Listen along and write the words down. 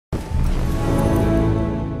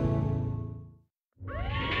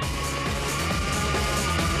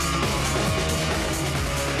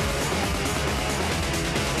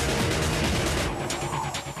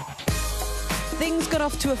Things got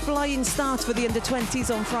off to a flying start for the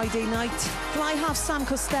under-20s on Friday night. Fly half Sam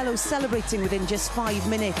Costello celebrating within just 5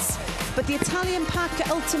 minutes. But the Italian pack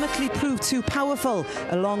ultimately proved too powerful,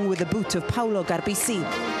 along with the boot of Paolo Garbisi.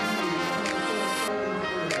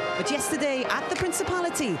 But yesterday at the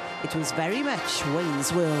Principality, it was very much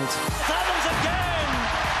Wayne's world. Evans again!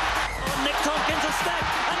 Oh, Nick Tompkins a step,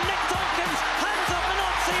 and Nick Tompkins hands up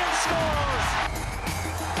Minozzi and scores!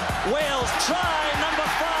 Wales try number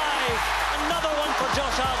 5. Another one for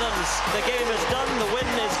Josh Adams. The game is done, the win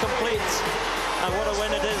is complete. And what a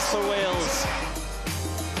win it is for Wales.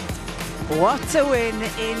 What a win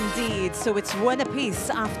indeed. So it's one apiece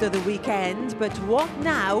after the weekend, but what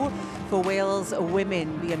now for Wales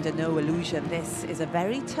women? Be under no illusion, this is a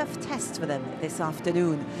very tough test for them this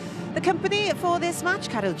afternoon. The company for this match,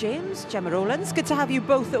 Carol James, Gemma Rowlands, good to have you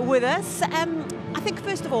both with us. I think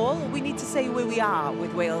first of all, we need to say where we are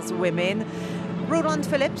with Wales women. Roland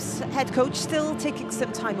Phillips, head coach, still taking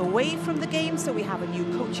some time away from the game, so we have a new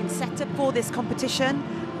coaching setup for this competition.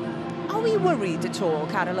 Are we worried at all,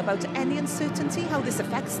 Carol, about any uncertainty, how this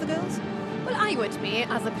affects the girls? Well, I would be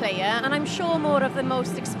as a player, and I'm sure more of the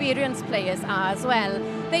most experienced players are as well.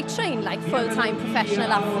 They train like full-time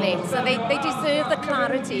professional athletes, and they deserve the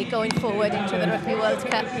clarity going forward into the Rugby World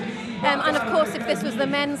Cup. And of course, if this was the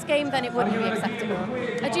men's game, then it wouldn't be acceptable.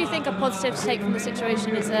 I do think a positive to take from the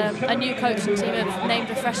situation is a new coaching team have named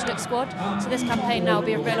a fresh look squad. So this campaign now will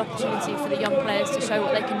be a real opportunity for the young players to show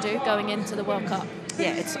what they can do going into the World Cup.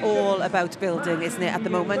 Yeah, it's all about building, isn't it, at the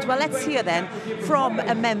moment? Well, let's hear then from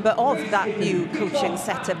a member of that new coaching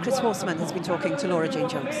setup. Chris Horseman has been talking to Laura Jane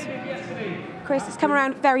Jones. Chris, it's come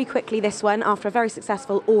around very quickly, this one, after a very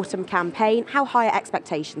successful autumn campaign. How high are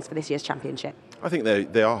expectations for this year's championship? I think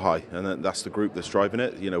they are high, and that's the group that's driving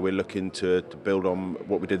it. You know, we're looking to build on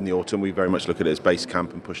what we did in the autumn. We very much look at it as base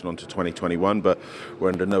camp and pushing on to 2021, but we're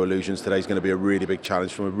under no illusions. Today's going to be a really big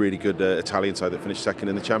challenge from a really good Italian side that finished second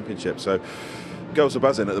in the championship. So girls are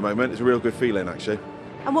buzzing at the moment. It's a real good feeling, actually.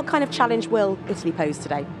 And what kind of challenge will Italy pose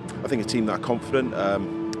today? I think a team that are confident,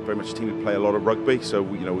 very much a team who play a lot of rugby, so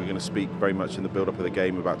we're going to speak very much in the build-up of the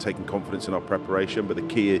game about taking confidence in our preparation, but the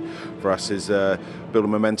key for us is building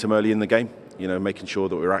momentum early in the game. You know, making sure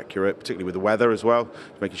that we're accurate, particularly with the weather as well,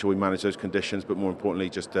 making sure we manage those conditions, but more importantly,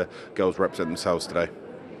 just girls represent themselves today.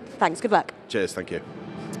 Thanks, good luck. Cheers, thank you.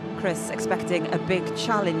 Chris expecting a big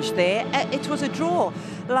challenge there. It was a draw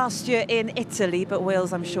last year in Italy, but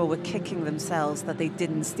Wales, I'm sure, were kicking themselves that they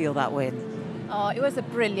didn't steal that win. Oh, it was a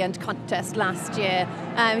brilliant contest last year.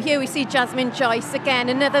 Here we see Jasmine Joyce again,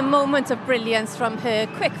 another moment of brilliance from her.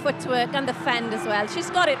 Quick footwork and defend as well.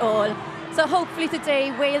 She's got it all. So hopefully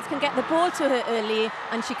today Wales can get the ball to her early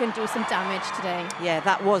and she can do some damage today. Yeah,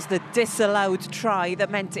 that was the disallowed try that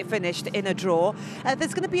meant it finished in a draw.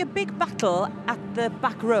 There's going to be a big battle at the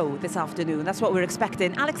back row this afternoon. That's what we're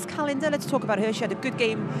expecting. Alex Callender, let's talk about her. She had a good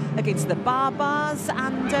game against the Barbars,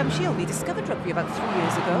 and she only discovered rugby about 3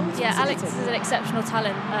 years ago. Yeah, Alex is an exceptional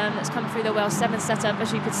talent that's come through the Wales 7 setup.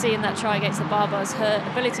 As you could see in that try against the Barbars, her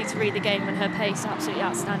ability to read the game and her pace absolutely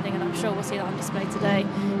outstanding, and I'm sure we'll see that on display today.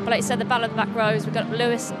 But like you said, the battle of the back rows, we've got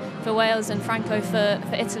Lewis for Wales and Franco for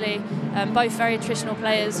Italy, both very traditional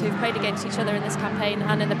players who've played against each other in this campaign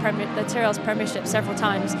and in the Tyrrell's Premiership several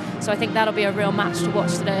times. So I think that'll be a real match to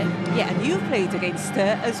watch today. Yeah, and you've played against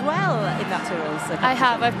her as well in that Tyrrell's. I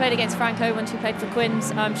have. I've played against Franco when she played for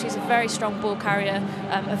Quins. She's a very strong ball carrier,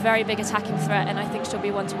 a very big attacking threat, and I think she'll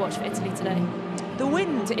be one to watch for Italy today. The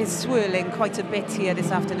wind is swirling quite a bit here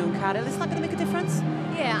this afternoon, Carol. Is that going to make a difference?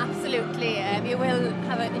 Yeah, absolutely. You will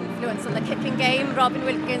have an influence on the kicking game. Robin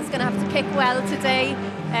Wilkins going to have to kick well today.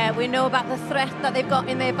 We know about the threat that they've got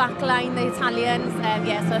in their back line, the Italians.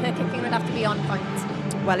 Yeah, so her kicking will have to be on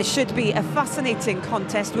point. Well, it should be a fascinating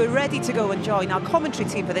contest. We're ready to go and join our commentary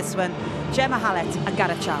team for this one, Gemma Hallett and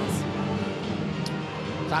Gareth Charles.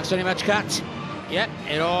 Thanks very much, Kat. Yeah,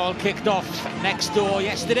 it all kicked off next door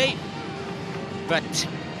yesterday. But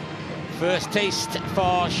first taste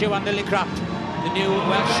for Siwan Lillicrap, the new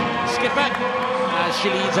Welsh skipper, as she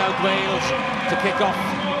leads out Wales to kick off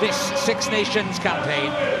this Six Nations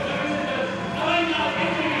campaign.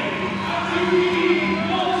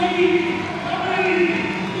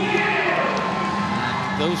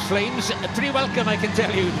 And those flames are pretty welcome, I can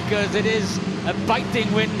tell you, because it is a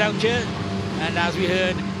biting wind out here, and as we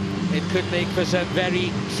heard, it could make for some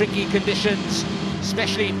very tricky conditions,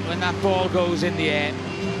 especially when that ball goes in the air.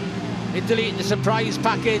 Italy, the surprise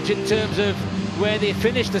package in terms of where they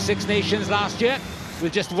finished the Six Nations last year,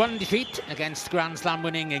 with just one defeat against Grand Slam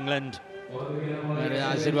winning England.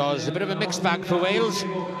 Whereas it was a bit of a mixed bag for Wales.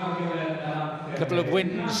 A couple of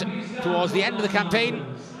wins towards the end of the campaign,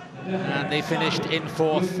 and they finished in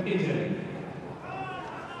 4th.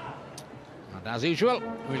 And as usual,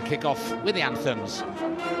 we'll kick off with the anthems.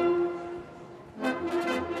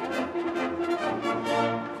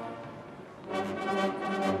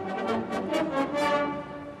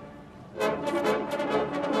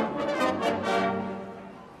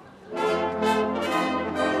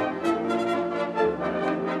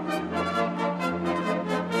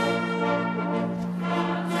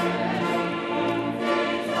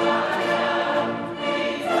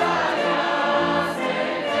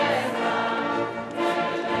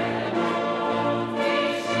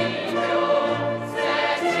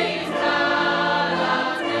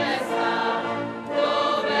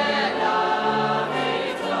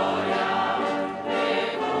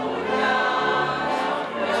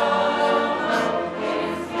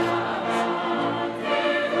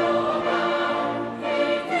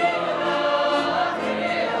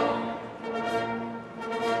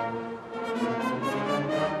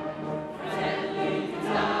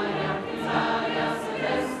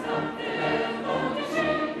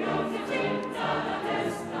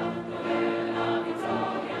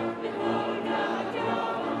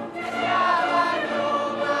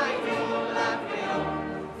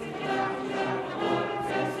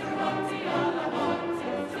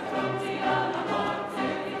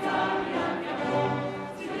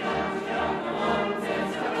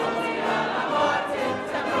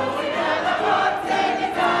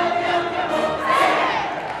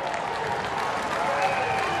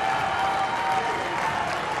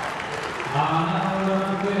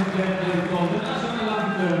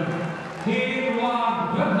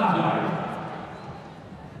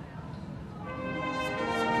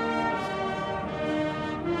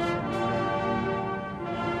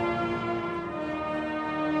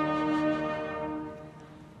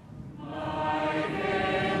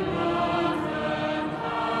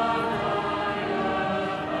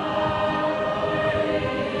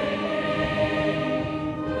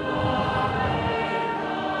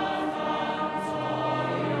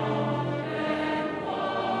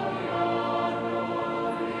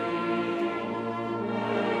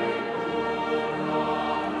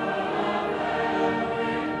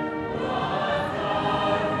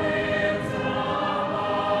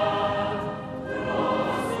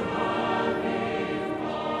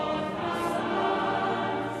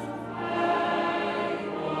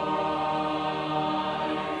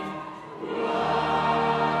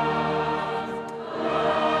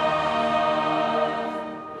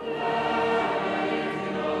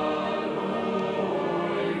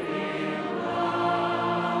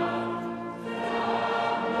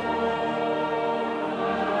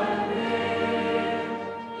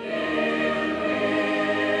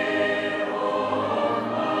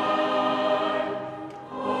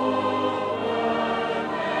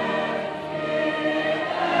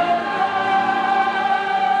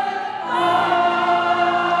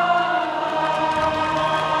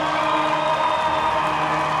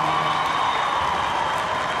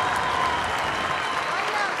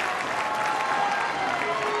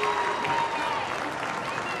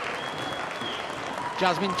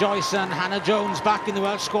 Jasmine Joyce and Hannah Jones back in the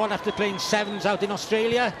Welsh squad after playing sevens out in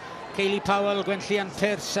Australia. Kaylee Powell, Gwenllian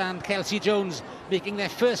Pearce and Kelsey Jones making their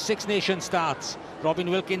first Six Nations starts. Robin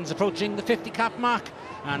Wilkins approaching the 50 cap mark,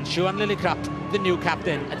 and Siwan Lillicrap, the new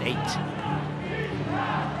captain, at 8.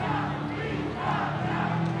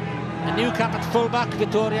 A new cap at fullback,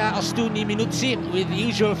 Victoria Ostuni Minuzzi, with the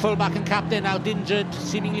usual fullback and captain out injured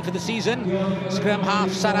seemingly for the season. Scrum half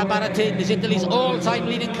Sara Baratin is Italy's all-time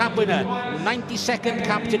leading cap winner, 92nd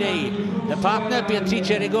cap today. The partner, Beatrice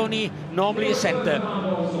Rigoni, normally a centre.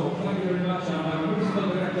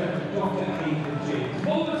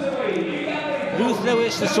 Ruth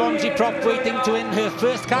Lewis, the Swansea prop, waiting to win her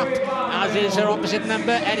first cap, as is her opposite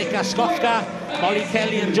number, Erika Skofka. Molly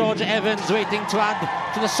Kelly and Georgia Evans waiting to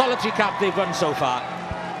add to the solitary cap they've won so far.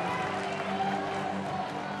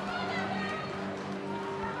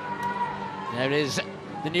 There is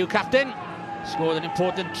the new captain, scored an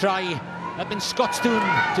important try up in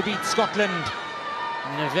Scotstoun to beat Scotland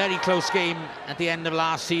in a very close game at the end of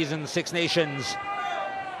last season's Six Nations.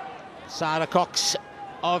 Sarah Cox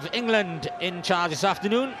of England in charge this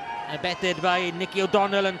afternoon, abetted by Nikki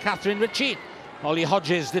O'Donnell and Catherine Ritchie. Holly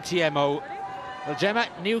Hodges, the TMO. Well, Gemma,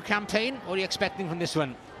 new campaign. What are you expecting from this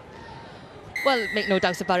one? Well, make no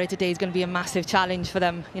doubt about it, today is going to be a massive challenge for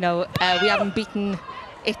them. You know, we haven't beaten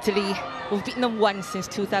Italy. We've beaten them once since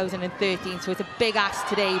 2013, so it's a big ask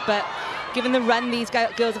today. But given the run these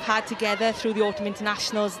girls have had together through the autumn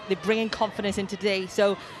internationals, they're bringing confidence in today.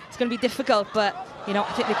 So it's going to be difficult, but, you know,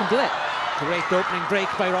 I think they can do it. Great opening break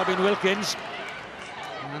by Robin Wilkins.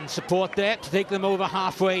 And support there to take them over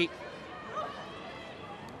halfway.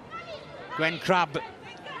 Gwen Crabb,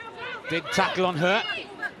 big tackle on her.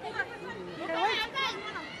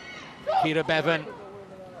 Ciara Bevan.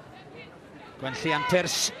 Gwenllian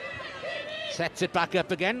Pearce sets it back up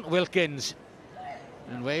again. Wilkins.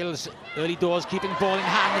 And Wales, early doors, keeping ball in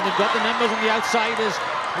hand, and they've got the numbers on the outside as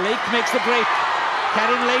Lake makes the break.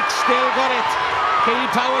 Kerryn Lake still got it. Kaylee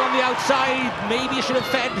Powell on the outside, maybe should have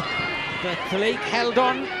fed, but Lake held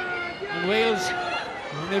on, and Wales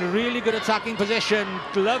in a really good attacking position.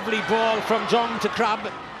 Lovely ball from John to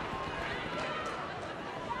Crabb.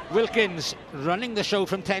 Wilkins running the show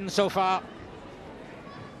from 10 so far.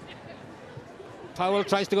 Powell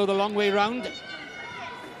tries to go the long way round.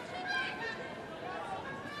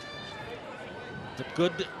 But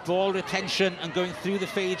good ball retention and going through the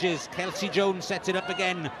phages. Kelsey Jones sets it up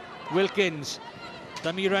again. Wilkins.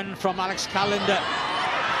 Dummy run from Alex Callender.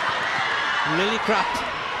 Lillicrap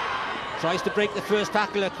tries to break the first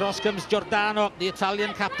tackle. Across comes Giordano, the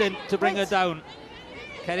Italian captain, to bring her down.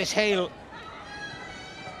 Cerys Hale.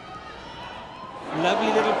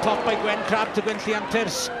 Lovely little pop by Gwen Crabb to Gwenllian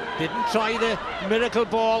Pearce. Didn't try the miracle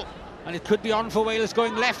ball, and it could be on for Wales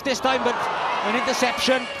going left this time, but an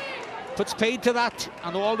interception puts paid to that,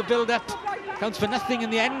 and all the build-up counts for nothing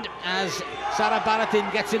in the end as Sarah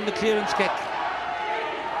Baratin gets in the clearance kick.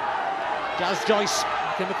 Jazz Joyce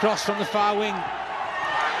came across from the far wing,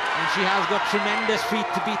 and she has got tremendous feet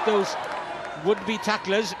to beat those would-be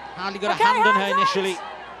tacklers. Hardly got a hand on her initially.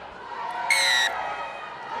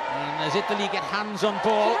 And as Italy get hands on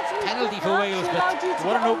ball, penalty for Wales, but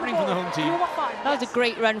what an opening from the home team. That was a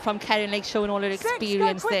great run from Kerryn Lake, showing all her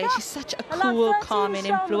experience there. She's such a cool, calming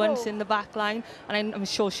influence in the back line, and I'm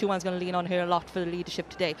sure Schuhann's going to lean on her a lot for the leadership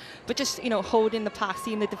today. But just, you know, holding the pass,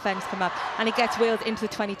 seeing the defence come up, and it gets Wales into the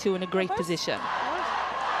 22 in a great position.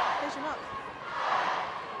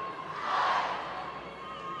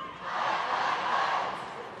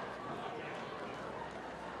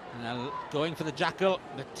 Now going for the jackal,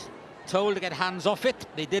 but told to get hands off it.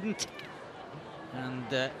 They didn't.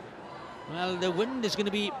 And well, the wind is going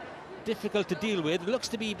to be difficult to deal with. It looks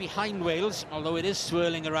to be behind Wales, although it is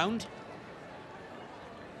swirling around.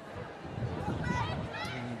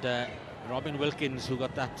 And Robin Wilkins, who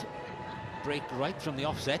got that break right from the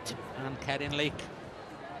offset, and Kerryn Lake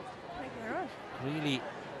really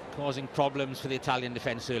causing problems for the Italian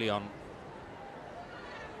defence early on.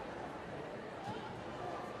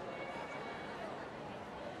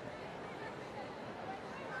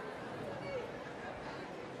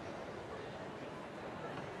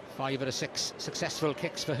 Five out of 6 successful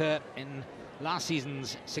kicks for her in last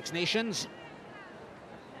season's Six Nations.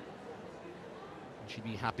 She'd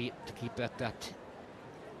be happy to keep at that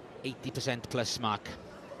 80% plus mark.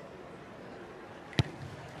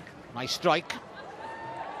 Nice strike.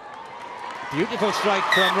 Beautiful strike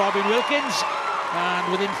from Robin Wilkins.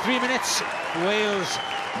 And within 3 minutes, Wales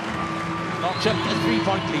notch up a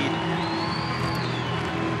 3-point lead.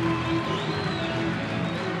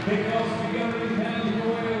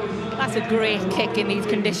 That's a great kick in these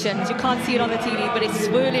conditions. You can't see it on the TV, but it's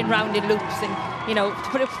swirling round in loops, and you know, to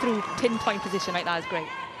put it through pinpoint position like that is great.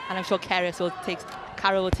 And I'm sure Carol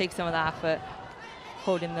will take some of that for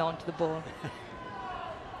holding on to the ball.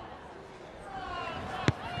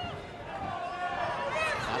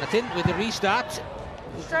 Baratin with the restart.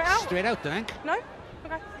 Straight out? Straight out, I think. No?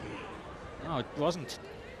 Okay. No, it wasn't.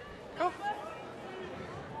 Oh.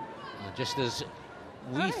 Just as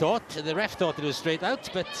we thought, the ref thought it was straight out,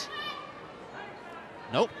 but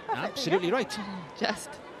nope, absolutely right. Just.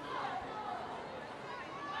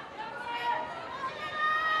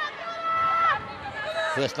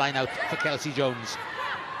 First line out for Kelsey Jones.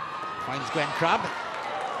 Finds Gwen Crabb.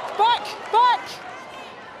 Back! Back!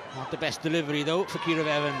 Not the best delivery though for Ciara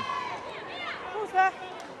Bevan. Who's there?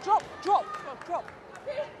 Drop, drop, drop, drop.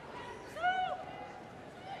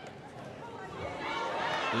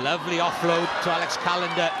 Lovely offload to Alex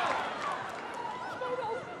Callender.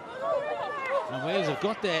 And Wales have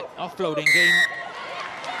got their offloading game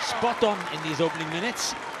spot on in these opening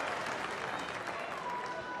minutes.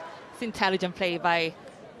 It's intelligent play by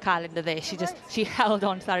Callender there. She held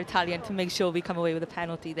on to that Italian to make sure we come away with a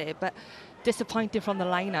penalty there. But disappointing from the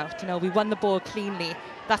line out. You know, we won the ball cleanly.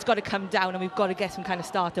 That's got to come down, and we've got to get some kind of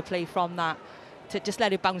starter play from that. To just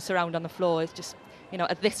let it bounce around on the floor is just, you know,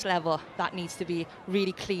 at this level, that needs to be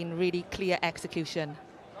really clean, really clear execution.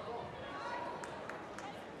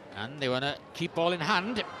 And they want to keep ball in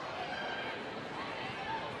hand.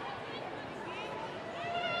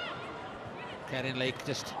 Kerryn Lake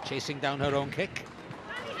just chasing down her own kick.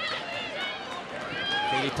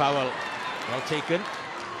 Kaylee Powell, well taken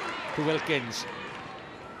to Wilkins.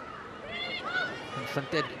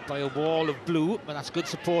 confronted by a wall of blue, but that's good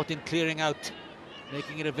support in clearing out,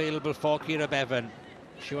 making it available for Ciara Bevan.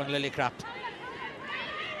 Siwan Lillicrap.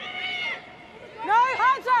 No,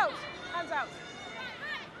 hands out! Hands out.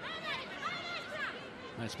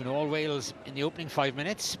 And it's been all Wales in the opening 5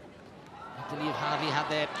 minutes. Italy have hardly had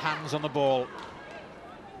their hands on the ball.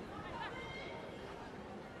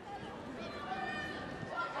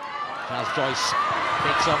 As Joyce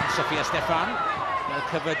takes on Sofia Stefan, well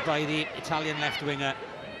covered by the Italian left winger.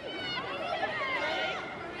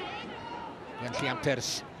 Gwenllian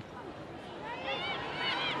Pearce.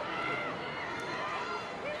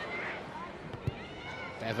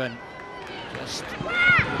 Bevan just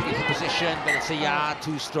in position, but it's a yard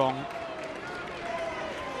too strong.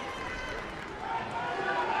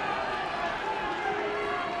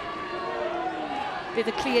 There's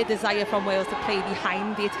a clear desire from Wales to play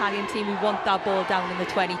behind the Italian team. We want that ball down in the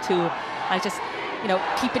 22 and just, you know,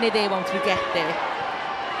 keeping it there once we get there.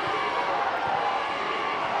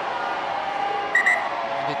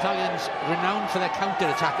 The Italians renowned for their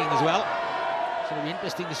counter-attacking as well. So it'll be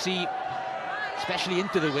interesting to see, especially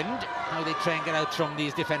into the wind, how they try and get out from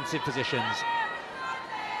these defensive positions.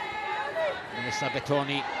 Melissa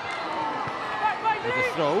Betoni with a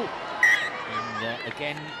throw. And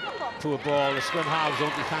again, poor ball. The scrum halves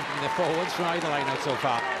won't be thanking their forwards for either line out so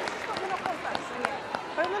far.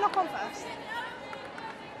 Put the knock on first.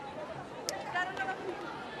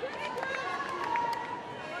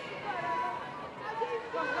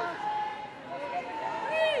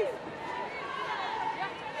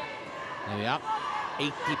 There we are.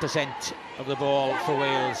 80% of the ball for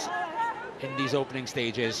Wales in these opening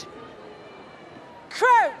stages.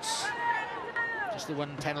 Crouch! Just the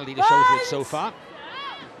one penalty to show for it so far.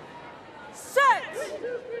 Set!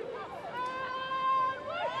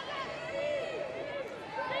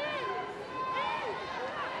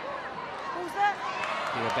 Who's that?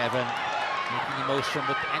 Ciara Bevan making the most from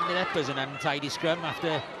what ended up as an untidy scrum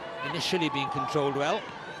after initially being controlled well.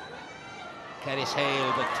 Cerys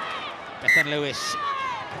Hale, but Bethan Lewis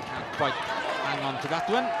can't quite hang on to that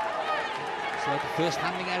one. So the first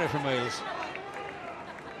handling error from Wales.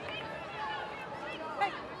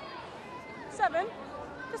 Hey, 7.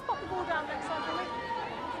 Just pop the ball down next time for me.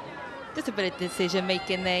 Just a bit of decision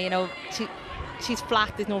making there, you know. She's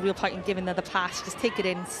flat, there's no real point in giving her the pass. Just take it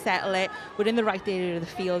in, settle it. We're in the right area of the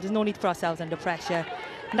field. There's no need to put ourselves under pressure.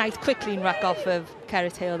 Nice quick clean ruck off of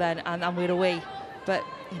Cerys Hale then, and we're away. But,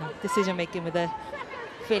 you know, decision making with a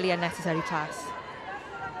fairly unnecessary pass.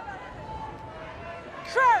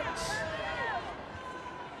 Crouch!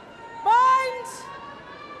 Bind!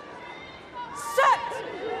 Set!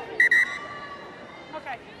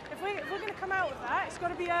 Okay, if we're going to come out with that, it's got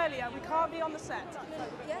to be earlier. We can't be on the set.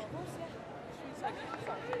 Yeah?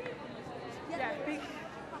 Yeah.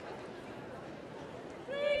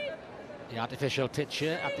 The artificial pitch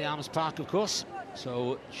here at the Arms Park, of course,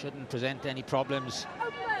 so shouldn't present any problems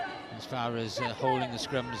as far as holding the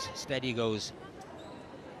scrums steady goes.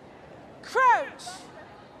 Crouch!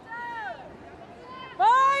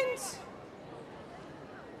 Bind!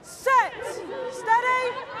 Set!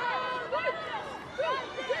 Steady!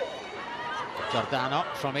 Giordano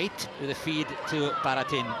from 8 with a feed to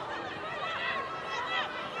Baratin.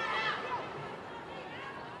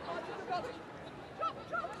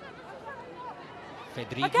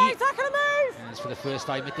 Fedrighi. Okay, tackle and move! And it's for the first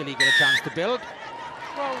time Italy get a chance to build.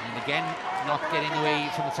 Whoa. And again, not getting away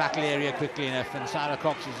from the tackle area quickly enough. And Sarah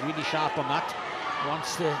Cox is really sharp on that.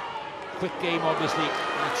 Wants the quick game, obviously.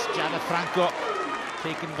 It's Giada Franco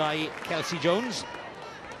taken by Kelsey Jones.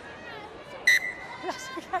 That's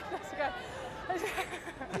okay, that's okay.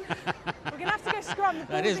 We're going to have to go scrum.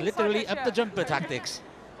 That is literally up the jumper tactics.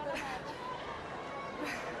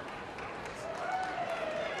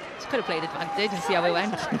 Could have played advantage and see how it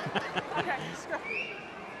went. Okay, scrum.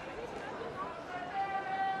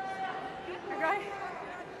 Okay.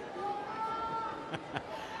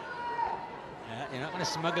 You're not going to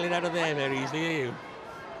smuggle it out of there very easily, are you?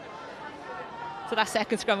 So that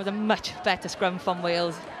second scrum was a much better scrum from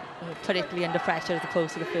Wales. Put Italy under pressure as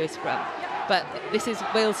opposed to the first scrum. But this is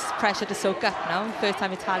Wales' pressure to soak up now. First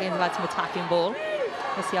time Italians have had some attacking ball.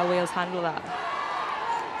 Let's see how Wales handle that.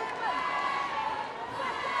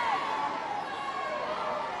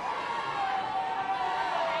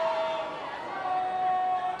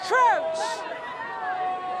 Crouch!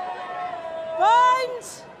 Bind!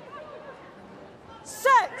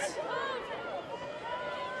 Set!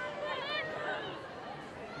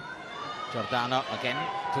 Giordano again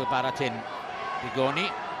to Baratin.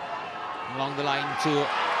 Bigoni along the line to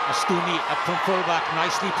Astuni up from fullback.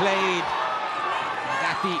 Nicely played.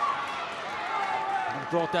 Gatti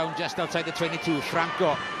brought down just outside the 22.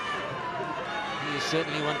 Franco. He is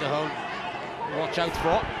certainly one to watch out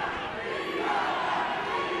for.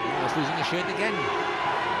 Oh, he's losing his shirt again.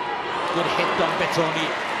 Good hit on Bettoni.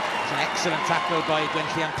 It's an excellent tackle by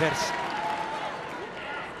Gwenllian Pearce.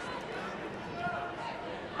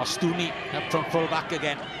 Ostuni up from full back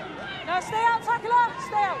again. Now stay out, tackler,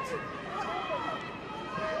 stay out.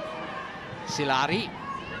 Silari,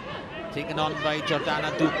 taken on by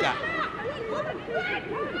Jordana Duca.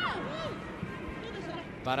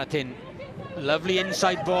 Baratin, lovely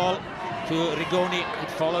inside ball to Rigoni.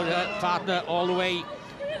 It followed her partner all the way.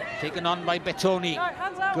 Taken on by Bettoni.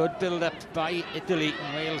 Good build-up by Italy.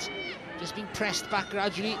 And Wales just being pressed back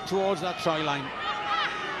gradually towards that try line.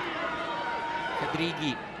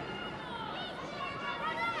 Fedrighi.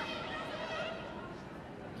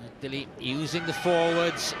 Italy using the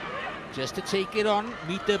forwards just to take it on,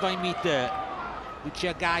 metre by metre.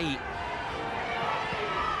 Lucia Gai.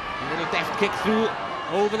 A little deft kick through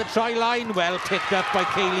over the try line. Well picked up by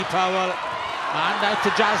Kayleigh Powell. And out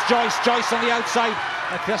to Jazz Joyce. Joyce on the outside.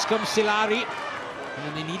 Across comes Silari.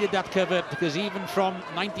 And they needed that cover because even from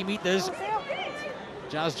 90 metres,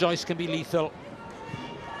 Jazz Joyce can be lethal.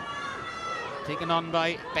 Taken on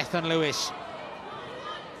by Bethan Lewis.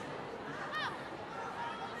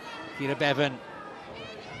 Kira Bevan.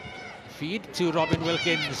 Feed to Robin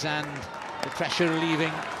Wilkins and the pressure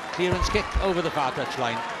relieving clearance kick over the far touch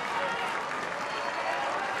line.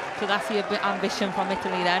 So that's the ambition from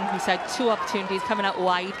Italy then. We said 2 opportunities coming out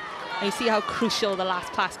wide. And you see how crucial the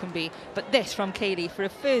last pass can be. But this from Kayleigh for a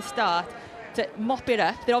first start to mop it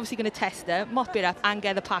up. They're obviously going to test her, mop it up and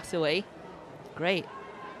get the pass away. Great.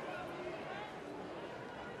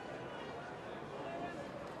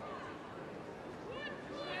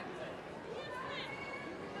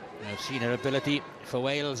 I've seen her ability for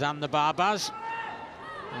Wales and the Barbars.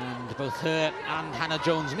 And both her and Hannah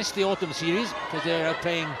Jones missed the autumn series because they're out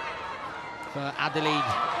playing for Adelaide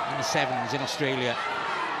in the Sevens in Australia.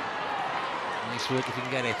 Nice work if you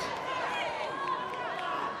can get it.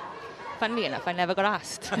 Funnily enough, I never got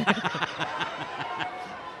asked. Okay,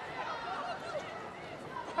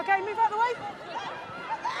 move out of the way.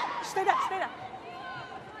 Stay there, stay there.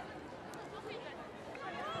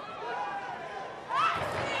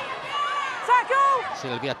 Tackle!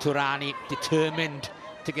 Silvia Turani determined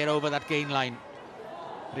to get over that gain line.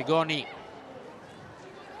 Rigoni.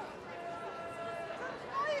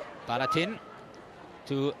 Baratin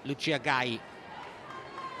to Lucia Gai.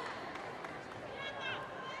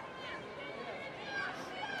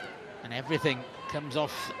 And everything comes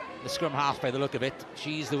off the scrum half by the look of it.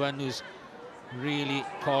 She's the one who's really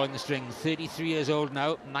calling the strings. 33 years old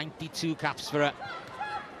now, 92 caps for her.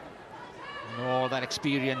 And all that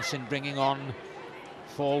experience in bringing on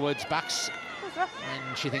forwards, backs,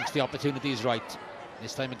 when she thinks the opportunity is right.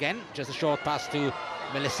 This time again, just a short pass to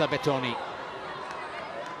Melissa Bettoni.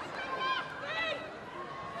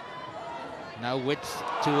 Now width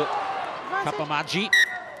to Kapamagi.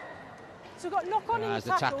 So got knock on as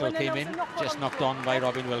the tackle came in, just knocked on by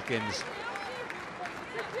Robin Wilkins.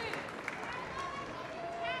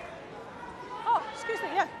 Oh, excuse me,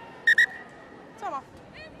 yeah. Time off.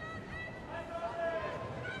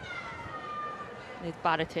 There's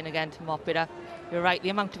Baratin again to mop it up. You're right, the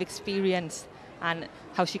amount of experience and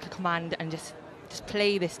how she could command and just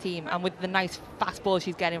play this team, and with the nice fast ball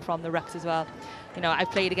she's getting from the rucks as well. You know, I've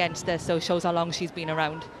played against her, so it shows how long she's been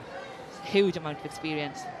around. Huge amount of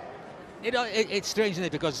experience. It's strange, isn't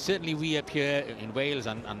it? Because certainly we up here in Wales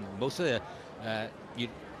and most of the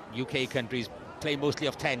UK countries play mostly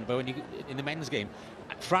off 10, but when you in the men's game,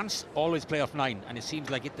 France always play off 9, and it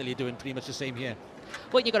seems like Italy are doing pretty much the same here.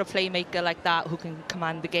 Well, you've got a playmaker like that who can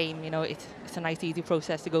command the game. You know, it's a nice, easy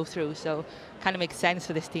process to go through. So, kind of makes sense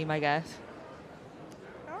for this team, I guess.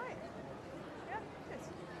 All right. Yeah,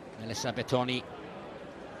 Melissa Bettoni,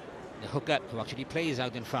 the hooker who actually plays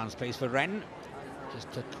out in France, plays for Rennes. Just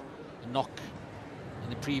took a knock in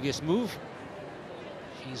the previous move.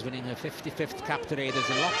 She's winning her 55th cap today. There's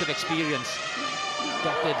a lot of experience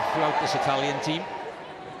dotted throughout this Italian team.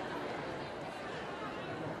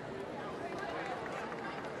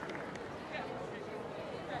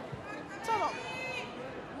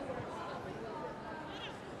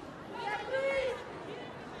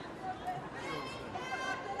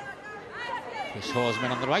 Chris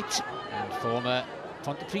Horsman on the right, and former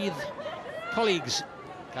Pontypridd colleagues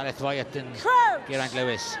Gareth Wyatt and Geraint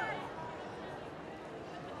Lewis.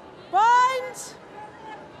 Bind.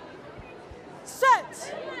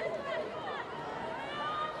 Set.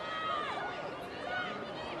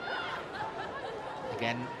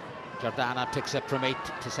 Again, Jordana picks up from 8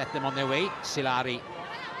 to set them on their way. Silari.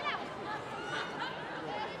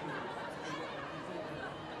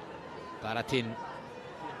 Baratin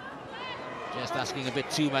just asking a bit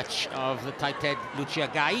too much of the tight head Lucia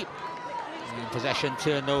Gai. In possession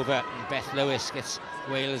turnover, and Beth Lewis gets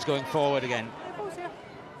Wales going forward again.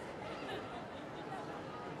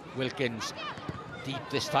 Wilkins deep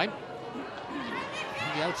this time.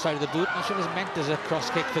 On the outside of the boot, not sure it was meant as a cross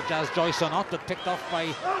kick for Jazz Joyce or not, but picked off by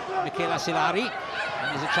Michaela Silari.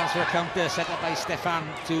 And there's a chance for a counter set up by Stefan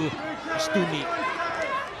to Stuni.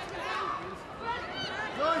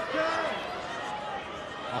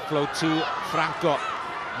 Offload to Franco.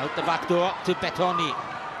 Out the back door to Betoni.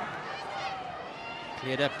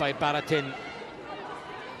 Cleared up by Baratin.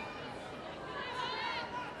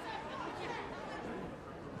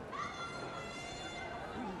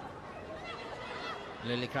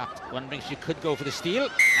 Lillicraft wondering if she could go for the steal,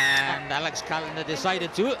 and Alex Callender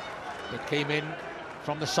decided to, but came in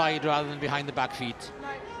from the side rather than behind the back feet.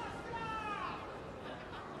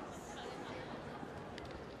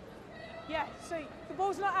 Yeah, see, the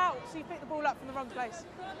ball's not out, so you pick the ball up from the wrong place.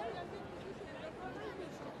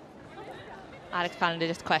 Alex Callender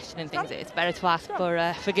just questioning things. It's better to ask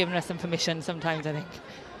for forgiveness and permission sometimes, I think.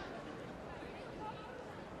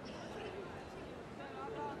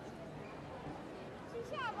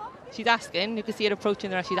 She's asking, you can see her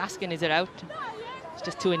approaching her, she's asking, is it out? It's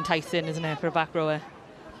just too enticing, isn't it, for a back rower?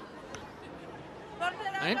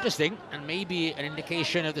 Interesting, and maybe an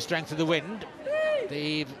indication of the strength of the wind.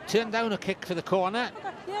 They've turned down a kick for the corner.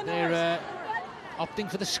 They're opting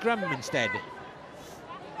for the scrum instead.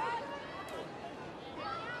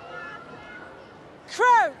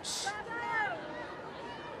 Crouch!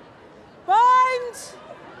 Bind!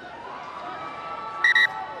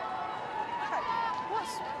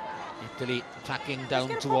 Italy attacking down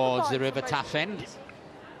towards the River Taff end.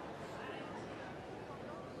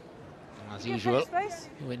 As usual,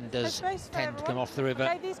 the wind does tend to come off the river.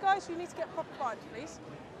 Okay, these guys, you need to get proper bind, please.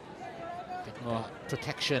 A bit more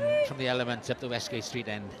protection from the elements up the Westgate Street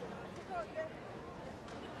end.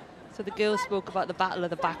 So the girls spoke about the battle of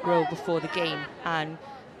the back row before the game, and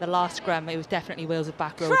the last scrum, it was definitely Wales'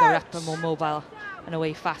 back row. They're up and more mobile and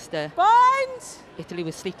away faster. Bind! Italy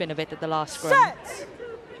was sleeping a bit at the last scrum. Set!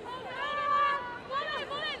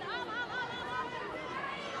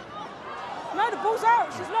 No, the ball's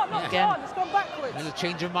out. She's not knocked on. It's gone backwards. A little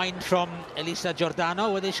change of mind from Elisa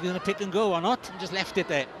Giordano, whether she's going to pick and go or not, and just left it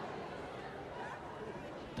there.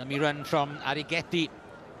 Dummy run from Arrighetti.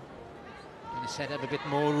 Going to set up a bit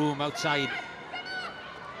more room outside.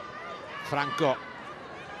 Franco.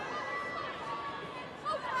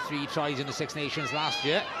 3 tries in the Six Nations last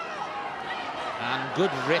year. And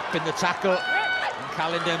good rip in the tackle. And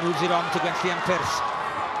Callender moves it on to Gwenllian Pearce.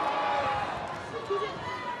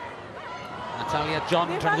 Natalia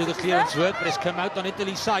John trying to do the clearance work, but it's come out on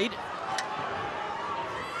Italy's side.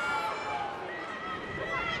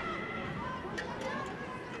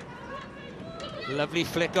 Lovely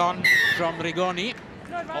flick on from Rigoni.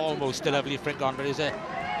 Almost a lovely flick on, but it's a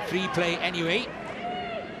free play anyway.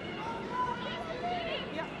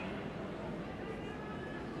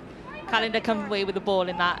 Callender come away with the ball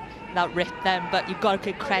in that rip then, but you've got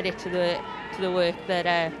to give credit to the work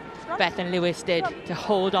that Beth and Lewis did to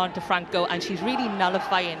hold on to Franco, and she's really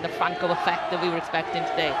nullifying the Franco effect that we were expecting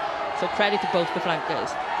today. So credit to both the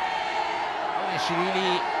flankers. Yeah, she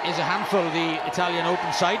really is a handful, the Italian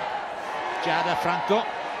open side. Giada Franco.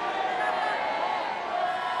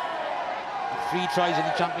 3 tries in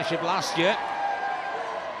the championship last year.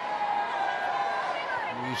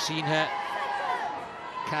 We've seen her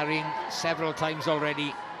carrying several times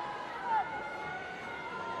already.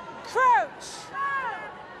 Crouch!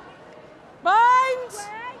 Bind!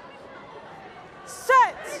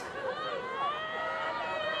 Set!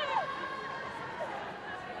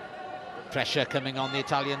 Pressure coming on the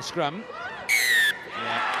Italian scrum.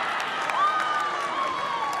 Yeah.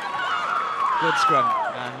 Good scrum,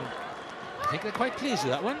 and I think they're quite pleased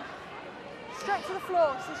with that one. Straight to the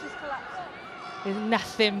floor, so she's collapsed. There's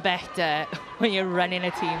nothing better when you're running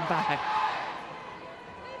a team back.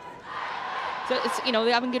 So it's, you know,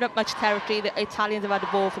 we haven't given up much territory. The Italians have had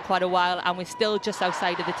the ball for quite a while, and we're still just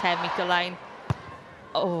outside of the 10-metre line.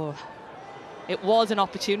 Oh, it was an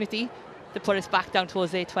opportunity to put us back down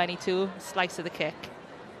towards their 22, slice of the kick.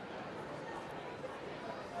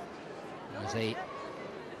 As they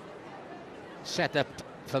set up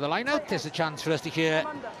for the line-out, there's a chance for us to hear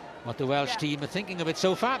what the Welsh team are thinking of it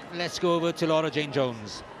so far. Let's go over to Laura Jane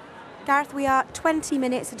Jones. Gareth, we are 20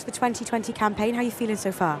 minutes into the 2020 campaign. How are you feeling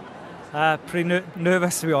so far? Pretty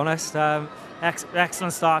nervous, to be honest.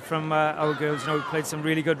 Excellent start from our girls. You know, we played some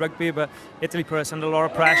really good rugby, but Italy put us under a lot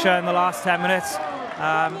of pressure in the last 10 minutes. You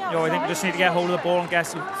know, I think we just need to get hold of the ball and get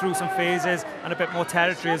through some phases and a bit more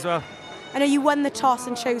territory as well. I know you won the toss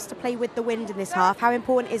and chose to play with the wind in this half. How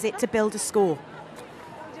important is it to build a score?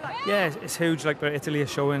 Yeah, it's huge. Like, but Italy is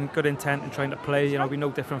showing good intent and trying to play. You know, it'll be no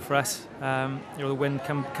different for us. You know, the wind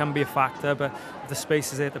can be a factor, but if the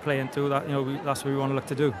space is there to play into, that, you know, that's what we want to look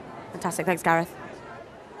to do. Fantastic, thanks, Gareth.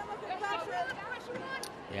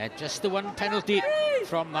 Yeah, just the one penalty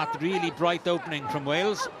from that really bright opening from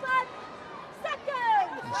Wales.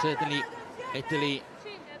 And certainly, Italy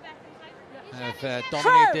have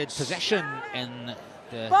dominated possession in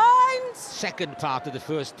the second part of the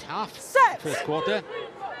first half, first quarter.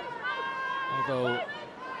 Although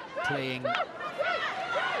playing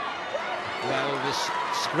well this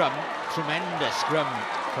scrum, tremendous scrum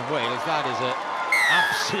from Wales. That is an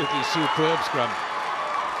absolutely superb scrum.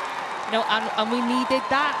 You know, and we needed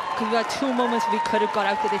that because we had 2 moments we could have got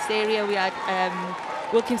out of this area. We had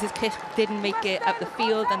Wilkins' kick didn't make it up the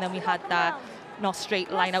field, and then we had that not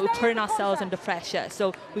straight line out. We're putting ourselves under pressure,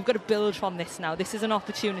 so we've got to build from this now. This is an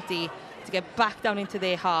opportunity to get back down into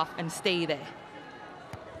their half and stay there.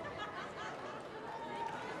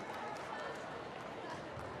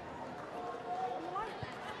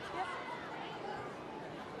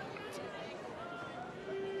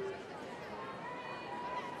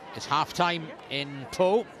 It's half-time in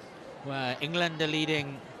Po, where England are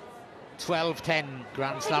leading 12-10.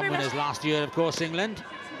 Grand Slam winners last year, of course, England.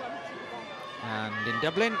 And in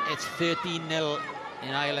Dublin, it's 13-0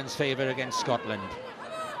 in Ireland's favour against Scotland.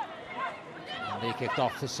 And they kicked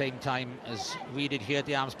off the same time as we did here at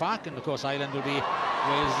the Arms Park. And, of course, Ireland will be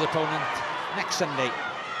Wales' opponent next Sunday.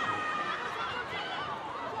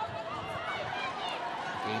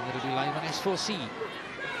 Game that'll be live on S4C.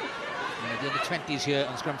 The under-20s here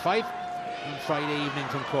on Scrum 5 on Friday evening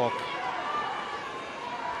from Cork.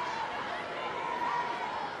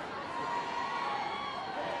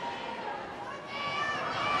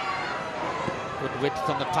 Good width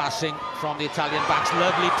on the passing from the Italian backs.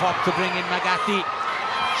 Lovely pop to bring in Magatti.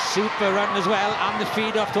 Super run as well, and the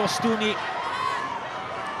feed off to Ostuni.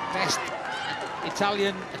 Best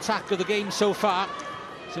Italian attack of the game so far.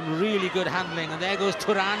 Some really good handling, and there goes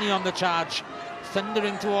Turani on the charge,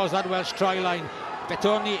 thundering towards that Welsh try line.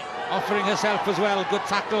 Betoni offering herself as well. Good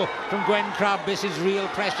tackle from Gwen Crabb. This is real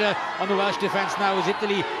pressure on the Welsh defence now as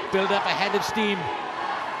Italy build up a head of steam.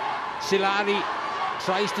 Silari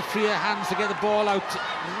tries to free her hands to get the ball out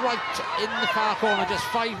right in the far corner, just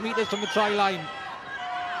 5 metres from the try line.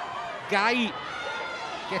 Guy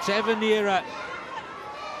gets ever nearer.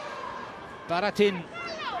 Baratin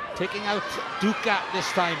taking out Duca this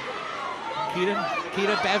time.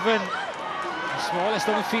 Kira Bevan, the smallest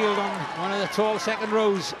on the field on one of the tall second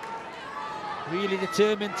rows. Really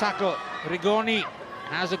determined tackle. Rigoni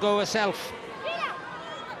has a go herself.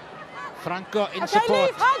 Franco in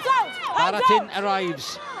support. Baratin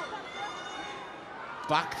arrives.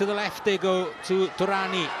 Back to the left they go to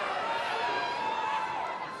Turani.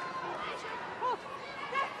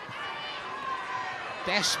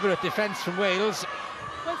 Desperate defence from Wales.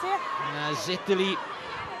 As Italy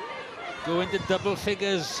go into double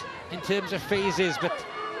figures in terms of phases, but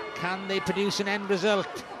can they produce an end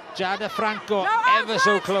result? Giada Franco ever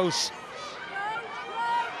so close.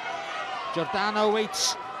 Giordano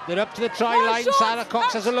waits. They're up to the try line. Sarah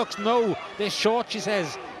Cox has a look. No, they're short, she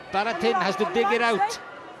says. Baratin has to dig it out.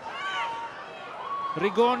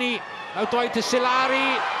 Rigoni out wide to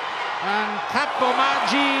Silari. And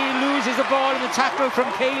Capomaggi loses the ball in the tackle from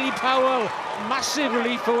Kaylee Powell. Massive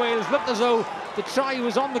relief for Wales. Looked as though the try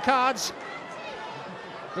was on the cards.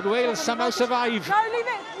 But Wales somehow survive. No, leave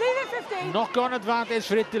it 15. Knock-on advantage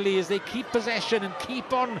for Italy as they keep possession and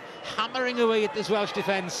keep on hammering away at this Welsh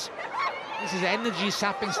defence. This is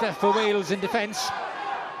energy-sapping stuff for Wales in defence.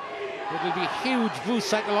 It will be a huge boost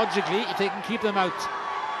psychologically if they can keep them out.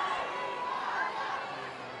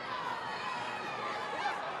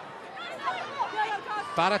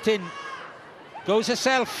 Baratin goes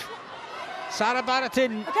herself. Sarah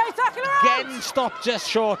Baratin again stopped just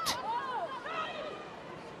short.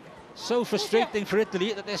 So frustrating for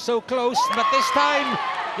Italy that they're so close, but this time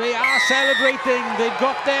they are celebrating. They've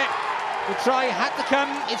got there. The try had to come,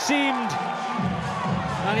 it seemed,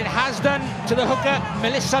 and it has done to the hooker,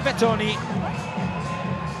 Melissa Betoni.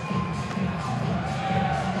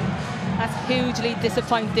 That's hugely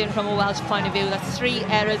disappointing from a Welsh point of view. That's 3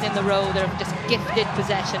 errors in the row. They're just gifted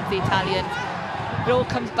possession for the Italians. It all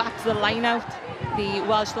comes back to the line out, the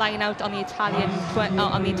Welsh line out on the Italian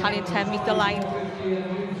 10-metre line.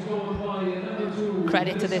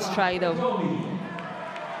 Credit to this try though.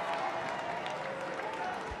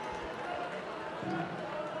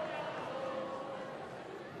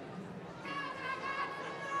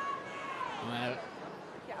 Well,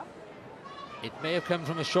 it may have come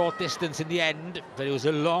from a short distance in the end, but it was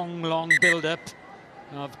a long, long build-up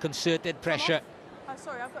of concerted pressure. Oh,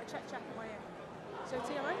 sorry, I've got a check in my ear. So,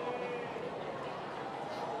 TMO?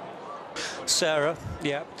 Sarah,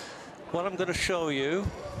 yeah. What I'm going to show you,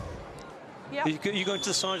 yeah. You're going to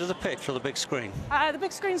the side of the pitch or the big screen? The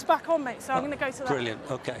big screen's back on, mate, so I'm going to go to that. Brilliant,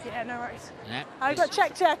 okay. Yeah, no worries. Yeah, I've got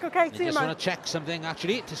check, okay, TMO. I just want to check something,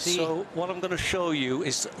 actually, to see. So what I'm going to show you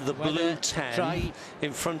is the blue 10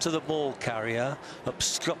 in front of the ball carrier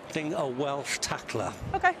obstructing a Welsh tackler.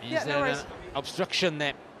 Okay, is there an obstruction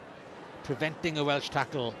there preventing a Welsh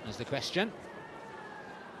tackle is the question.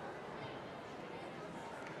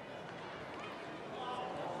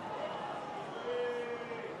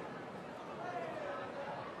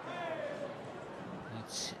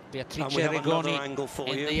 Beatrice Rigoni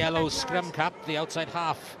in the yellow scrum cap, the outside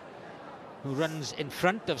half, who runs in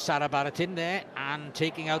front of Sarah Baratin there and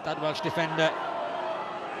taking out that Welsh defender.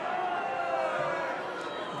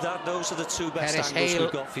 Those are the two best Peris angles Hale.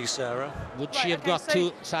 we've got for you, Sarah. Would she have got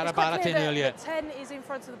to Sarah Baratin earlier? The 10 is in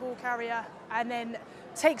front of the ball carrier and then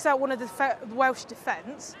takes out one of the Welsh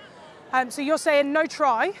defence. So you're saying no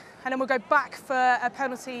try, and then we'll go back for a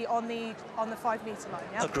penalty on the 5 metre line,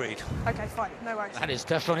 yeah? Agreed. Okay, fine, no worries. That is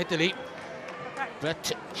tough on Italy. Okay.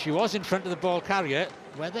 But she was in front of the ball carrier.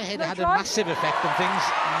 Whether it had a massive effect on things,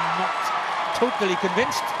 not totally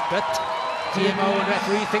convinced, but TMO and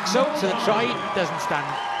referee think so the try doesn't stand.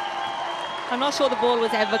 I'm not sure the ball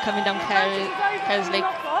was ever coming down Kerslake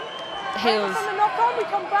Hales. From the knock-on, we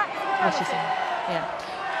come back for the penalty. What's she saying? Yeah.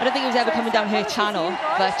 I don't think it was ever coming down her channel,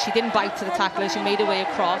 but she didn't bite to the tackler. She made her way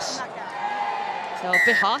across. So a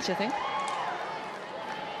bit harsh, I think.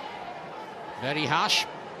 Very harsh.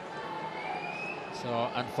 So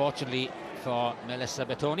unfortunately for Melissa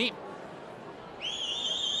Bettoni,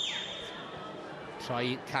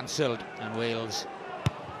 try cancelled, and Wales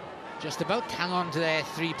just about hang on to their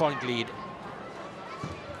 3-point lead.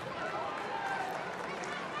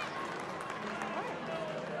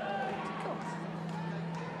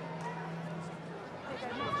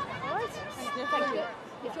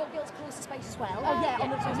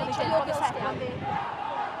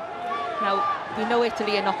 Now, we know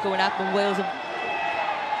Italy are not going up, and Wales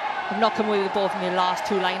have not come away with the ball from their last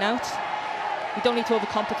 2 line-outs. We don't need to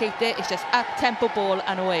overcomplicate it. It's just up-tempo ball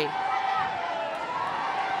and away.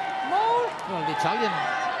 Well, the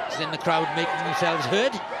Italians in the crowd making themselves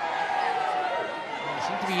heard. There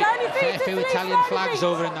seem to be a fair few Italian flags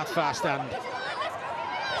over in that far stand.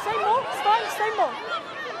 Stay more, stay more.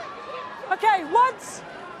 Okay, once.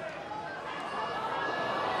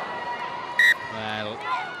 Well,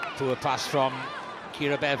 poor pass from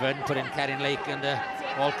Kira Bevan, putting Karen Lake under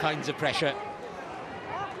all kinds of pressure.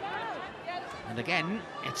 And again,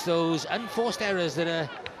 it's those unforced errors that are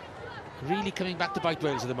really coming back to bite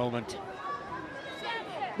Wales at the moment.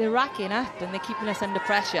 They're racking up and they're keeping us under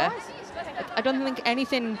pressure. I don't think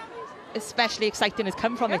anything especially exciting has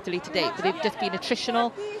come from Italy today, but they've just been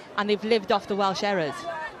attritional and they've lived off the Welsh errors.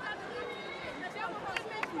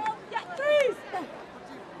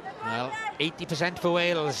 Well, 80% for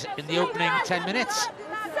Wales in the opening 10 minutes.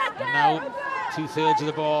 And now 2/3 of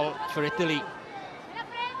the ball for Italy.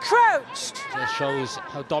 Crouched. Just shows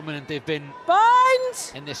how dominant they've been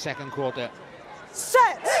Bind. in this second quarter.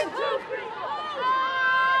 Set. And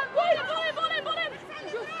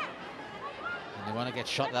they want to get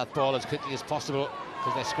shot at that ball as quickly as possible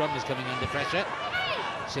because their scrum is coming under pressure.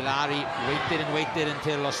 Silari waited and waited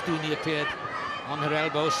until Ostuni appeared on her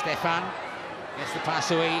elbow. Stefan gets the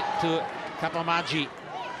pass away to Capomaggi.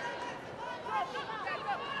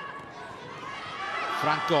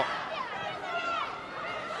 Franco.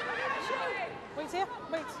 Wait here,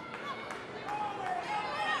 wait.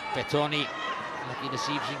 Bettoni looking to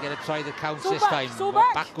see if she can get a try that counts So this back, time. so But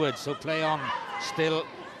back. backwards, so play on. Still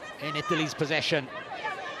in Italy's possession.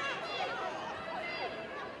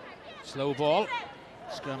 Slow ball.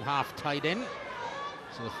 Scrum half tied in.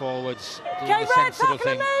 So the forwards doing Okay, the Red, sensible tackle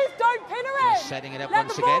thing. the move, don't pin her in. Setting it up Let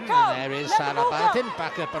once the ball again, come. and there is Let the Sarah ball come. Baratin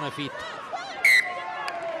back up on her feet.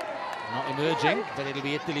 Not emerging, but it'll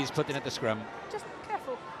be Italy's putting at the scrum. Just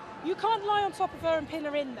careful. You can't lie on top of her and pin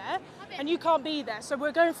her in there, and you can't be there. So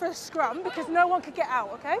we're going for a scrum because no one could get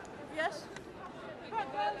out, okay? Yes.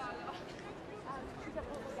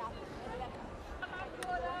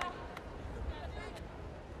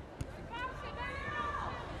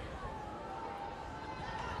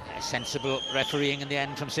 Sensible refereeing in the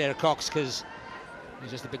end from Sarah Cox because it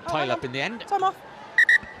was just a big pile-up in the end. Time off.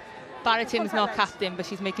 Baratin's not captain, but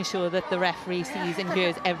she's making sure that the referee sees and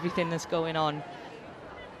hears everything that's going on.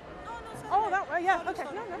 Oh, that way, yeah. Okay.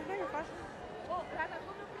 No, you're fine.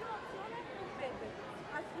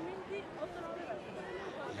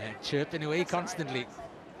 chirping away constantly.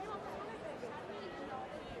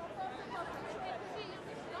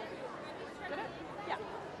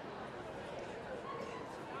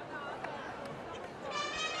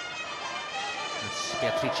 It's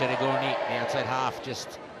Beatrice Rigoni, the outside half,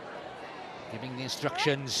 just giving the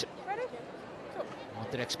instructions.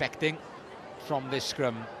 What they're expecting from this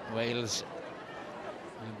scrum. Wales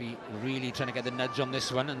will be really trying to get the nudge on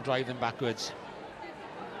this one and drive them backwards.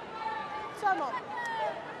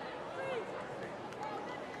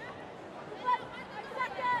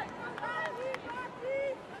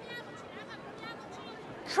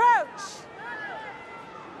 Crouch.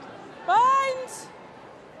 Bind.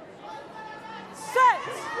 Set.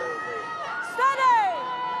 Steady.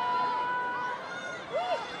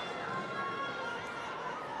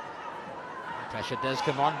 Pressure does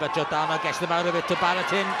come on, but Giordano gets them out of it to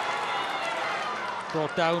Balotelli.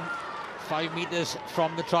 Brought down 5 metres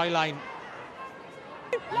from the try line.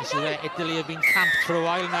 This is where Italy have been camped for a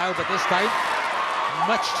while now, but this time,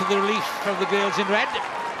 much to the relief from the girls in red.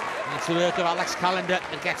 It's the work of Alex Callender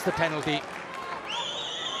that gets the penalty.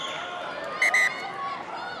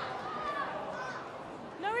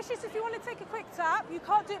 No issues if you want to take a quick tap. You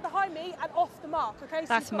can't do it behind me and off the mark, okay?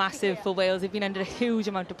 That's so massive for Wales. They've been under a huge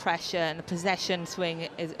amount of pressure, and the possession swing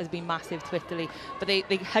has been massive to Italy. But they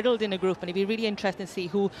huddled in a group, and it'd be really interesting to see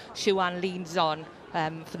who Shuan leans on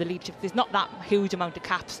for the leadership. There's not that huge amount of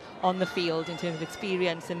caps on the field in terms of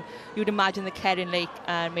experience, and you would imagine that Kerin Lake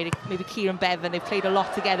and maybe Kieran Bevan, they've played a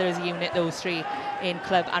lot together as a unit, those three, in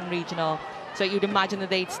club and regional. So you'd imagine that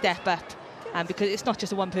they'd step up, because it's not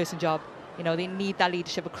just a one-person job. You know, they need that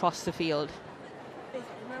leadership across the field.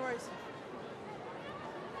 No worries.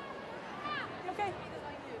 Okay.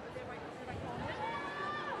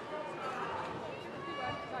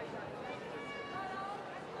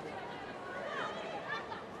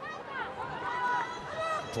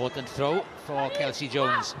 Important throw for Kelsey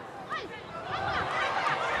Jones.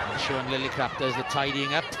 And Sian Lillicrap does the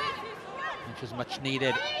tidying up, which was much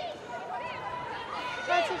needed.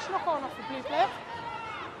 Knock on off the blue player.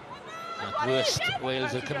 At worst,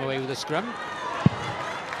 Wales will come away with a scrum. And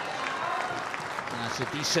that's a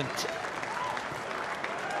decent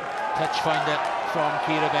touch finder from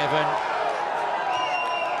Kira Bevan.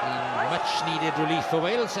 And much needed relief for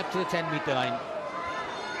Wales up to the 10-metre line.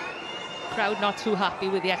 Crowd not too happy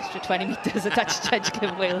with the extra 20 metres a touch judge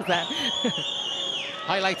give Wales there.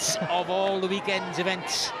 Highlights of all the weekend's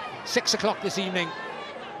events. 6 o'clock this evening.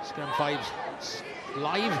 Scrum 5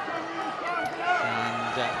 live.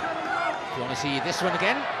 And if you want to see this one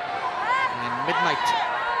again, and midnight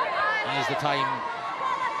is the time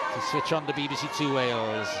to switch on to BBC Two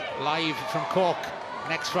Wales. Live from Cork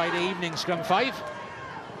next Friday evening, Scrum 5.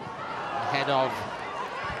 Ahead of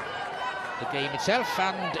the game itself,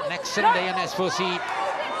 and next Sunday on S4C.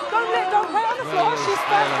 Don't play on the floor, she's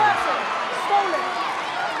first person. Stolen.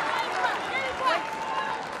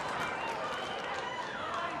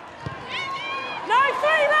 No, 3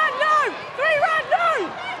 red, no! 3 red, no!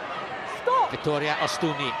 Stop! Vittoria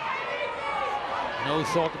Ostuni. No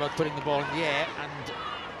thought about putting the ball in the air, and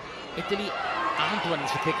Italy aren't ones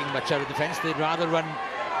for kicking much out of defence. They'd rather run.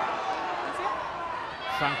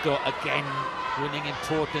 Franco again winning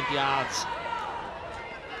important yards.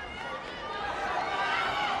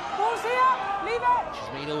 Ball's here, leave it!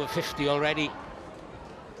 She's made over 50 already.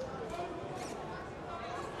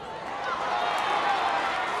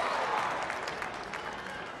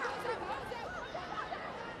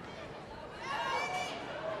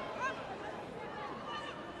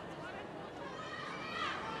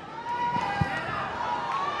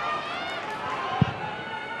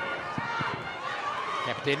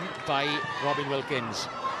 Kept in by Robin Wilkins.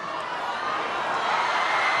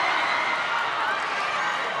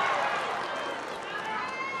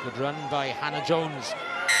 Good run by Hannah Jones.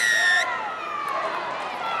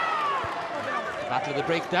 The battle of the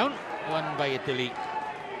breakdown, won by Italy.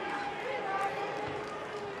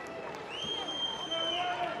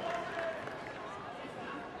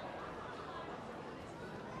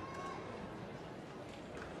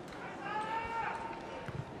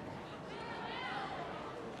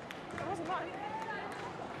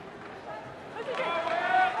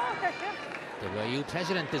 The Royal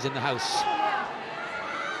President is in the house.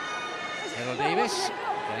 Errol Davis,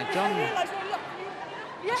 Bennett John,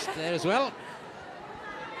 just there as well.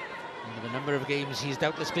 One of a number of games he's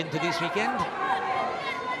doubtless been to this weekend.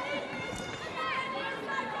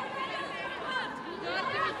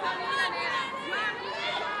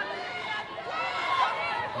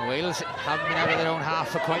 Wales haven't been out of their own half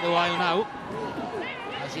for quite a while now.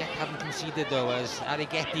 As yet haven't conceded though, as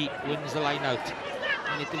Arrighetti wins the line out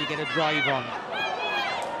and Italy get a drive on.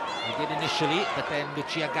 He did initially, but then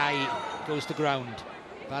Lucia Gai goes to ground.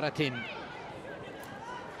 Baratin.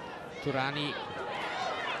 Turani.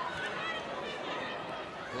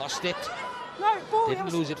 Lost it. No, ball,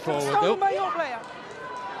 Didn't lose it forward stolen though. by your player.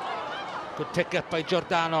 Good pick up by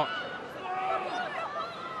Giordano.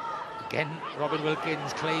 Again, Robin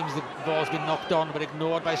Wilkins claims the ball's been knocked on but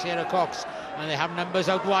ignored by Sarah Cox. And they have numbers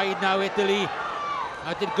out wide now, Italy.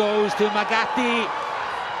 Out it goes to Magatti.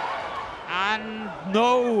 And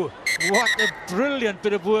no! What a brilliant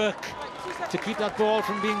bit of work to keep that ball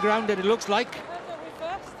from being grounded, it looks like.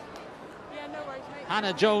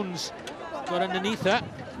 Hannah Jones got underneath her.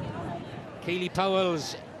 Kaylee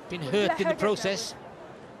Powell's been hurt in the process.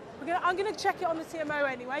 I'm going to check it on the TMO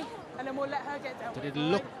anyway, and then we'll let her get dealt with. But it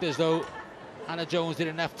looked as though Hannah Jones did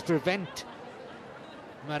enough to prevent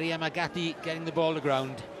Maria Magatti getting the ball to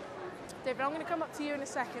ground. David, I'm going to come up to you in a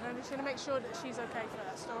second. I'm just going to make sure that she's okay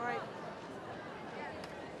first, all right?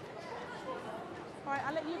 All right,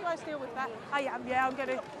 I'll let you guys deal with that. I am, yeah, I'm going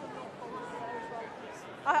to...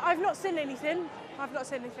 I've not seen anything. I've not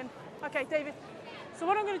seen anything. Okay, David. So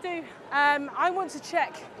what I'm going to do, I want to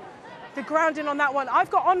check the grounding on that one.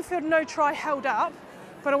 I've got on-field no try held up,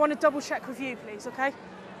 but I want to double check with you, please, okay?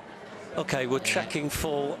 Okay, we're checking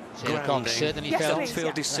for grounding. Certainly yes, felt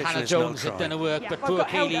on-field decision Hannah is Jones no had try. done her work, Yeah, but I've poor got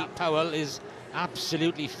held Kaylee up. Powell is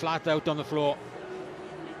absolutely flat out on the floor.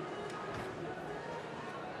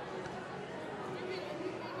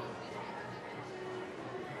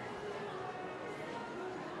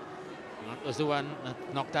 That was the one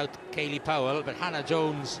that knocked out Kaylee Powell, but Hannah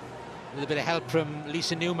Jones, with a bit of help from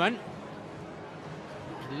Lisa Newman,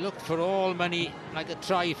 looked for all money like a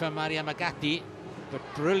try for Maria Magatti, but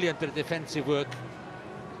brilliant bit of defensive work.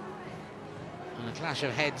 And a clash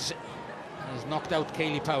of heads has knocked out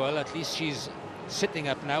Kaylee Powell. At least she's sitting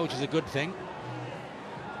up now, which is a good thing.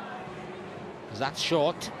 Because that's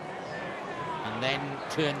short. And then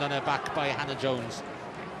turned on her back by Hannah Jones.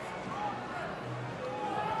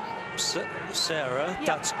 Sarah,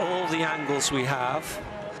 that's all the angles we have.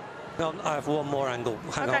 No, I have one more angle.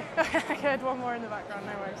 Hang on. Okay, I heard one more in the background,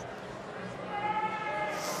 no worries.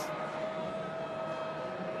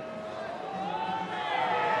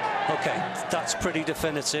 Okay, that's pretty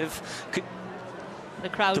definitive. The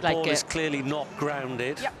crowd the like ball it. is clearly not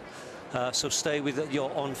grounded. Yep. So stay with your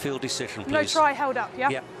on-field decision, please. No try held up, yeah?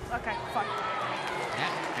 Yeah. Okay, fine. Yeah,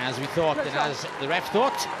 as we thought, No and try. as the ref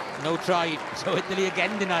thought, no try. So Italy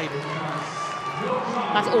again denied.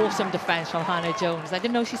 That's awesome defence from Hannah Jones. I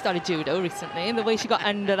didn't know she started judo recently, and the way she got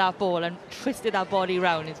under that ball and twisted that body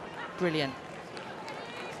round is brilliant.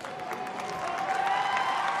 So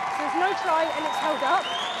there's no try and it's held up.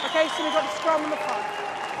 Okay, so we've got a scrum on the front.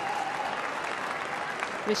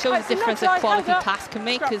 It shows Right, the so difference no try, a quality held up, pass can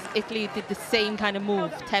make, scrum. because Italy did the same kind of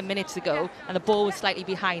move 10 minutes ago, and the ball was slightly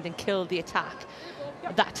behind and killed the attack.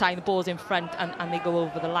 At that time, the ball's in front and they go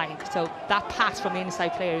over the line. So that pass from the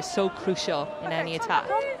inside player is so crucial in any attack.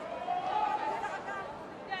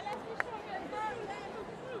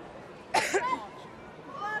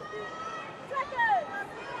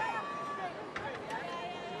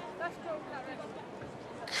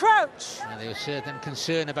 Crouch. And there was certain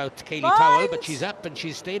concern about Kaylee Mind. Powell, but she's up and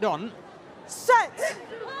she's stayed on. Set.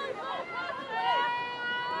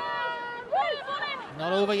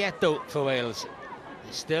 Not over yet though for Wales.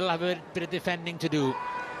 They still have a bit of defending to do.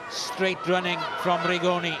 Straight running from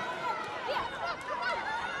Rigoni.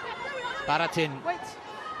 Baratin. Wait.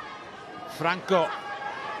 Franco.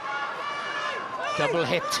 Double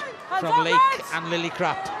hit Hands from up, Lake lads. and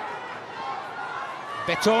Lillicrap.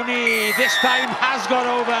 Bettoni this time has got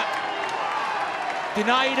over.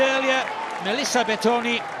 Denied earlier, Melissa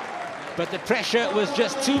Bettoni, but the pressure was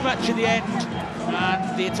just too much in the end.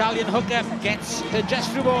 And the Italian hooker gets her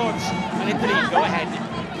just rewards. And Italy go ahead.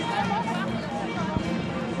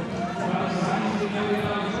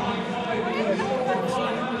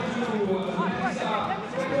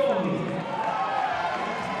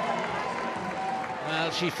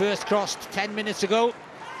 Well, she first crossed 10 minutes ago.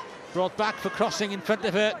 Brought back for crossing in front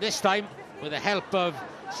of her this time with the help of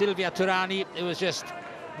Silvia Turani. It was just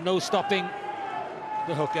no stopping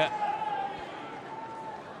the hooker.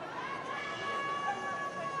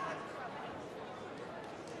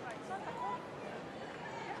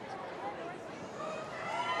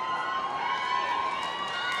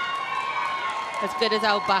 As good as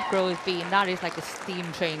our back row has been, that is like a steam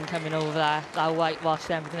train coming over there. That whitewash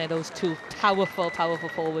them, and those two powerful, powerful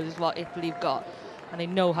forwards is what Italy have got. And they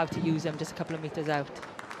know how to use them just a couple of metres out.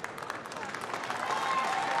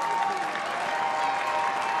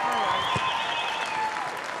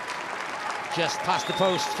 Just past the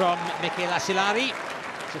post from Michela Silari.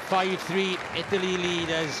 It's a 5-3 Italy lead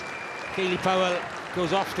as Kaylee Powell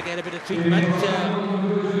goes off to get a bit of treatment.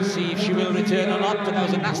 We'll see if she will return or not, but that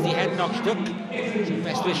was a nasty head knock she took. So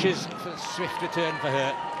best wishes for a swift return for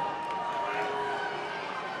her.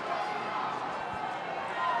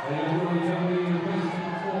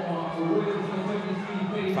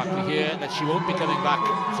 In fact, we hear that she won't be coming back,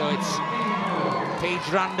 so it's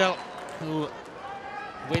Paige Randall who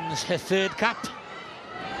wins her 3rd cap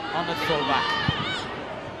on at fullback.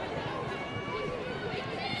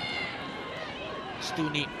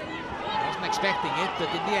 Stooney wasn't expecting it, but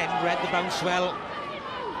in the end read the bounce well.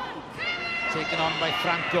 Taken on by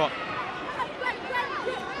Franco.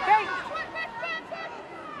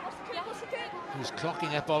 Who's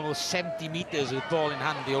clocking up almost 70 metres with ball in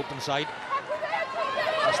hand, the open side.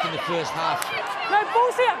 Just in the first half. No,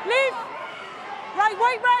 ball's here, leave! Right,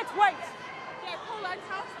 wait, Red, wait! Yeah, pull that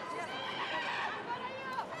house.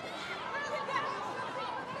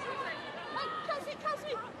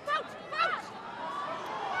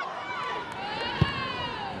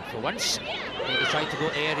 For once, they decide to go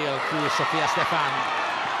aerial through Sophia Stefan,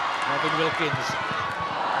 Robin Wilkins,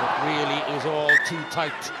 but really it was all too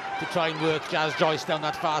tight to try and work Jazz Joyce down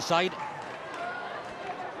that far side.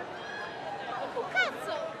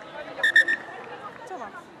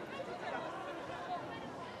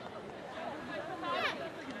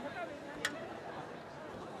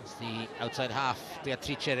 It's the outside half,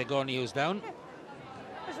 Beatrice Regoni who's down.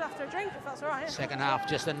 Just after a drink, if that's all right. Second half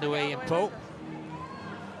just underway in Po.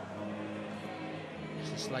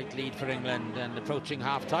 It's a slight lead for England and approaching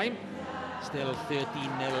half-time. Still 13-0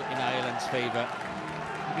 in Ireland's favour.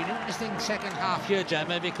 It'll be an interesting second half here,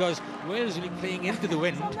 Gemma, because Wales will be playing into the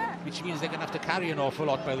wind, which means they're going to have to carry an awful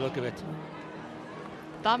lot by the look of it.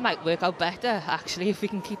 That might work out better, actually, if we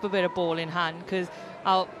can keep a bit of ball in hand, because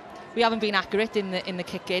we haven't been accurate in the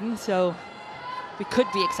kick-in, so we could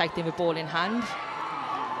be exciting with ball in hand.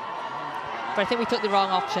 But I think we took the wrong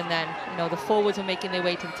option then. You know, the forwards were making their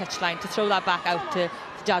way to the touchline. To throw that back out to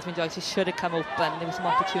Jasmine Joyce, it should have come open. There was some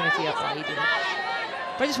opportunity up wide.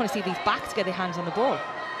 But I just want to see these backs get their hands on the ball.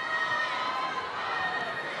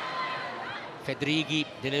 Federighi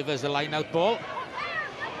delivers the line-out ball.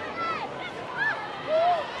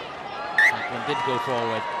 That one did go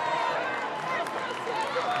forward.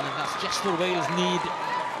 And that's just what Wales need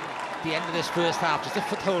at the end of this first half. Just a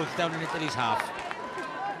foothold down in Italy's half.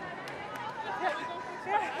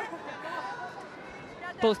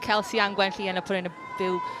 Both Kelsey and Gwentley end up putting a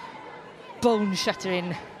few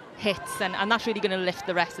bone-shattering hits, and that's really going to lift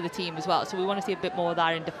the rest of the team as well. So we want to see a bit more of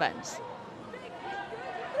that in defence.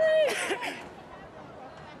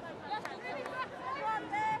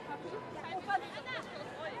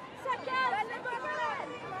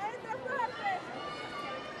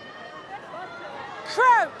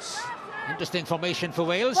 Crouch! Interesting formation for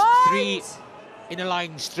Wales. Right. 3 in a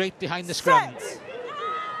line straight behind the scrum. Set.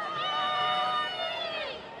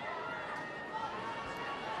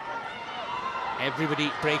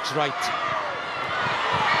 Everybody breaks right.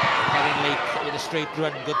 Erin Lake with a straight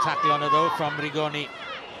run. Good tackle on her though from Rigoni.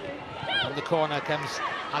 From the corner comes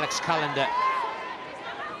Alex Callender.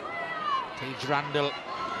 Paige Randall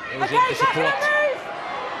goes in to support.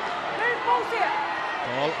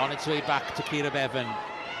 Ball on its way back to Kira Bevan.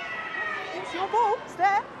 It's your ball, it's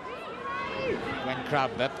there. Gwen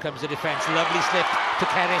Crabb, up comes the defence. Lovely slip to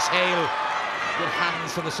Keris Hale. Good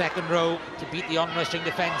hands from the second row to beat the onrushing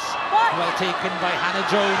defence. Well taken by Hannah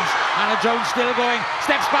Jones. Hannah Jones still going.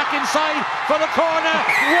 Steps back inside for the corner.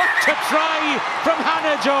 What a try from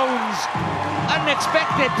Hannah Jones.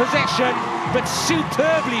 Unexpected possession, but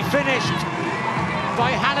superbly finished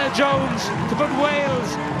by Hannah Jones to put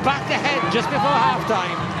Wales back ahead just before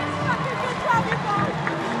half-time.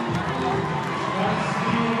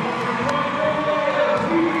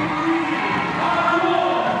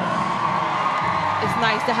 It's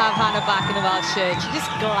nice to have Hannah back in the Welsh shirt. She just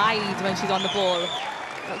glides when she's on the ball.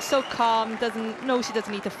 Like, so calm, she doesn't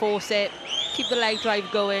need to force it. Keep the leg drive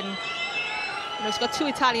going. You know, she's got 2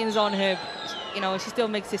 Italians on her. You know, she still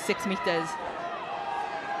makes it 6 metres.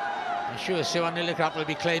 I'm sure Siwan Lillicrap will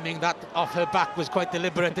be claiming that off her back was quite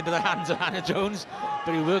deliberate into the hands of Hannah Jones,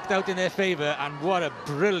 but it worked out in their favour, and what a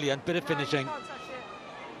brilliant bit of finishing.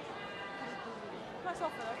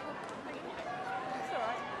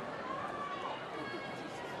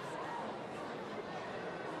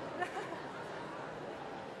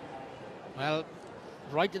 Well,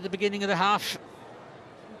 right at the beginning of the half,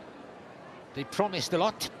 they promised a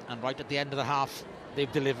lot, and right at the end of the half,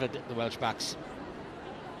 they've delivered, the Welsh backs.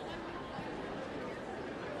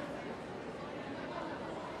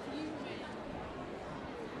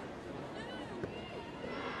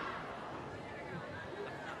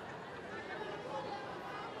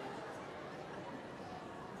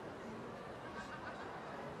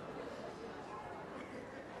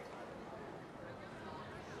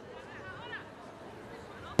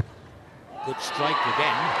 Good strike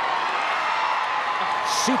again.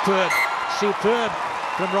 Superb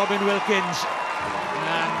from Robin Wilkins.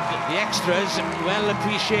 And the extras, well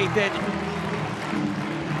appreciated.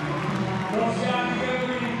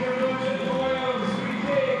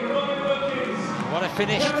 What a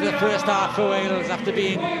finish to the first half for Wales after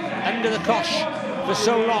being under the cosh for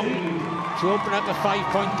so long, to open up a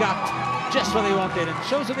 5-point gap just when they wanted, and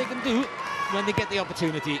shows what they can do when they get the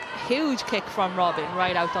opportunity. Huge kick from Robin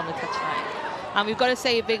right out on the touchline. And we've got to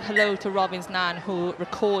say a big hello to Robin's nan, who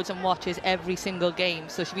records and watches every single game,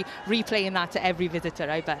 so she'll be replaying that to every visitor,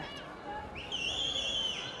 I bet.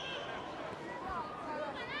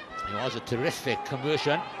 It was a terrific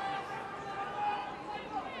conversion.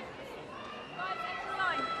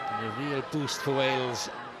 And a real boost for Wales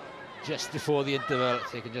just before the interval.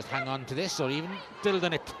 If they can just hang on to this or even build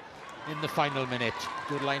on it in the final minute.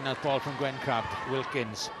 Good line-out ball from Gwen Crabb.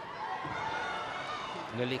 Wilkins.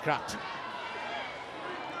 Lillicrap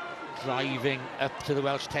driving up to the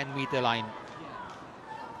Welsh 10-metre line.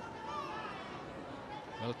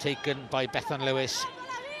 Well taken by Bethan Lewis.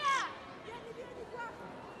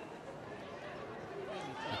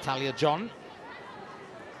 Natalia John.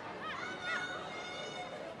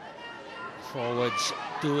 Forwards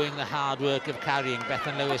doing the hard work of carrying.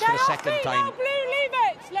 Bethan Lewis for the second time. Now, Blue, leave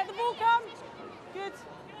it. Let the ball come. Good.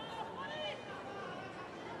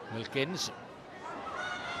 Wilkins.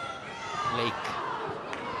 Lake.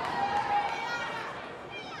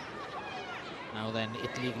 Now then,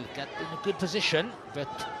 Italy got in a good position,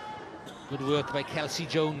 but good work by Kelsey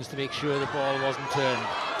Jones to make sure the ball wasn't turned.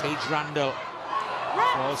 Paige Randall.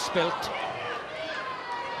 Ball spilt.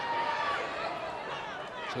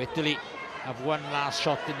 So Italy have one last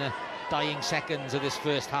shot in the dying seconds of this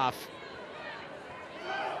first half.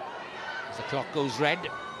 As the clock goes red,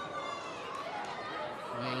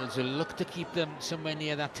 Wales will look to keep them somewhere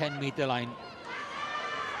near that 10-metre line.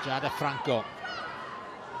 Jada Franco.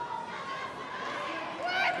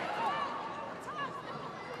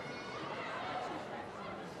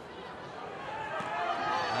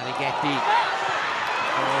 Marighetti.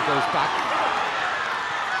 Ball goes back.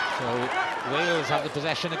 So Wales have the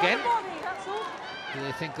possession again. Do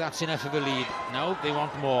they think that's enough of a lead? No, they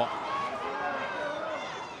want more.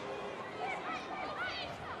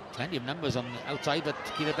 Plenty of numbers on the outside, but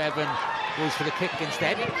Keira Bevan goes for the kick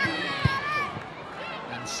instead.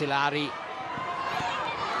 And Silari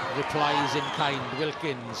replies in kind.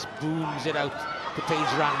 Wilkins booms it out to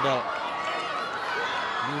Paige Randall.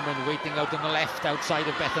 Newman waiting out on the left outside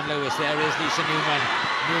of Bethan Lewis. There is Lisa Newman.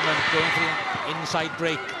 Newman going for the inside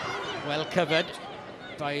break. Well covered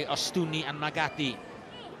by Ostuni and Magatti.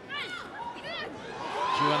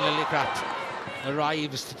 Juan Lillicrap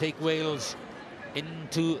arrives to take Wales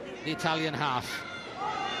into the Italian half.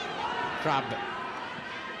 Crabb.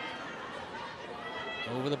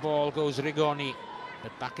 Over the ball goes Rigoni,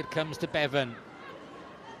 but back it comes to Bevan.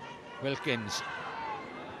 Wilkins.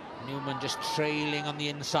 Newman just trailing on the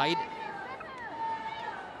inside.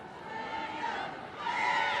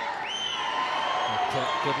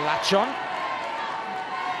 Good latch on.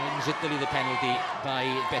 Wins Italy the penalty by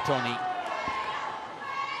Bettoni.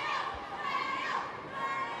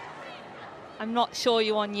 I'm not sure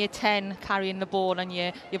you're on year 10 carrying the ball and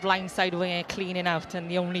your blind side winger cleaning out and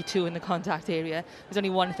the only two in the contact area. There's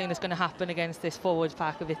only one thing that's going to happen against this forward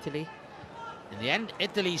pack of Italy. In the end,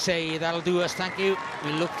 Italy say that'll do us, thank you.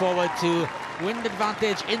 We look forward to wind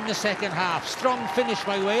advantage in the second half. Strong finish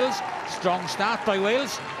by Wales, strong start by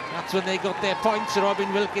Wales. That's when they got their points.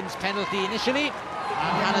 Robin Wilkins' penalty initially,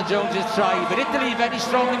 and Hannah Jones's try. But Italy very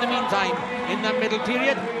strong in the meantime in that middle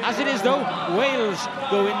period. As it is though, Wales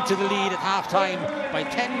go into the lead at half-time by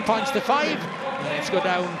 10 points to 5. And let's go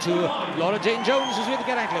down to Laura Jane Jones, who's with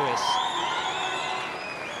Geraint Lewis.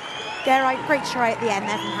 Geraint, great try at the end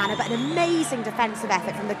there from Hannah, but an amazing defensive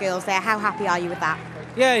effort from the girls there. How happy are you with that?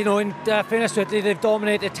 Yeah, you know, in fairness to Italy, they've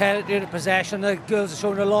dominated territory in possession. The girls have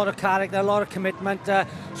shown a lot of character, a lot of commitment,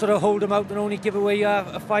 sort of hold them out and only give away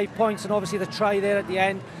 5 points. And obviously the try there at the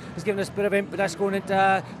end has given us a bit of impetus going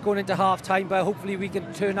into half-time, but hopefully we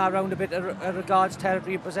can turn that around a bit as regards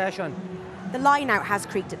territory and possession. The line-out has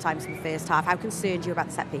creaked at times in the first half. How concerned are you about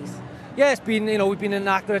the set-piece? Yeah, it's been, you know, we've been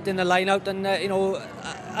inaccurate in the line-out, and you know,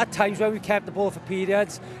 at times where we've kept the ball for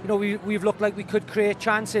periods, you know, we've looked like we could create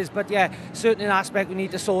chances, but yeah, certainly an aspect we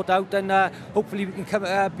need to sort out, and hopefully we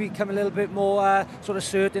can become a little bit more sort of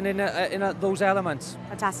certain in those elements.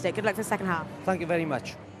 Fantastic. Good luck for the second half. Thank you very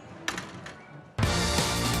much.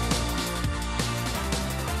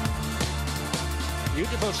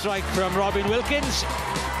 Beautiful strike from Robin Wilkins.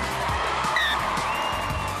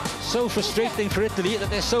 so frustrating for Italy that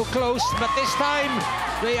they're so close, but this time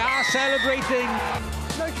they are celebrating.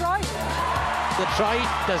 No try? The try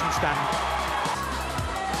doesn't stand.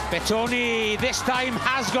 Bettoni this time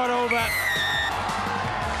has got over.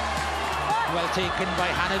 Well taken by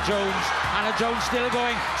Hannah Jones. Hannah Jones still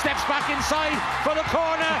going, steps back inside for the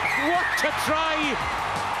corner. What a try!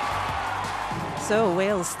 So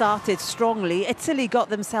Wales started strongly. Italy got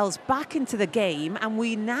themselves back into the game, and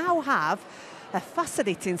we now have a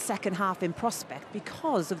fascinating second half in prospect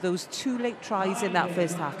because of those 2 late tries in that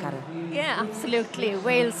first half, Karen. Yeah, absolutely.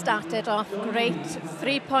 Wales started off great.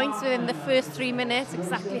 3 points within the first 3 minutes,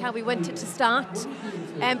 exactly how we wanted to start.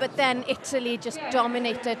 But then Italy just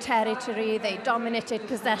dominated territory, they dominated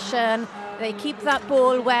possession, they keep that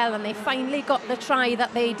ball well, and they finally got the try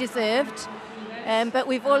that they deserved. But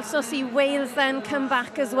we've also seen Wales then come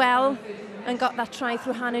back as well and got that try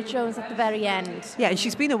through Hannah Jones at the very end. Yeah, and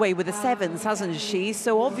she's been away with the sevens, hasn't she?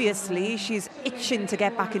 So obviously she's itching to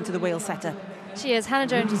get back into the Wales setter. She is. Hannah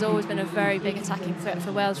Jones has always been a very big attacking threat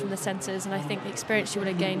for Wales from the centres, and I think the experience she would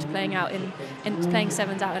have gained playing out in playing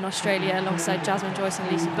sevens out in Australia alongside Jasmine Joyce and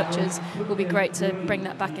Lisa Butchers will be great to bring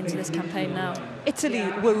that back into this campaign now. Italy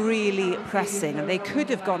were really pressing, and they could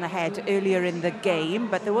have gone ahead earlier in the game,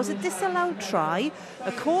 but there was a disallowed try,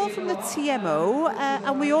 a call from the TMO,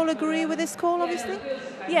 and we all agree with this call, obviously?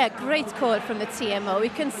 Yeah, great call from the TMO. We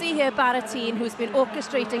can see here Baratin, who's been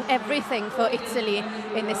orchestrating everything for Italy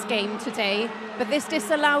in this game today. But this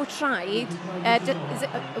disallowed try,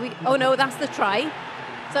 oh no, that's the try.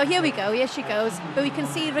 So here we go, here she goes. But we can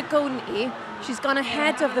see Rigoni, she's gone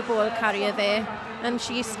ahead of the ball carrier there, and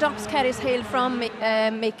she stops Cerys Hale from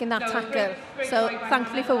making that tackle. So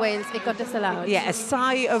thankfully for Wales, it got disallowed. Yeah, a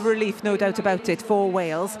sigh of relief, no doubt about it, for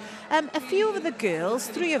Wales. A few of the girls,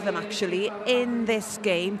 3 of them actually, in this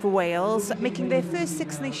game for Wales, making their first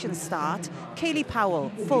Six Nations start. Kaylee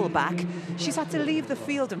Powell, full-back. She's had to leave the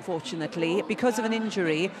field, unfortunately, because of an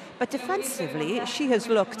injury. But defensively, she has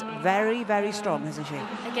looked very, very strong, hasn't she?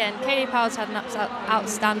 Again, Kaylee Powell's had an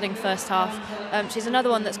outstanding first half. She's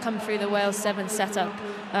another one that's come through the Wales 7 setup.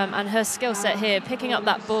 And her skill set here, picking up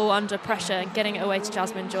that ball under pressure and getting it away to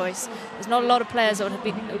Jasmine Joyce. There's not a lot of players that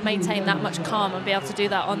would maintain that much calm and be able to do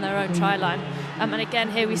that on their own try line. And again,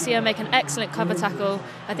 here we see her make an excellent cover tackle.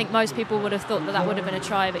 I think most people would have thought that that would have been a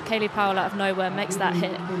try, but Kaylee Powell out of nowhere makes that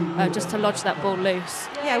hit just to lodge that ball loose.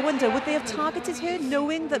 Yeah, I wonder, would they have targeted her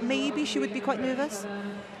knowing that maybe she would be quite nervous?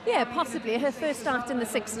 Yeah, possibly. Her first start in the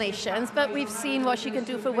Six Nations, but we've seen what she can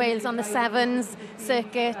do for Wales on the sevens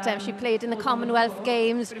circuit. She played in the Commonwealth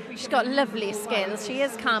Games. She's got lovely skills. She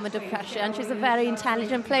is calm under pressure, and she's a very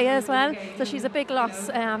intelligent player as well. So she's a big loss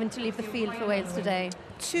having to leave the field for Wales today.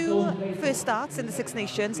 2 first starts in the Six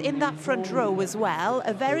Nations, in that front row as well.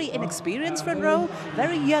 A very inexperienced front row,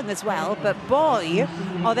 very young as well, but boy,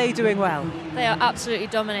 are they doing well. They are absolutely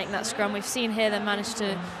dominating that scrum. We've seen here they managed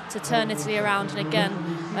to turn Italy around, and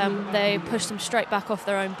again, they pushed them straight back off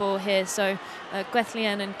their own ball here. So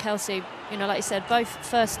Gweithlein and Kelsey, you know, like you said, both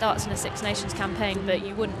first starts in a Six Nations campaign, but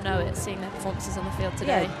you wouldn't know it seeing their performances on the field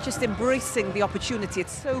today. Yeah, just embracing the opportunity.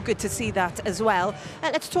 It's so good to see that as well.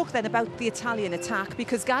 Let's talk then about the Italian attack,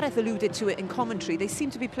 because Gareth alluded to it in commentary. They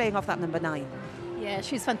seem to be playing off that number 9. Yeah,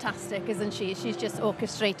 she's fantastic, isn't she? She's just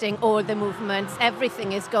orchestrating all the movements.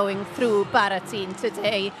 Everything is going through Baratin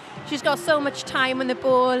today. She's got so much time on the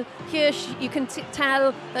ball. Here you can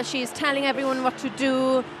tell that she's telling everyone what to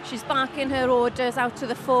do. She's barking her orders out to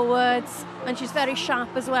the forwards, and she's very sharp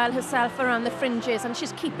as well herself around the fringes, and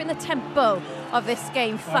she's keeping the tempo of this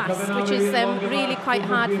game fast, which is really quite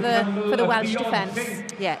hard for the Welsh defence.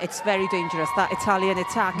 Yeah, it's very dangerous, that Italian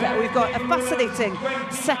attack. We've got a fascinating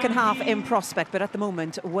second half in prospect, but at the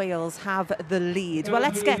moment Wales have the lead. Well,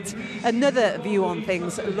 let's get another view on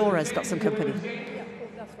things. Laura's got some company.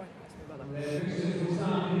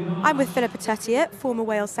 I'm with Philippa Tuttiett, former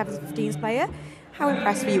Wales 7-15s player. How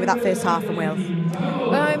impressed were you with that first half from Wales?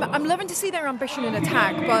 I'm loving to see their ambition in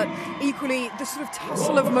attack, but equally the sort of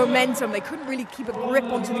tussle of momentum. They couldn't really keep a grip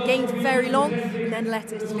onto the game for very long and then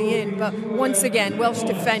let Italy in. But once again, Welsh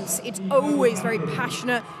defence, it's always very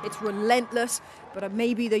passionate, it's relentless, but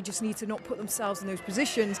maybe they just need to not put themselves in those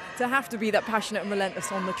positions to have to be that passionate and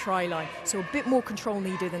relentless on the try line. So a bit more control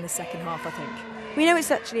needed in the second half, I think. We know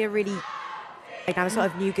it's actually a really now, the sort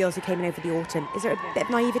of new girls who came in over the autumn. Is there a bit of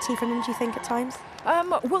naivety from them, do you think, at times?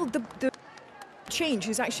 Well, the change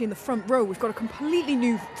is actually in the front row. We've got a completely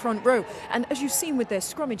new front row. And as you've seen with their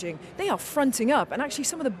scrummaging, they are fronting up. And actually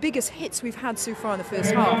some of the biggest hits we've had so far in the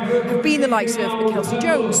first half have been the likes of Kelsey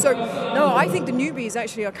Jones. So, no, I think the newbies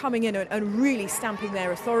actually are coming in and really stamping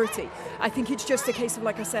their authority. I think it's just a case of,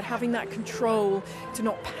 like I said, having that control to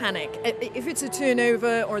not panic. If it's a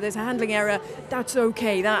turnover or there's a handling error, that's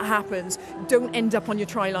okay, that happens. Don't end up on your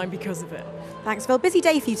try line because of it. Thanks, Phil. Busy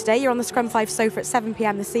day for you today. You're on the Scrum 5 sofa at 7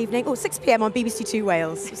 p.m. this evening, or 6 p.m. on BBC Two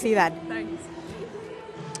Wales. See you then. Thanks.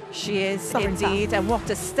 She is indeed, and what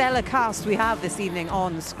a stellar cast we have this evening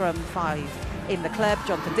on Scrum 5 in the club.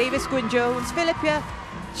 Jonathan Davis, Gwyn Jones, Philippa,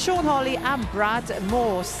 Sean Hawley and Brad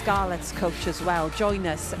Moore, Scarlet's coach as well. Join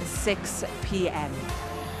us at 6 p.m.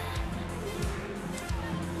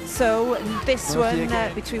 So this one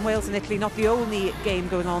between Wales and Italy, not the only game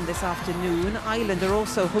going on this afternoon. Ireland are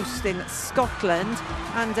also hosting Scotland,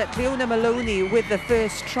 and Cleona Maloney with the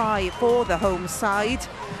first try for the home side.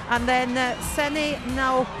 And then Sene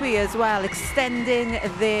Naopi as well, extending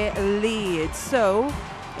their lead. So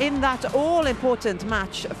in that all-important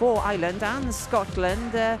match for Ireland and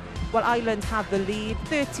Scotland, well, Ireland have the lead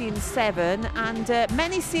 13-7, and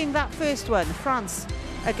many seeing that first one, France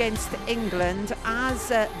against England, as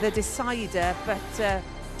the decider, but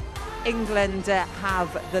England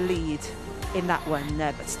have the lead in that one,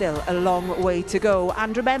 but still a long way to go.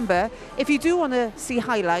 And remember, if you do want to see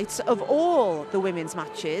highlights of all the women's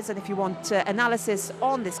matches, and if you want analysis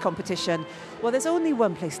on this competition, well, there's only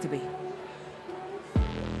one place to be.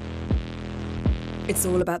 It's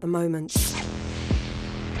all about the moments.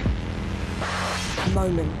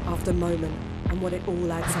 Moment after moment, and what it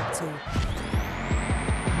all adds up to.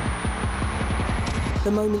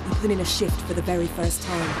 The moment you put in a shift for the very first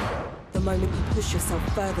time. The moment you push yourself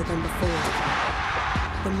further than before.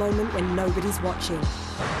 The moment when nobody's watching.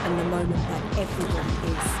 And the moment that everyone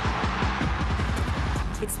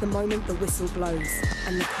is. It's the moment the whistle blows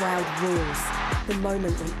and the crowd roars. The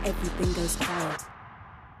moment when everything goes quiet.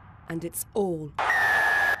 And it's all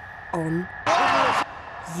on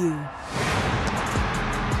you.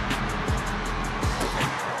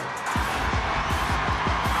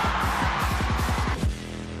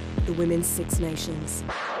 The Women's Six Nations.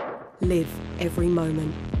 Live every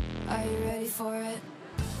moment. Are you ready for it?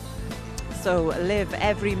 So live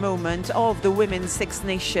every moment of the Women's Six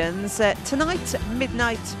Nations tonight,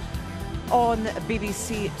 midnight on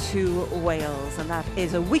BBC Two Wales. And that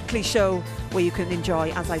is a weekly show where you can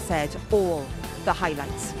enjoy, as I said, all the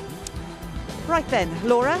highlights. Right then,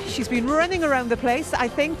 Laura, she's been running around the place. I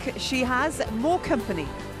think she has more company.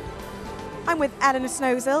 I'm with Eleanor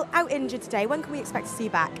Snowsill, out injured today. When can we expect to see you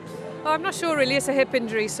back? Well, I'm not sure really. It's a hip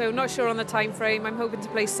injury, so not sure on the time frame. I'm hoping to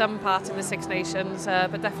play some part in the Six Nations,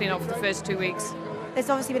 but definitely not for the first 2 weeks. There's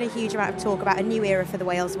obviously been a huge amount of talk about a new era for the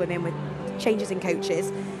Wales women with changes in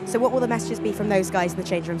coaches. So what will the messages be from those guys in the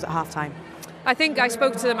change rooms at half-time? I think I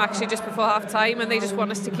spoke to them actually just before half-time, and they just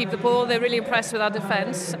want us to keep the ball. They're really impressed with our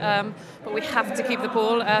defence, but we have to keep the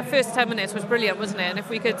ball. First 10 minutes was brilliant, wasn't it? And if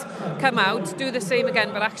we could come out, do the same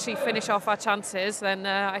again, but actually finish off our chances, then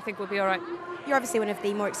I think we'll be all right. You're obviously one of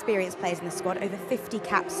the more experienced players in the squad, over 50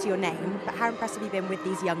 caps to your name, but how impressed have you been with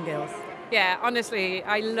these young girls? Yeah, honestly,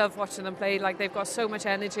 I love watching them play. Like, they've got so much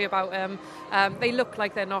energy about them. They look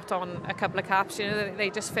like they're not on a couple of caps. You know, they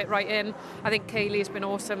just fit right in. I think Kaylee's been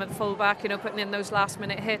awesome at fullback. You know, putting in those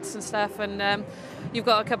last-minute hits and stuff. And you've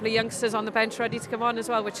got a couple of youngsters on the bench ready to come on as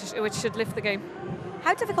well, which should lift the game.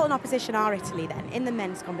 How difficult an opposition are Italy then? In the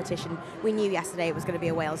men's competition, we knew yesterday it was going to be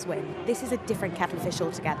a Wales win. This is a different kettle of fish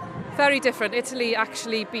altogether. Very different. Italy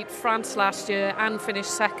actually beat France last year and finished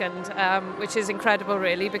second, which is incredible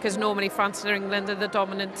really, because normally France and England are the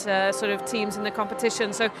dominant sort of teams in the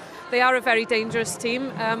competition. So they are a very dangerous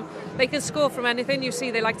team. They can score from anything. You see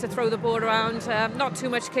they like to throw the ball around, not too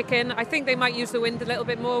much kicking. I think they might use the wind a little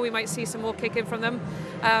bit more. We might see some more kicking from them.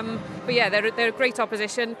 But yeah, they're a great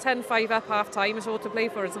opposition. 10-5 up half-time is all to play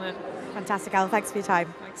for, isn't it? Fantastic, Al. Thanks for your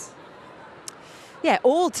time. Thanks. Yeah,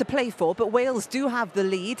 all to play for, but Wales do have the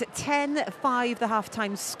lead, 10-5 the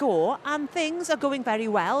half-time score, and things are going very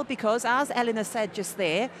well because, as Eleanor said just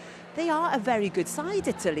there, they are a very good side,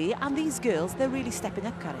 Italy, and these girls, they're really stepping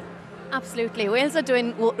up, Karen. Absolutely. Wales are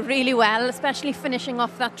doing really well, especially finishing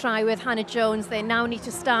off that try with Hannah Jones. They now need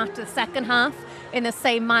to start the second half in the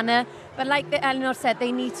same manner. But like Eleanor said,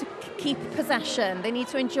 they need to keep possession. They need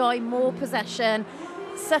to enjoy more possession,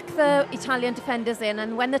 suck the Italian defenders in,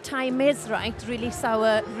 and when the time is right, really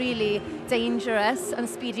sour, really dangerous and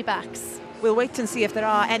speedy backs. we'll wait and see if there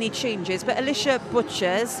are any changes. But Alicia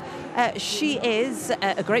Butchers, she is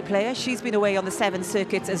a great player. She's been away on the 7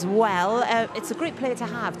 circuits as well. It's a great player to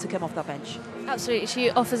have to come off that bench. Absolutely, she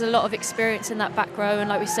offers a lot of experience in that back row, and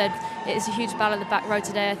like we said, it is a huge battle at the back row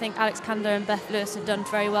today. I think Alex Candler and Beth Lewis have done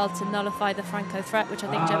very well to nullify the Franco threat, which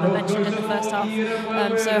I think Gemma mentioned in the first half.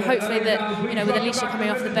 So hopefully that, you know, with Alicia coming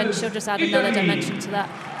off the bench, she'll just add another dimension to that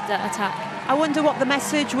attack. I wonder what the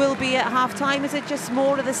message will be at half-time. Is it just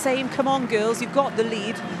more of the same? Come on, girls, you've got the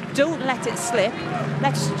lead. Don't let it slip.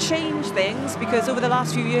 Let's change things, because over the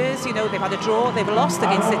last few years, you know, they've had a draw, they've lost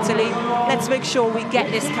against Italy. Let's make sure we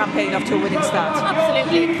get this campaign off to a winning start.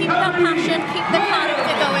 Absolutely. Keep that passion, keep the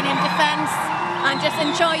character going in defence, and just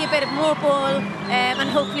enjoy a bit of more ball, and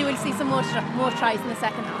hopefully we'll see some more tries in the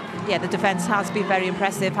second half. Yeah, the defence has been very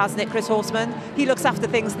impressive, hasn't it, Chris Horseman? He looks after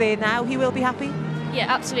things there now. He will be happy. Yeah,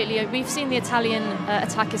 absolutely. We've seen the Italian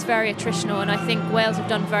attack is very attritional, and I think Wales have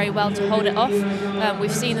done very well to hold it off.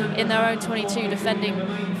 We've seen them in their own 22 defending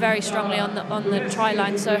very strongly on the try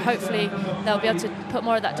line, so hopefully they'll be able to put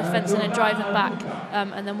more of that defence in and drive them back,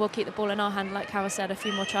 and then we'll keep the ball in our hand, like Cara said, a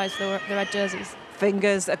few more tries for the red jerseys.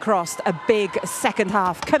 Fingers crossed, a big second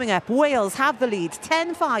half coming up. Wales have the lead,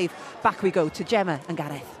 10-5. Back we go to Gemma and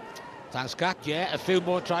Gareth. Thanks, Kat. Yeah, a few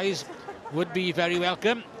more tries would be very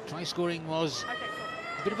welcome. Try scoring was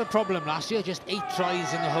a bit of a problem last year, just 8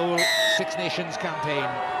 tries in the whole Six Nations campaign.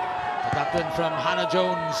 But that one from Hannah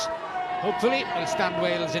Jones, hopefully will stand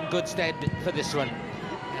Wales in good stead for this one.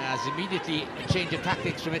 As immediately a change of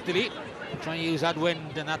tactics from Italy, trying to use that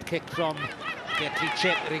wind and that kick from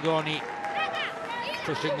Beatrice Rigoni,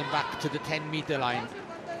 pushing them back to the 10-metre line.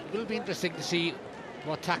 It will be interesting to see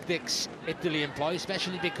what tactics Italy employ,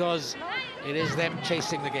 especially because it is them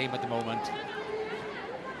chasing the game at the moment.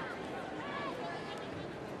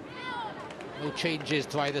 No changes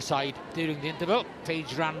to either side during the interval.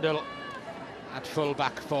 Paige Randall at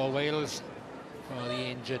full-back for Wales for the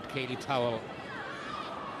injured Kaylee Towell.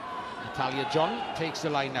 Natalia John takes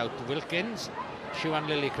the line out. Wilkins, Siwan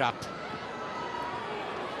Lillicrap.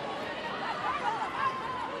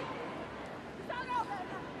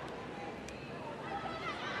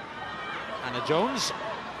 Hannah Jones,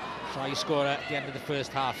 try scorer at the end of the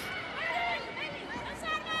first half.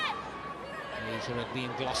 He's a rugby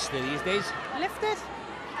in Gloucester these days. Lifted.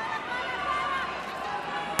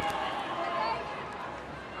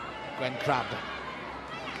 Gwen Crabb.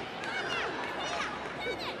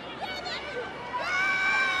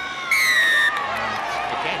 And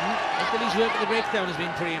again, Italy's work at the breakdown has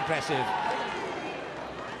been pretty impressive.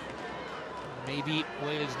 Maybe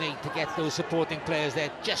Wales need to get those supporting players there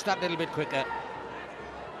just that little bit quicker.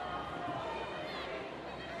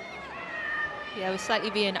 Yeah, we're slightly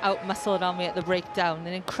being out-muscled, aren't we, at the breakdown.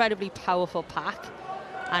 An incredibly powerful pack,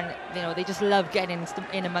 and you know they just love getting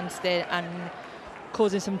in amongst it and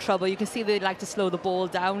causing some trouble. You can see they like to slow the ball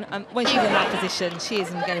down, and when she's in that position, she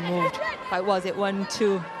isn't getting moved. Like, was it 1,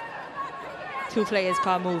 2? 2 players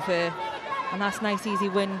can't move her, and that's a nice, easy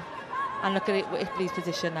win. And look at it, Italy's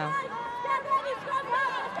position now.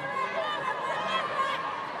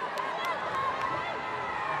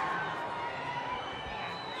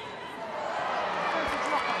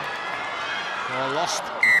 Lost.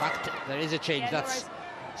 In fact, there is a change. That's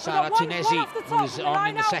Sara Tunezi, who's on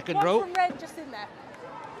in the second row.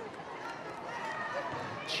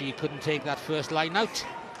 She couldn't take that first line out,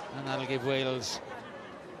 and that'll give Wales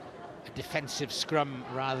a defensive scrum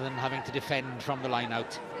rather than having to defend from the line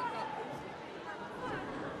out.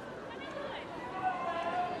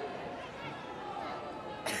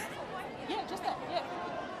 Yeah, just there, yeah.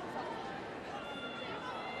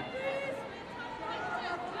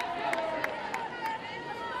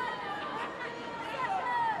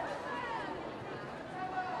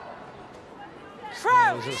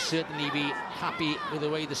 Wales will certainly be happy with the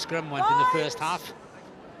way the scrum went in the first half.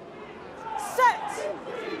 Set!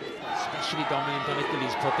 Especially dominant on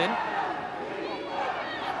Italy's put in.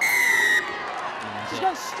 She's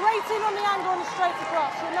going straight in on the angle and straight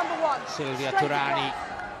across. You're number 1. Sylvia Straight Turani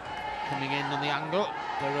across. coming in on the angle,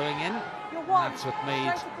 burrowing in. You're 1. That's what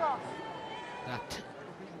made Straight across. that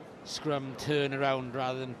scrum turn around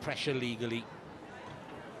rather than pressure legally.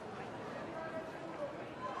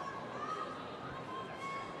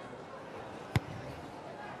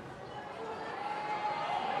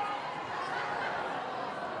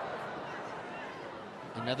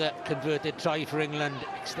 Another converted try for England,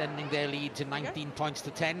 extending their lead to 19 points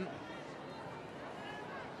to 10.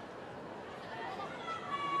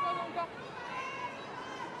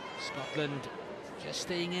 Scotland just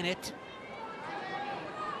staying in it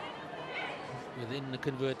within the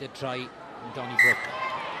converted try from Donnybrook.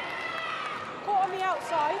 Caught on the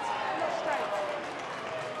outside, not straight.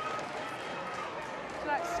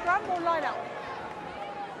 scrum or line out?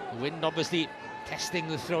 The wind obviously testing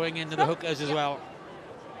the throwing into the hookers as well.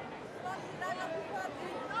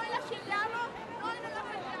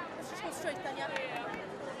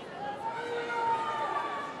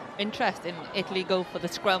 Interesting, Italy go for the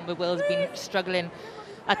scrum, but Wales have been struggling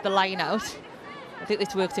at the line out. I think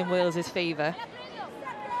this works in Wales' favour.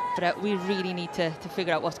 But we really need to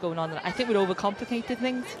figure out what's going on. I think we're overcomplicating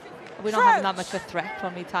things. We're not having that much of a threat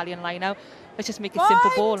from the Italian line out. Let's just make a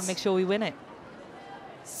simple ball and make sure we win it.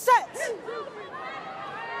 Set!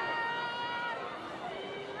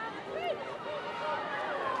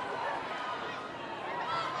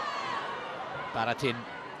 Baratin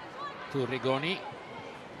to Rigoni.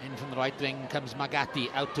 In from the right wing comes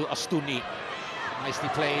Magatti, out to Ostuni. Nicely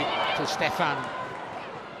played to Stefan.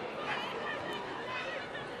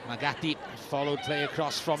 Magatti followed play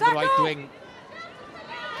across from the right wing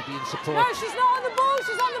to be in support. No, she's not on the ball,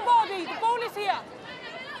 she's on the body. The ball is here.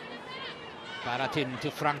 Baratin to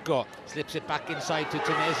Franco, slips it back inside to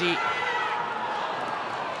Tunezi.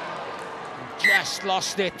 Just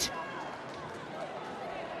lost it.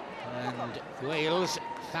 And Wales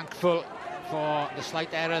thankful for the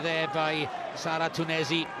slight error there by Sara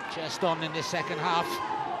Tunezi, just on in the second half,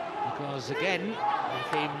 because again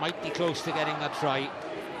they might be close to getting that try.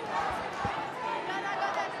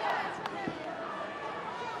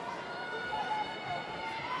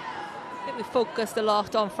 I think we focused a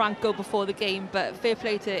lot on Franco before the game, but fair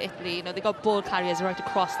play to Italy. You know, they got ball carriers right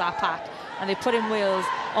across that pack, and they put in Wales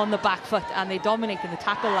on the back foot, and they're dominating the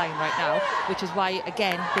tackle line right now, which is why,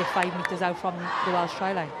 again, they're 5 metres out from the Welsh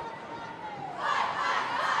try line.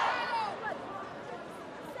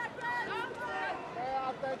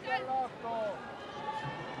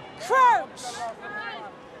 Crouch!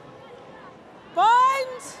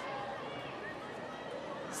 Bind!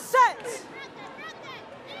 Set!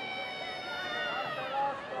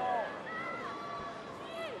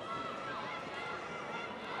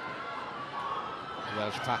 The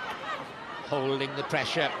Welsh pack holding the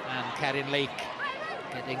pressure, and Karen Lake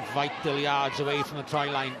getting vital yards away from the try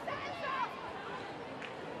line.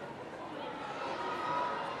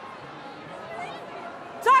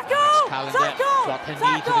 Tackle! Calendar Tackle! got her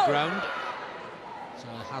knee to the ground, so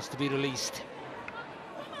it has to be released.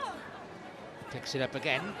 Picks it up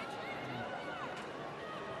again.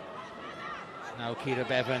 Now Kira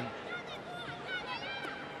Bevan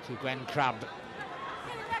to Gwen Crabb.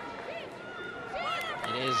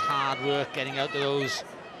 It is hard work getting out of those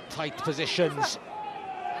tight positions.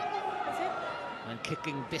 And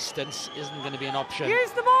kicking distance isn't going to be an option.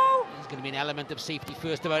 Use the ball! There's going to be an element of safety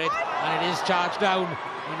first about it, and it is charged down.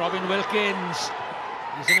 And Robin Wilkins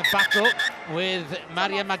is in a battle with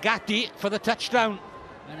Maria Magatti for the touchdown,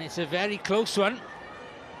 and it's a very close one.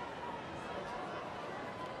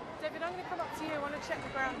 David, I'm going to come up to you. I want to check the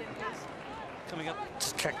grounding, please. Coming up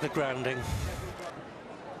to check the grounding.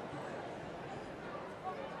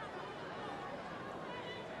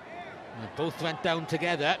 They both went down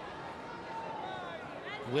together.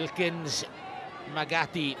 Wilkins,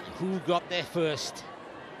 Magatti, who got there first?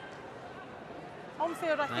 On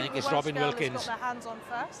field, I think it's the Welsh Robin girl Wilkins. has got their hands on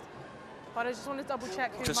first. But I just want to double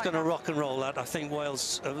check who Just might going to have. rock and roll that. I think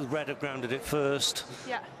Wales, Red have grounded it first.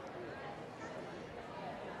 Yeah.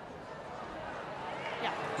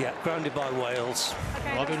 Yeah, grounded by Wales.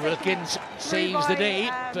 Okay, Robin let's take Wilkins blue saves the by,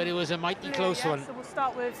 day, but it was a mighty blue, close yeah, one. So we'll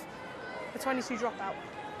start with the 22 dropout.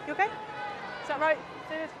 You okay? Is that right,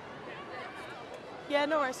 David? Yeah,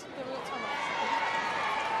 no worries. Give a little time out.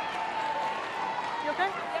 You okay?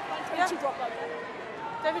 Yeah, 22 dropout.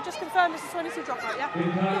 David, just confirm it's a 22 dropout, yeah?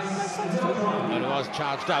 Well, it was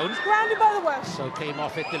charged down. It's grounded by the Welsh. So came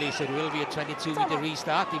off Italy, so it will be a 22-metre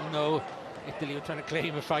restart, even though Italy were trying to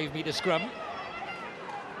claim a 5-metre scrum.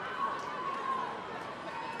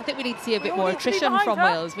 I think we need to see a bit more attrition from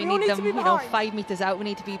Wales. We need them, you know, 5 metres out. We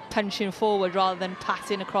need to be punching forward rather than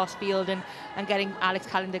passing across field and getting. Alex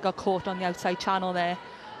Calendar got caught on the outside channel there,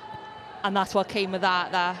 and that's what came with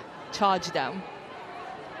that charge down.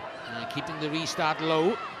 Keeping the restart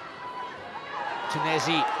low.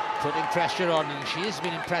 Tunezi putting pressure on, and she has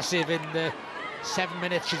been impressive in the 7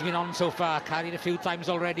 minutes she's been on so far. Carried a few times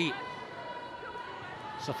already.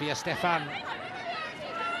 Sofia Stefan.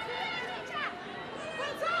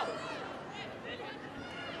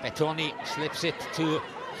 Bettoni slips it to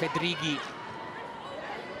Fedrighi.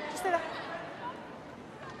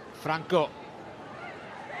 Franco.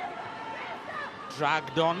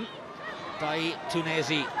 Dragged on by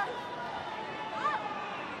Tunezi.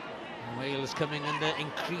 Wales coming under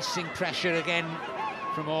increasing pressure again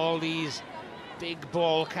from all these big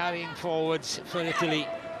ball carrying forwards for Italy.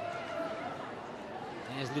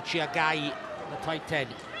 There's Lucia Gai the tight 10.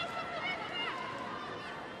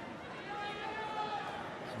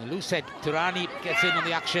 And the loose head, Turani gets in on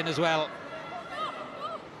the action as well.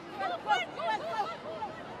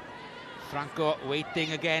 Franco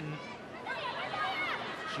waiting again.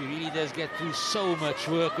 She really does get through so much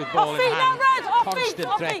work with ball in hand.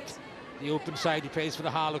 Constant threat. The open side, he plays for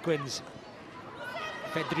the Harlequins.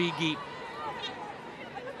 Fedrighi.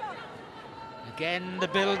 Again, the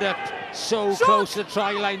build-up, so close to the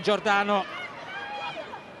try line, Giordano.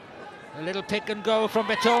 A little pick and go from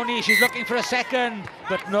Bettoni. She's looking for a second,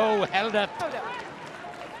 but no, held up.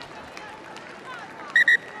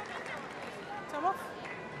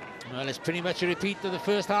 Well, it's pretty much a repeat of the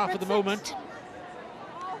first half at the moment.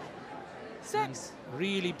 And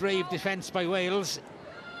really brave defence by Wales.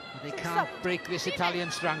 They can't break this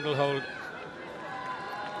Italian stranglehold.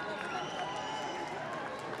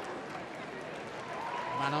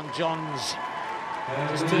 Manon Johns,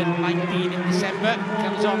 just turned 19 in December,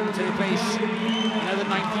 comes on to replace another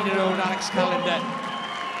 19-year-old Alex Callender.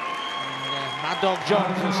 And Mad Dog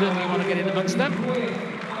Johns will certainly want to get in amongst them. Maybe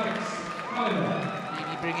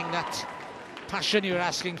bringing that passion you were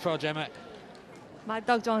asking for, Gemma. Mad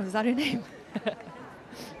Dog Johns, is that her name?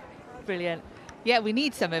 Brilliant. Yeah, we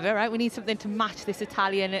need some of it, right? We need something to match this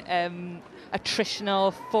Italian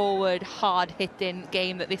attritional, forward, hard-hitting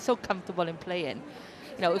game that they're so comfortable in playing.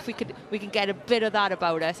 You know, if we can get a bit of that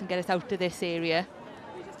about us and get us out of this area,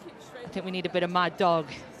 I think we need a bit of Mad Dog.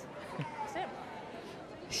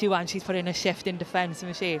 Siwan, she's put in a shift in defence,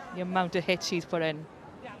 isn't she? The amount of hits she's put in.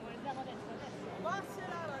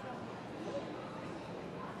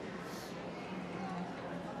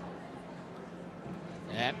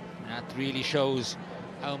 Yeah, that really shows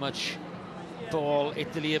how much ball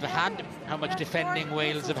Italy have had, how much defending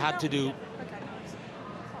Wales have had to do.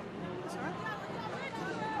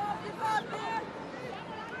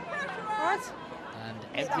 And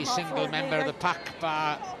every single member of the pack,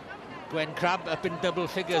 bar Gwen Crabb, up in double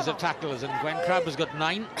figures of tackles, and Gwen Crabb has got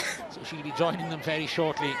 9, so she'll be joining them very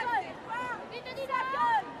shortly.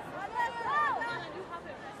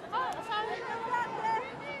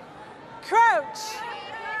 Crouch.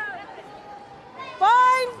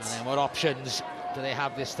 Bind. And then what options do they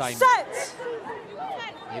have this time? Set.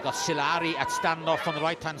 You've got Silari at standoff on the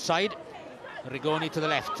right-hand side. Rigoni to the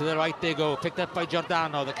left, to the right they go. Picked up by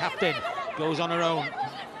Giordano, the captain, goes on her own.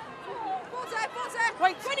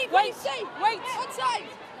 Wait, wait. Outside.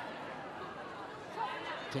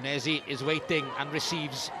 Tunesi is waiting and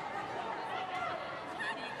receives.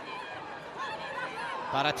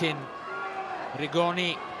 Baratin,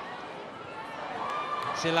 Rigoni,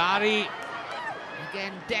 Silari.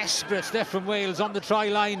 Again, desperate stuff from Wales on the try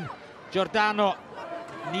line. Giordano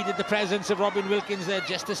needed the presence of Robin Wilkins there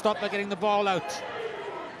just to stop her getting the ball out.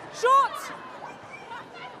 Shot!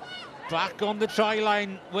 Back on the try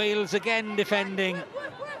line, Wales again defending.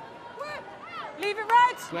 Leave it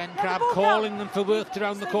right. Gwen Crabb calling them for work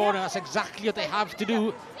around the corner. That's exactly what they have to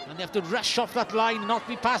do. And they have to rush off that line, not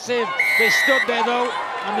be passive. They stood there though,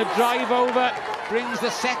 and the drive over brings the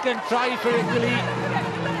second try for Italy.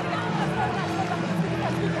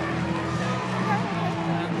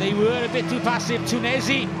 And they were a bit too passive.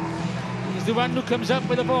 Tunesi is the one who comes up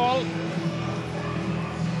with the ball.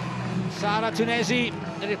 Sara Tunesi,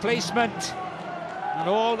 the replacement. And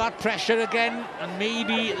all that pressure again, and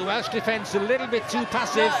maybe the Welsh defence a little bit too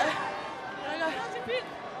passive.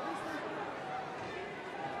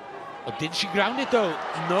 Oh, did she ground it though?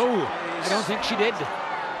 No, I don't think she did.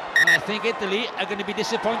 And I think Italy are going to be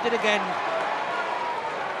disappointed again.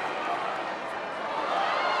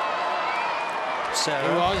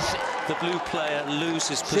 Sarah, it was the blue player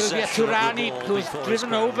loses Silvia possession Turani, of the ball who was before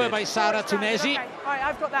driven over by Sara Tunesi. Okay. All right,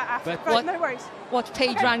 I've got that after. But Right, no worries. What's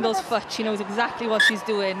Paige Randall's foot? She knows exactly what she's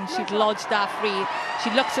doing. She's lodged that free. She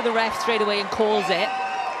looks at the ref straight away and calls it,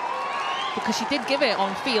 because she did give it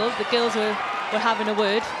on field. The girls were having a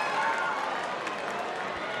word.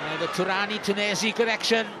 The Turani-Tunesi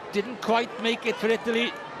connection didn't quite make it for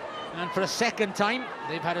Italy, and for a second time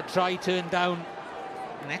they've had a try turned down.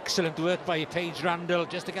 An excellent work by Paige Randall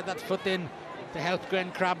just to get that foot in to help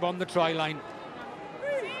Gwen Crabb on the try line.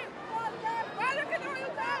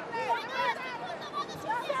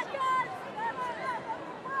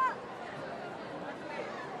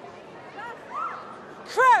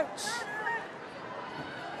 Crouch.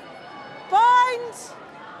 Bind.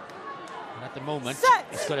 And at the moment,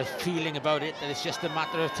 it's got a feeling about it that it's just a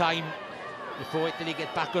matter of time before Italy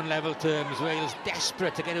get back on level terms. Wales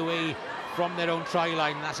desperate to get away from their own try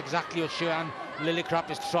line. And that's exactly what Siwan Lillicrap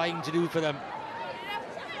is trying to do for them.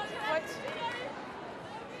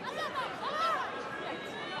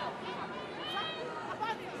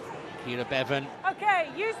 Ciara Bevan. Okay,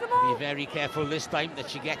 use the ball. Be very careful this time that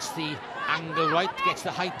she gets the angle right, gets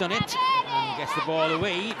the height on it, and gets the ball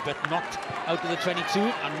away, but not out of the 22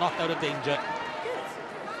 and not out of danger.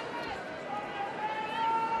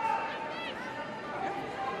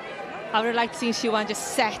 I would have liked to see Siwan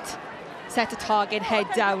just set a target, head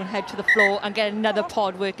down, head to the floor, and get another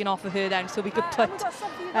pod working off of her then, so we could put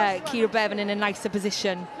Ciara Bevan in a nicer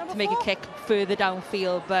position to make a kick further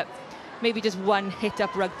downfield. But maybe just one hit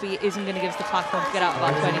up rugby isn't going to give us the platform to get out of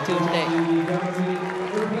our 22 today.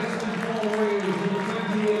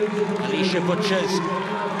 Alicia Butchers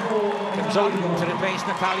comes on to replace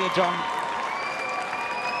Natalia John.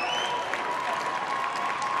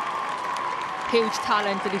 Huge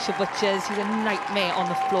talent, Alicia Butchers. She's a nightmare on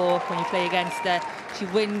the floor when you play against her. She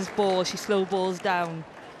wins balls, she slow balls down,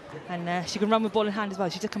 and she can run with ball in hand as well.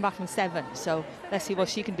 She's just come back from 7, so let's see what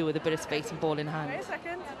she can do with a bit of space and ball in hand. Wait a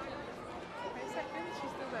second. Wait a second, she's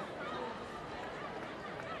still there.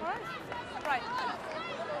 All right. Right.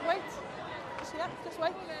 Wait. Yeah, just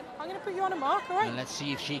wait. I'm going to put you on a mark, all right? And let's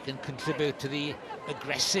see if she can contribute to the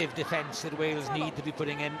aggressive defence that Wales need to be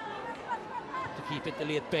putting in to keep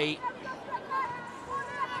Italy at bay.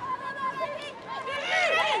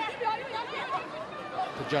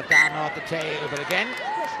 To Giordano at the tail, but again,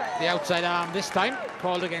 the outside arm this time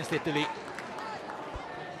called against Italy.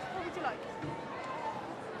 What would you like?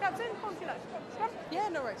 Captain, what would you like? Scrum? Yeah,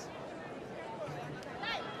 no worries.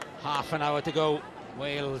 Half an hour to go.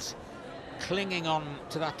 Wales clinging on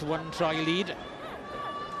to that 1-try lead.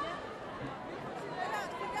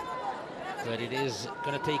 But it is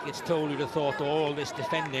going to take its toll, you'd have thought, all this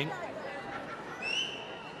defending.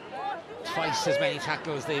 Twice as many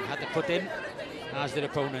tackles they've had to put in as their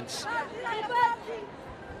opponents.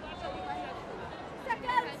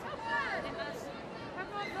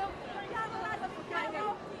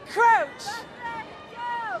 Crouch.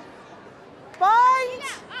 Bind.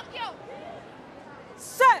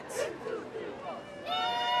 Set.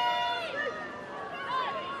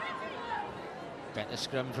 Better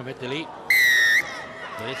scrum from Italy.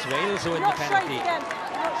 But it's Wales who win the Not penalty. straight again.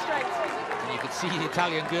 Not straight. And you can see the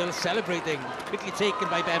Italian girls celebrating, quickly taken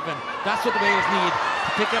by Bevan. That's what the Wales need,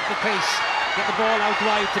 to pick up the pace, get the ball out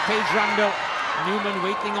wide to Paige Randall. Newman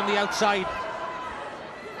waiting on the outside.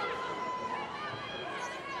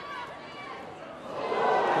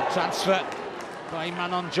 Good transfer by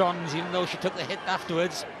Manon Johns, even though she took the hit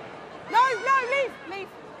afterwards. No, leave.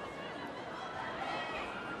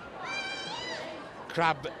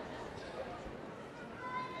 Crab.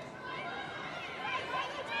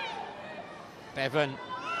 Bevan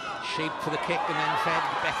shaped for the kick and then fed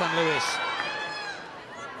Bethan Lewis.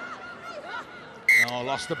 Oh,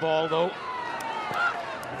 lost the ball though.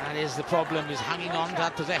 That is the problem, is hanging on to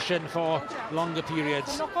that possession for longer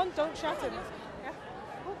periods. Knock on, don't shout at me. Yeah.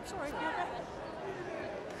 Oh, sorry. You okay?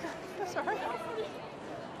 Sorry.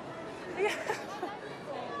 Yeah.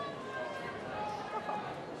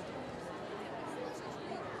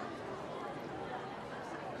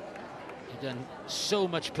 Done so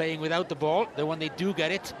much playing without the ball that when they do get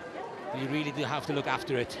it, you really do have to look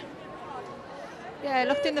after it. Yeah, I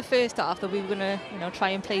looked in the first half that we were going to, try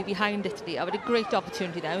and play behind Italy. I had a great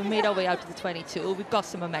opportunity there. We made our way out to the 22. We've got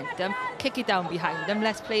some momentum. Kick it down behind them.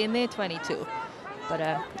 Let's play in their 22. But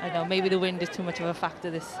I don't know, maybe the wind is too much of a factor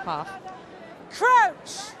this half.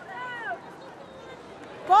 Crouch.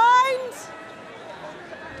 Bind.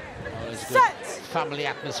 Always good family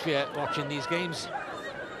atmosphere watching these games.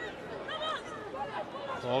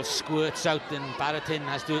 Ball squirts out and Baratin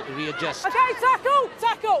has to readjust. Okay,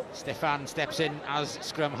 tackle! Stefan steps in as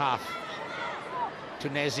scrum half.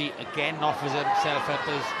 Tunezi again offers himself up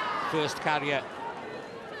as first carrier.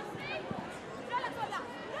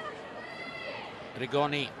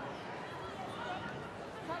 Rigoni.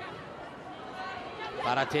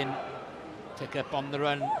 Baratin pick up on the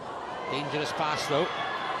run. Dangerous pass though.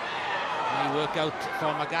 May work out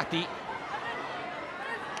for Magatti.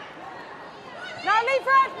 Now leave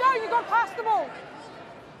Red! No, you got past the ball.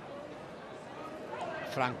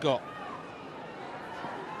 Franco.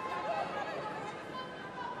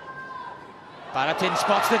 Baratin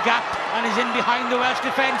spots the gap and is in behind the Welsh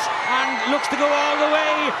defence and looks to go all the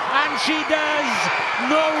way, and she does.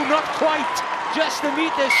 No, not quite. Just a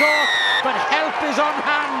metre short, but help is on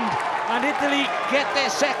hand, and Italy get their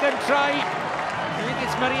second try. I think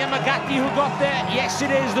it's Maria Magatti who got there. Yes, it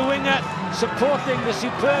is, the winger supporting the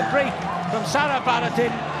superb break from Sarah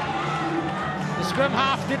Baratin. The scrum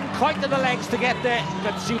half didn't quite have the legs to get there,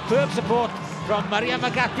 but superb support from Maria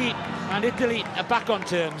Magatti, and Italy are back on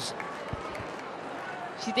terms.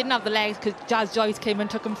 She didn't have the legs because Jazz Joyce came and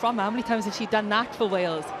took them from her. How many times has she done that for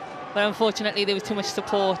Wales? but unfortunately there was too much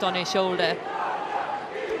support on his shoulder.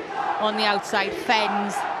 On the outside,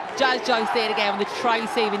 fends. Jazz Joyce there again with a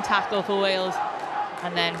try-saving tackle for Wales.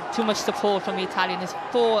 And then too much support from the Italian. There's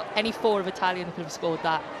any four of Italian could have scored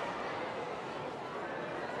that.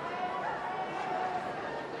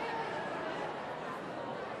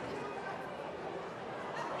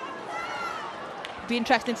 Be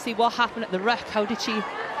interesting to see what happened at the ruck. Where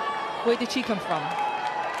did she come from?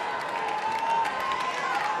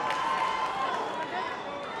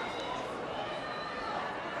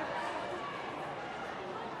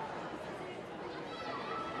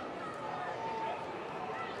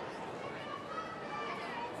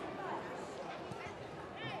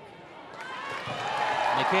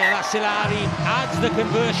 Michaela Silari adds the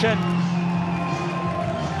conversion,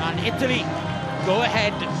 and Italy go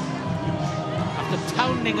ahead after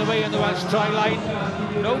pounding away on the Welsh try line.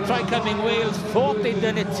 No try coming. Wales thought they'd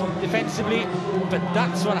done it defensively, but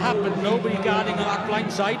that's what happened. Nobody guarding on that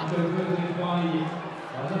blind side. And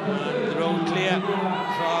the road clear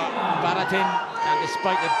for Baratin, and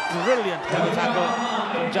despite a brilliant cover tackle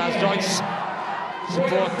from Jazz Joyce,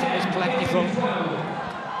 support is plentiful.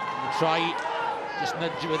 The try, just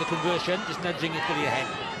nudge with the conversion, just nudging Italy ahead.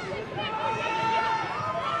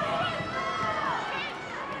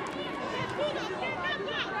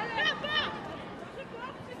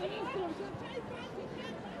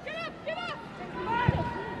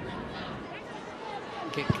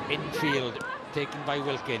 Kick infield, taken by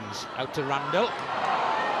Wilkins, out to Randall.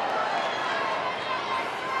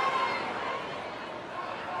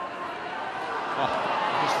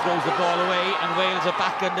 Just throws the ball away, and Wales are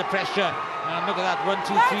back under pressure. And look at that, 1,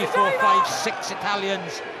 2, 3, 4, 5, 6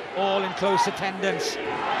 Italians, all in close attendance.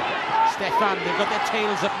 Stefan, they've got their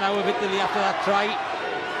tails up now of Italy after that try.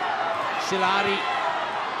 Silari.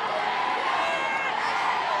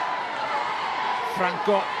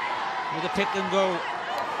 Franco with a pick and go.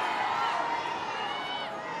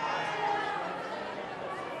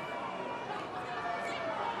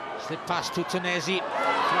 Slip pass to Tunesi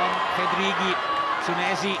from Fedrighi.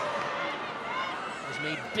 Tunesi has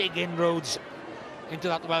made big inroads into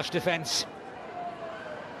that Welsh defence.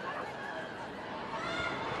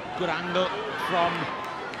 Good angle from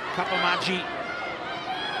Capomaggi.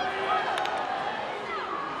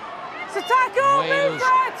 It's a tackle! Wales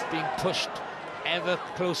being pushed ever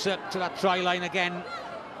closer to that try line again.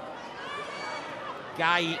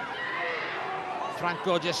 Guy.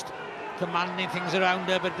 Franco just commanding things around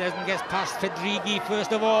her, but doesn't get past Fedrighi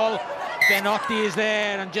first of all. Benotti is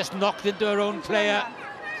there and just knocked into her own player.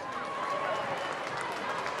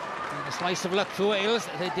 And a slice of luck for Wales,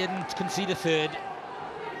 they didn't concede a third.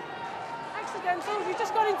 Accidental, you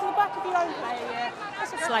just got into the back of your own player, yeah.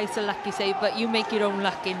 Slice of luck, you say, but you make your own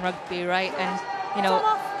luck in rugby, right? And, you know,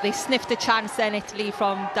 they sniffed a chance then, Italy,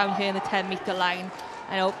 from down here in the 10-metre line.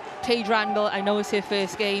 I know, Paige Randall, I know it's her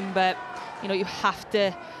first game, but, you know, you have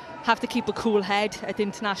to keep a cool head at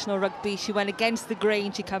international rugby. She went against the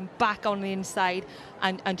grain, she came back on the inside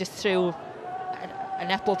and just threw a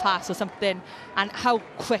netball pass or something. And how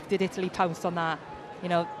quick did Italy pounce on that? You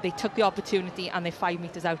know, they took the opportunity and they're 5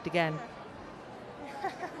 metres out again.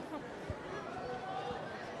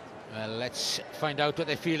 Well, let's find out what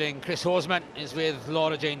they're feeling. Chris Horsman is with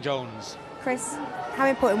Laura Jane Jones. Chris, how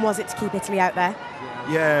important was it to keep Italy out there?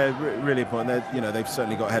 Yeah, really important. They've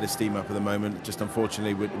certainly got head of steam up at the moment. Just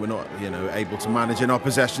unfortunately, we're not, able to manage in our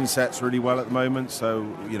possession sets really well at the moment. So,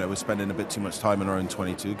 we're spending a bit too much time in our own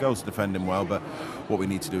 22. Girls are defending well, but what we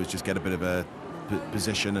need to do is just get a bit of a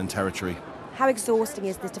position and territory. How exhausting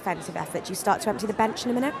is this defensive effort? Do you start to empty the bench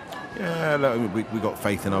in a minute? Yeah, look, we got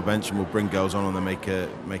faith in our bench, and we'll bring girls on and then make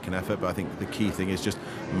an effort. But I think the key thing is just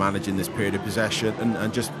managing this period of possession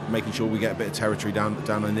and just making sure we get a bit of territory down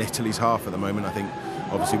in Italy's half at the moment. I think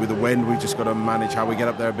obviously with the wind, we've just got to manage how we get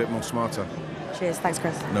up there a bit more smarter. Cheers, thanks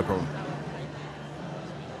Chris. No problem.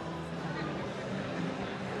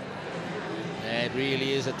 It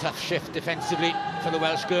really is a tough shift defensively for the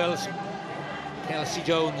Welsh girls. Kelsey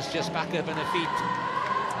Jones just back up on her feet.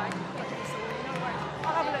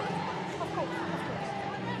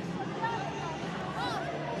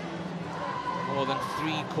 More than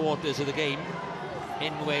 3/4 of the game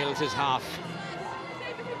in Wales's half.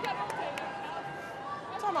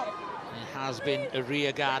 It has been a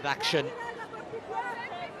rearguard action.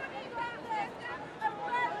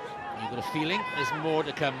 You've got a feeling there's more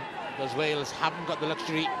to come, because Wales haven't got the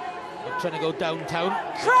luxury of trying to go downtown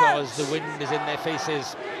because the wind is in their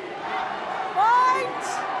faces. Right.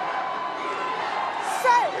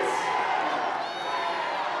 Set.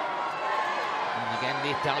 And again, the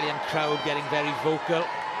Italian crowd getting very vocal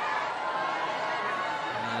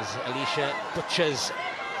as Alicia butchers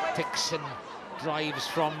tactics and drives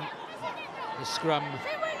from the scrum.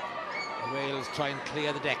 Wales try and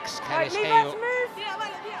clear the decks. Cerys Hale.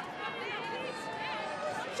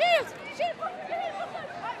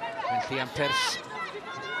 Liam Pearce.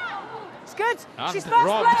 It's good. And She's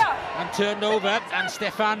robbed player. and turned over, and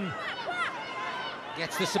Stefan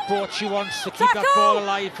gets the support she wants to keep that ball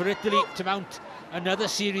alive for Italy to mount another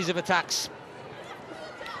series of attacks.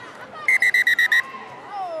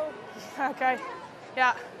 Okay,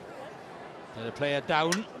 yeah. The player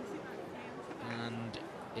down, and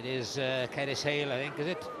it is Cerys Hale, I think, is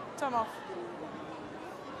it? Time off.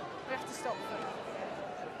 We have to stop.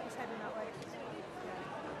 He's heading that way.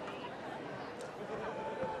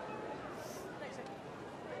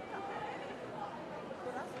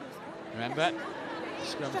 Remember,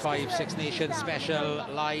 Scrum 5 Six Nations special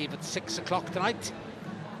live at 6 o'clock tonight.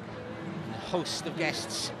 A host of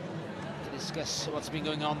guests to discuss what's been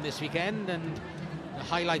going on this weekend and the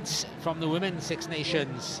highlights from the Women's Six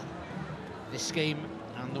Nations. This game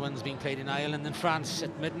and the ones being played in Ireland and France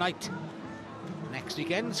at midnight. Next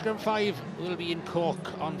weekend, Scrum 5 will be in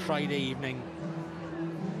Cork on Friday evening.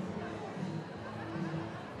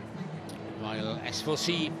 While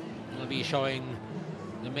S4C will be showing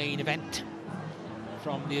the main event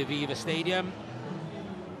from the Aviva Stadium,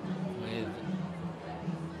 with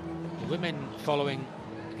the women following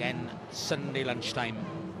again Sunday lunchtime.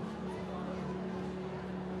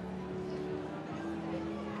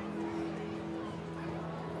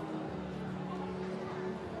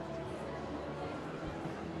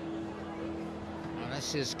 Now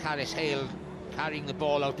this is Cerys Hale carrying the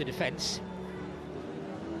ball out to defence.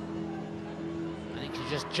 I think she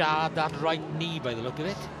just jarred that right knee by the look of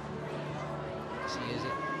it. See as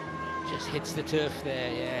it just hits the turf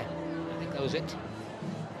there, yeah. I think that was it.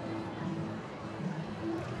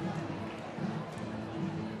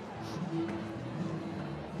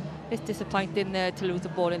 It's disappointing to lose the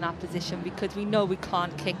ball in that position, because we know we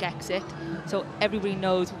can't kick exit. So everybody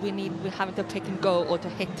knows we're having to pick and go or to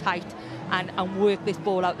hit tight and work this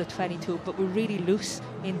ball out the 22. But we're really loose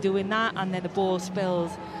in doing that, and then the ball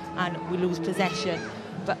spills and we lose possession.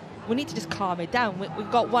 But we need to just calm it down.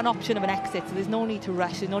 We've got one option of an exit, so there's no need to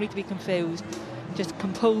rush, there's no need to be confused. Just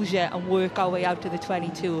composure and work our way out to the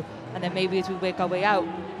 22. And then maybe as we work our way out,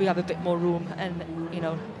 we have a bit more room and, you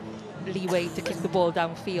know, leeway to kick the ball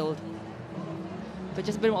downfield. But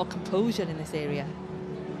just a bit more composure in this area.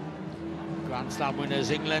 Grand Slam winners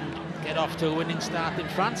England get off to a winning start in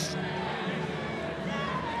France.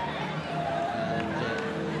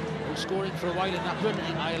 And, scoring for a while in that run.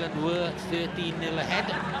 Ireland were 13-0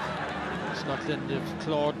 ahead. Scotland have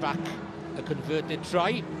clawed back a converted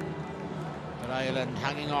try. But Ireland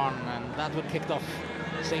hanging on, and that one kicked off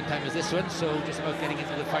at the same time as this one, so just about getting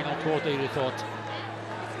into the final quarter, you'd have thought.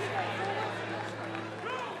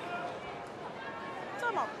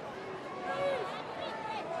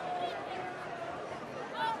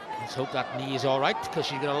 Let's hope that knee is all right, because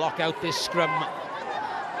she's going to lock out this scrum.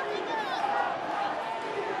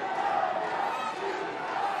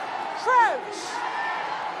 Crouch.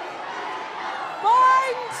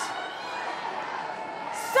 Bind.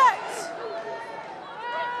 Set.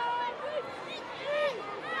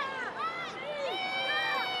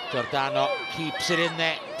 Giordano keeps it in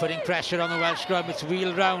there, putting pressure on the Welsh scrum. It's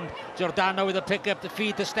wheeled round. Giordano with a pick up the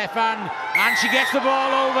feed to Stefan, and she gets the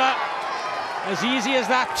ball over. As easy as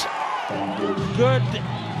that. Good,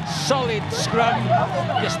 solid scrum,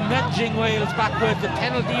 just nudging Wales backward. The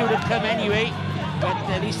penalty would have come anyway, but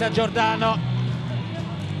Elisa Giordano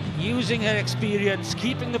using her experience,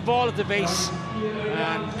 keeping the ball at the base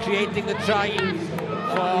and creating the try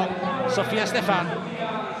for Sofia Stefan.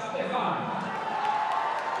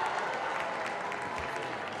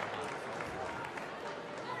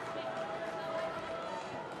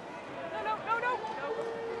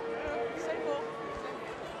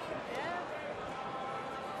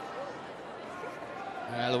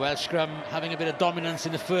 The Welsh scrum having a bit of dominance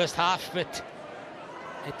in the first half, but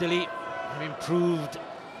Italy have improved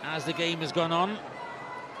as the game has gone on.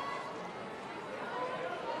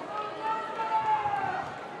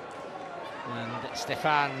 And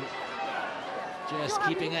Stefan just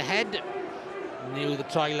keeping ahead. Knew the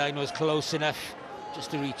try line was close enough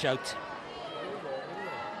just to reach out.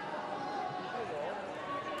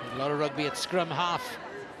 A lot of rugby at scrum half,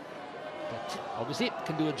 but obviously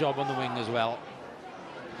can do a job on the wing as well.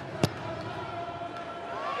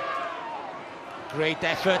 Great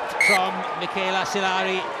effort from Michaela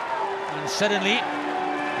Silari, and suddenly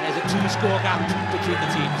there's a 2-score gap between the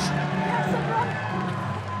teams.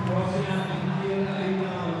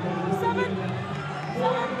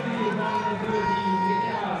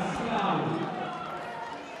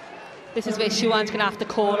 This is where Siwan's going to have to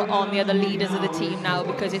call on the other leaders of the team now,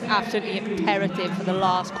 because it's absolutely imperative for the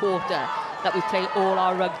last quarter that we play all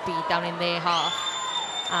our rugby down in their half.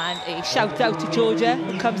 And a shout out to Georgia,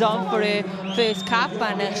 who comes on for her first cap,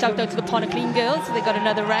 and a shout out to the Pontyclun girls. They got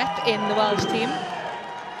another rep in the Welsh team.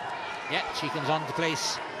 Yeah, she comes on to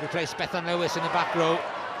replace Bethan Lewis in the back row.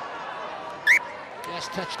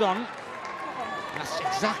 Just touched on. That's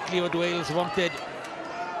exactly what Wales wanted.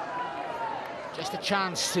 Just a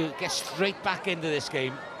chance to get straight back into this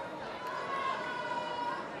game.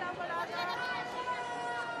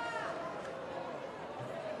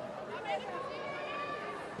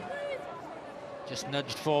 Just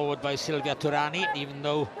nudged forward by Sylvia Turani, even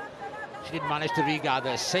though she didn't manage to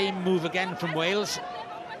regather. Same move again from Wales.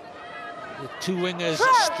 The two wingers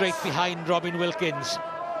straight behind Robin Wilkins.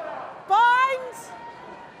 Bind!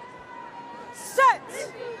 Set!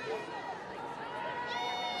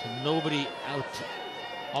 So nobody out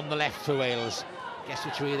on the left for Wales. Guess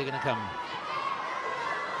which way they're going to come.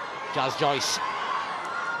 Jazz Joyce.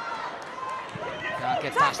 Can't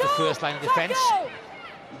get past the first line of defence.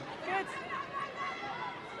 Good.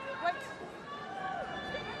 Wait.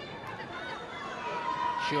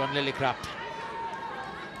 Siwan Lillicrap.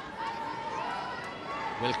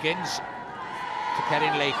 Wilkins to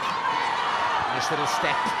Kerrin Lake. Nice little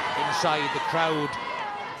step inside, the crowd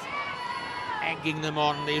egging them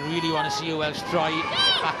on. They really want to see a Welsh try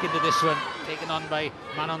back into this one, taken on by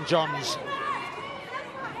Manon Johns.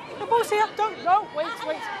 The ball's here, don't go, wait.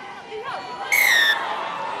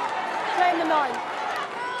 Playing the 9.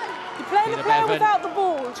 You're playing the player without the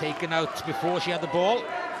ball. Taken out before she had the ball.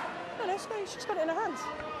 No, she's got it in her hands.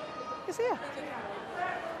 It's here.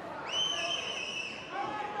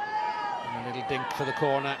 A little dink for the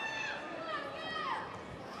corner.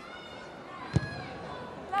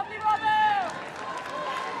 Lovely, Robbo!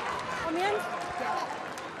 On the end?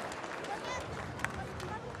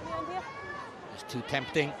 On the end here? It's too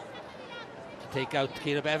tempting to take out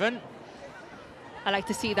Keira Bevan. I like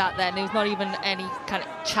to see that then. There was not even any kind of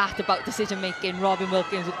chat about decision making. Robin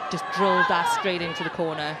Wilkins just drilled that straight into the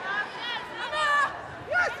corner.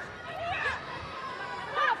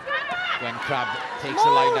 When Crabb takes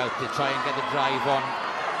the line out to try and get the drive on.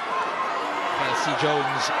 Kelsey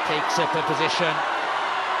Jones takes up a position,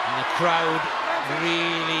 and the crowd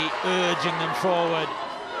really urging them forward.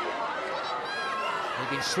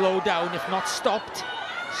 They've been slowed down, if not stopped,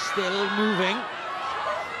 still moving.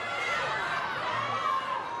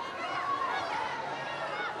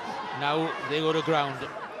 Now they go to ground.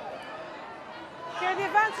 Here are the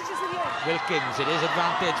advantages of you. Wilkins, it is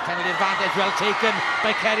advantage, penalty advantage, well taken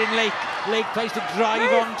by Kerrin Lake. Lake tries to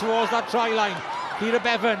drive on towards that try line. Keira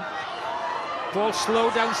Bevan, ball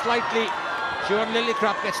slowed down slightly. Siwan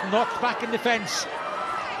Lillicrap gets knocked back in defence.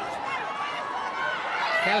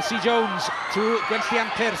 Kelsey Jones to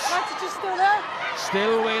Gwenllian Pearce. Advantage is still there.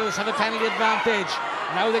 Still Wales have a penalty advantage.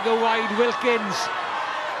 Now they go wide, Wilkins.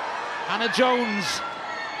 Hannah Jones.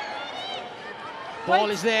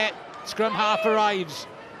 Ball is there. Scrum half arrives.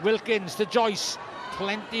 Wilkins to Joyce.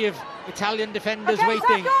 Plenty of Italian defenders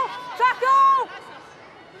waiting. Tackle!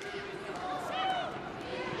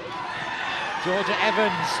 Georgia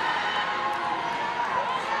Evans.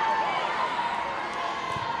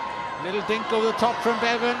 Little dink over the top from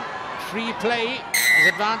Bevan. Free play. His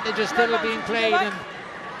advantage is still being played, and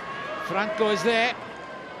Franco is there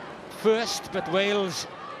first, but Wales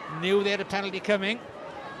knew they had a penalty coming.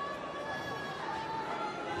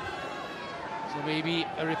 So maybe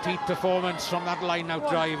a repeat performance from that line-out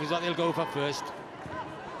drive is what they'll go for first.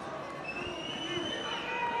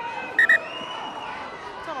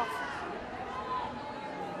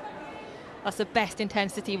 That's the best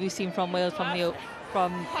intensity we've seen from Wales from the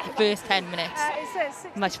first 10 minutes.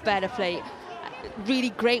 Much better play. Really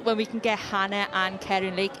great when we can get Hannah and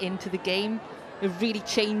Kerrin Lake into the game. It really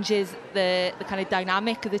changes the kind of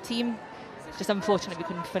dynamic of the team. Just unfortunate we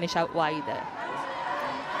couldn't finish out wide there.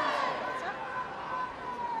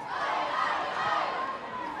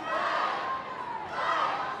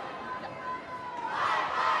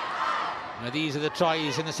 Now these are the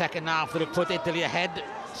tries in the second half that have put Italy ahead.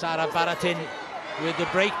 Sarah Baratin with the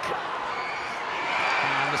break.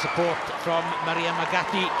 And the support from Maria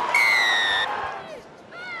Magatti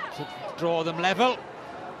to draw them level.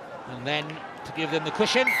 And then to give them the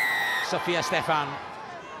cushion, Sophia Stefan.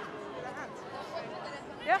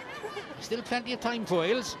 Yeah. Still plenty of time for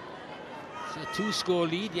Wales. It's a 2-score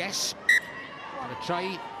lead, yes. But a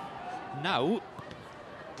try now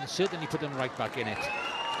and certainly put them right back in it.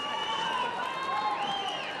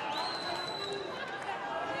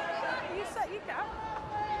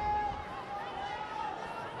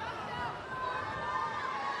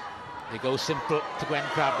 They go simple to Gwen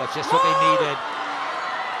Crabb. That's just what they needed.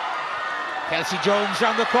 Kelsey Jones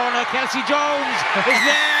round the corner. Kelsey Jones is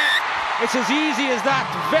there. It's as easy as that.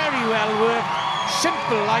 Very well worked.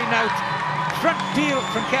 Simple line out. Front peel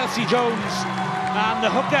from Kelsey Jones. And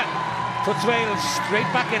the hooker puts Wales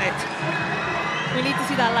straight back in it. We need to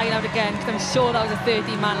see that line out again, because I'm sure that was a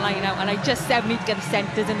 13-man line out, and I just said we need to get the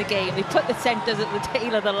centres in the game. They put the centres at the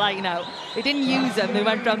tail of the line out. They didn't use them, they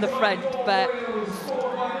went round the front, but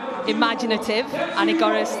imaginative, and it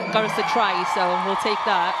got us to try, so we'll take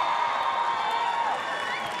that.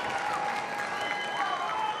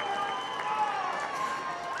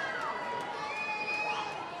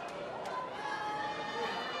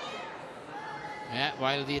 Yeah,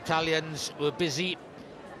 while the Italians were busy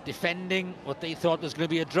defending what they thought was going to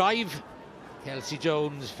be a drive, Kelsey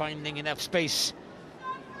Jones finding enough space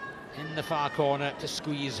in the far corner to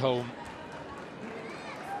squeeze home.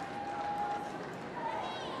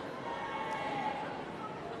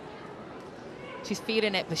 She's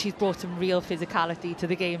feeling it, but she's brought some real physicality to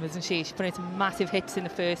the game, hasn't she? She's put in some massive hits in the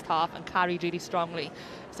first half and carried really strongly.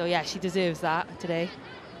 So yeah, she deserves that today.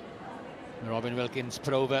 Robin Wilkins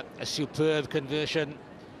put over a superb conversion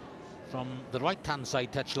from the right-hand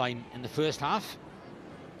side touchline in the first half.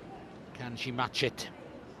 Can she match it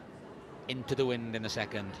into the wind in the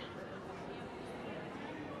second?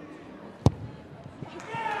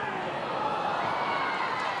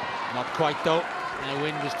 Not quite though. The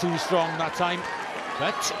wind was too strong that time.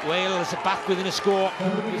 But Wales are back within a score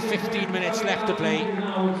with 15 minutes left to play.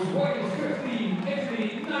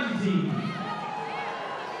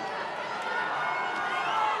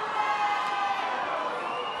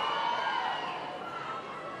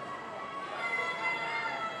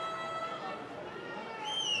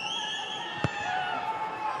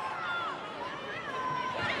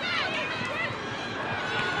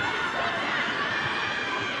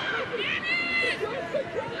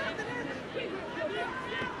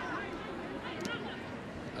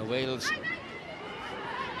 Wales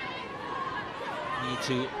need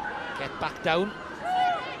to get back down.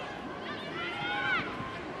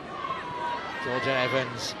 Georgia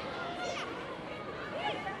Evans.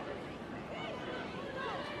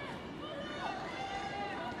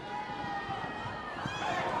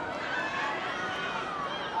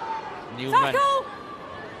 Newman.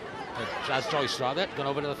 Jazz Joyce rather, gone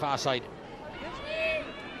over to the far side.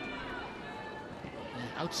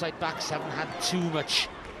 Outside backs haven't had too much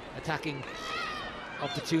attacking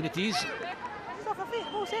opportunities.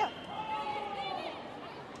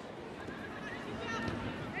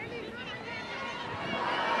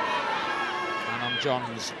 Anon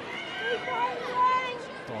Johns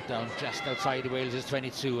brought down just outside Wales'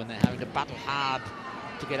 22, and they're having to battle hard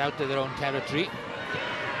to get out to their own territory.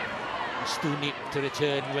 Stooney to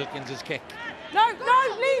return Wilkins' kick. No,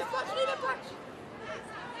 leave!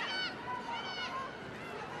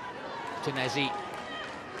 Tunezi.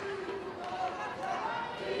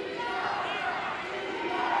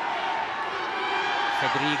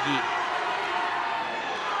 Federighi.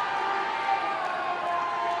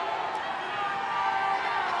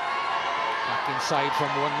 Back inside from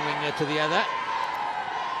one winger to the other.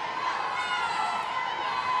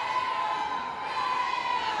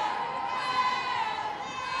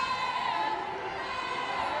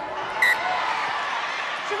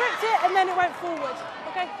 She ripped it and then it went forward.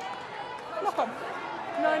 Okay. Knock on.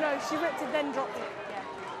 No, she ripped it, then dropped it. Yeah.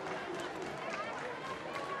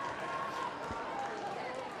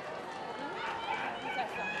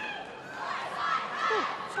 Ooh,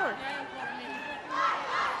 sorry.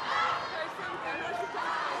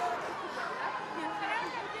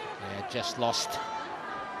 Yeah, just lost.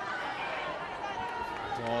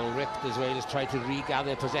 Ball ripped as Wales tried to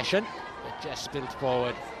regather possession, but just spilled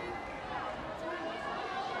forward.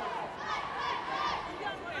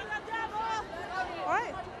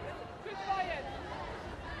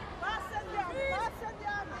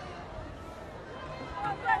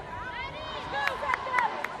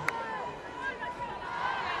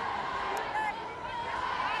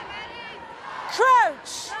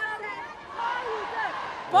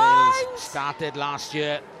 Started last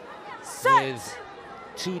year with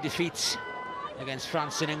 2 defeats against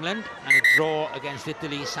France and England and a draw against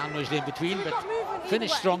Italy sandwiched in between, but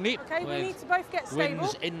finished strongly with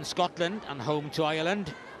wins in Scotland and home to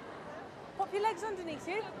Ireland. Pop your legs underneath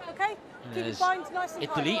you, okay? Keep your bind nice and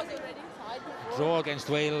Italy, draw against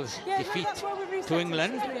Wales, defeat to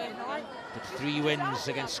England, but 3 wins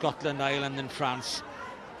against Scotland, Ireland and France.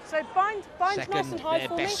 So bind second, nice and high their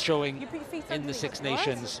for best me. showing in the Six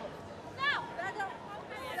Nations.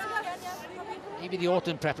 Maybe the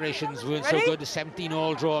autumn preparations weren't so good. A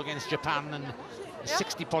 17-all draw against Japan and a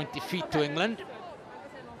 60-point defeat to England.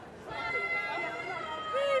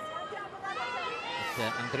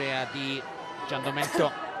 With, Andrea Di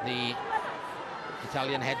Giandomenico, the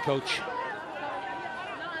Italian head coach.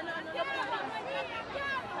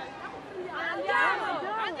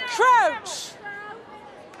 Crouch!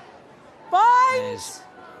 Bind! There's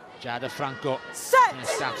Jada Franco. Set! His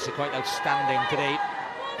stats are quite outstanding today.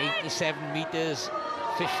 87 metres,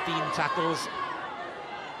 15 tackles.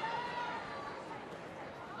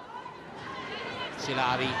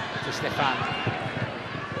 Silari to Stefan.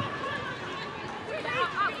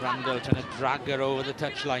 Randall trying to drag her over the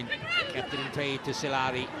touchline. Kept it in play to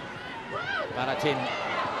Silari. Baratin.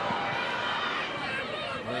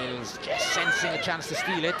 Wales just sensing a chance to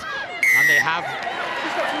steal it, and they have.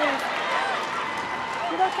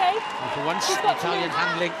 You okay? And for once, the Italian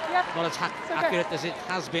handling not as accurate as it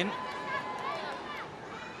has been.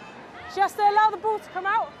 She has to allow the ball to come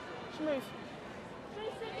out. She move.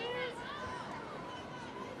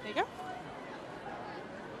 There you go.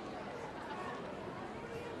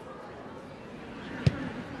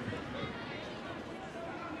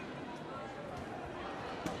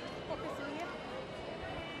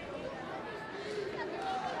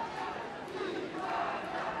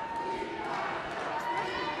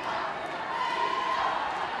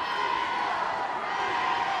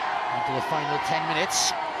 Into the final 10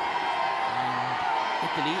 minutes. And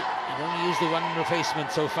Italy have only used the one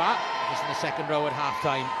replacement so far, just in the second row at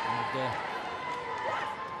half-time. And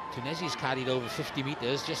Tunisi's carried over 50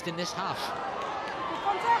 metres just in this half.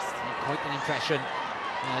 Quite an impression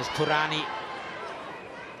as Turani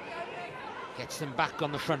gets them back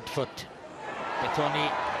on the front foot. Betoni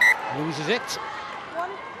loses it.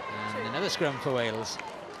 And another scrum for Wales.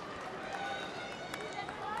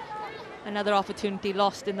 Another opportunity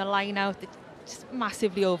lost in the line out. It just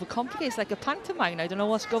massively overcomplicates. It's like a pantomime. I don't know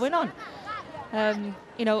what's going on.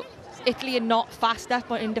 You know, Italy are not fast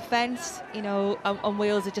up in defence, you know, and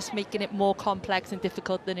Wales are just making it more complex and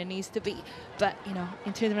difficult than it needs to be. But, you know,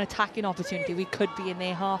 in terms of an attacking opportunity, we could be in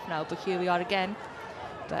their half now, but here we are again.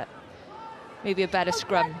 But maybe a better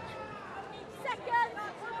scrum.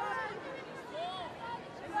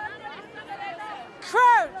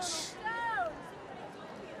 Crouch!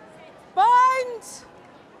 Bind!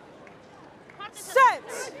 Set!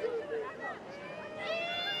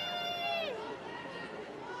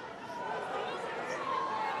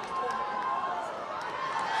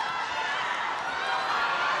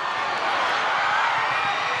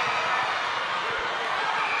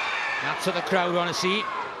 That's what the crowd want to see.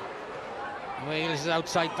 Wales is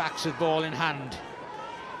outside backs with ball in hand.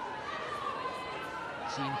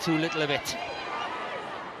 Seen too little of it.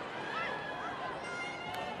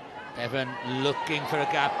 Bevan looking for a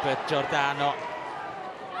gap, but Giordano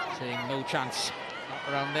saying no chance.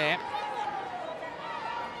 Not around there.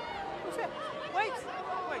 Wait.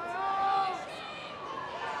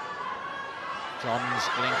 Johns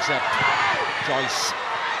links up. Joyce.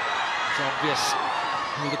 It's obvious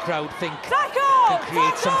who the crowd think can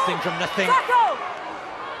create something from nothing.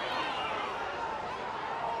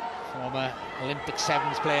 Former Olympic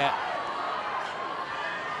sevens player.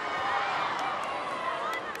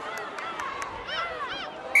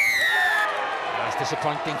 That's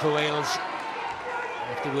disappointing for Wales.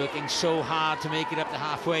 After working so hard to make it up to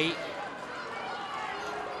halfway.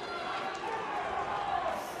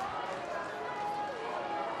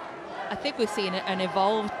 I think we're seeing an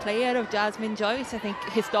evolved player of Jasmine Joyce. I think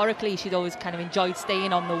historically she'd always kind of enjoyed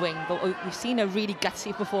staying on the wing, but we've seen a really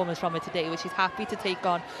gutsy performance from her today, which she's happy to take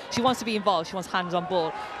on. She wants to be involved, she wants hands on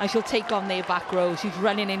ball, and she'll take on their back row. She's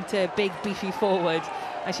running into big, beefy forwards,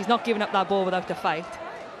 and she's not giving up that ball without a fight.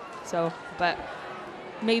 So, but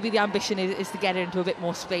maybe the ambition is to get her into a bit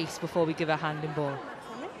more space before we give her a hand in ball.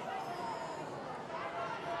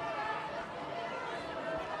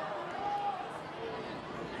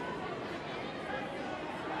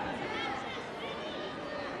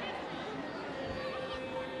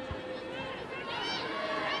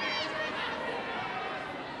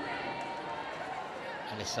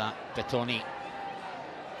 Elisa Betoni,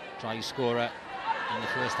 try scorer in the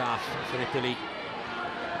first half for Italy.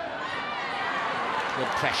 Good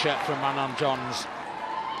pressure from Manon Johns,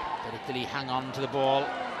 but Italy hang on to the ball.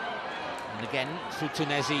 And again through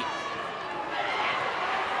Tunezi.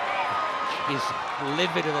 She's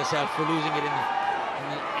livid with herself for losing it in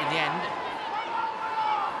the end.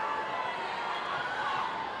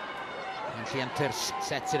 And she enters,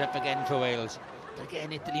 sets it up again for Wales. But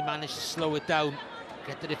again, Italy managed to slow it down,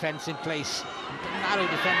 get the defence in place. Narrow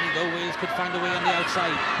defending though, Wales could find a way on the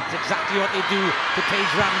outside. It's exactly what they do to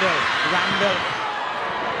Paige Randall. Randall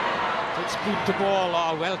to It's boot to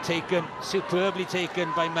ball, well taken, superbly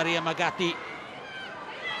taken by Maria Magatti.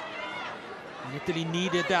 And Italy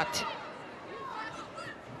needed that.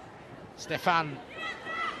 Stefan,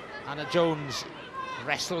 Anna Jones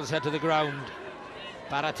wrestles her to the ground.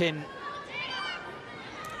 Baratin,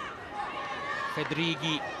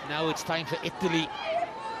 Fedrighi. Now it's time for Italy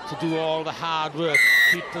to do all the hard work,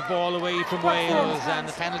 keep the ball away from Wales, and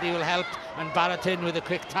the penalty will help. And Baratin with a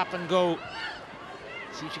quick tap and go.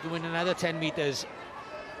 See if she can win another 10 metres.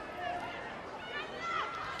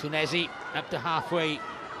 Tunezi up to halfway.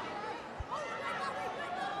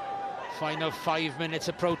 Final 5 minutes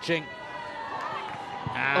approaching.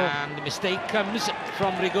 And the mistake comes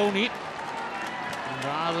from Rigoni. And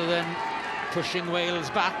rather than pushing Wales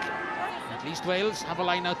back, at least Wales have a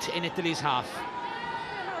line out in Italy's half.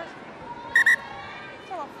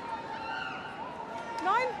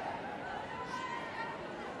 9.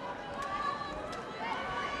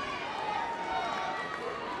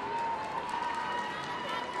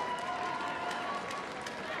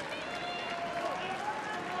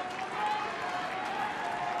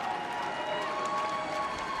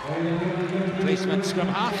 Placement scrum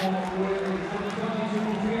half.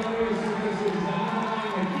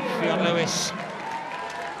 Fionn Lewis.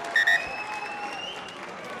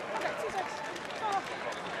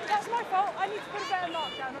 That's my fault. I need to put a better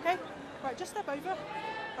mark down, okay? Right, just step over.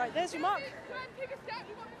 Right, there's your mark.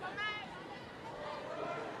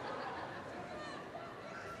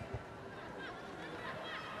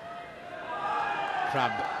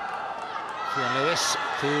 Crabb. Fionn Lewis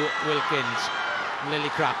to Wilkins.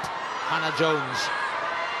 Lillicrap, Hannah Jones,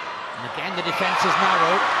 and again the defence is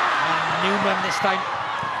narrow, and Newman this time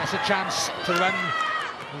has a chance to run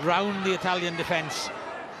round the Italian defence.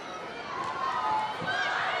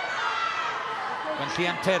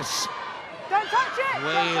 Gwenllian Pearce. Don't touch it!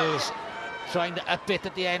 Wales trying to up it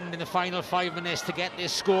at the end in the final 5 minutes to get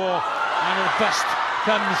this score, and a bust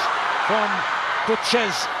comes from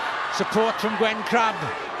Butchers, support from Gwen Crabb.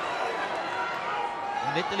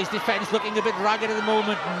 And Italy's defence looking a bit ragged at the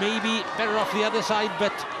moment, maybe better off the other side,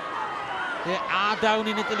 but they are down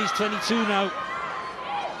in Italy's 22 now.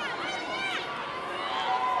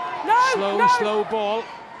 Slow ball.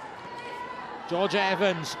 Georgia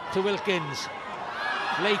Evans to Wilkins.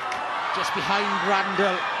 Blake just behind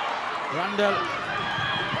Randall. Randall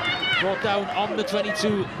brought down on the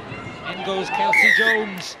 22. In goes Kelsey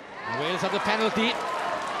Jones. Wales have the penalty.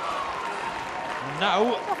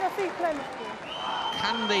 Now,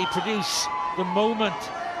 can they produce the moment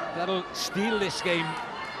that'll steal this game?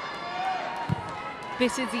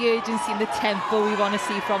 This is the urgency and the tempo we want to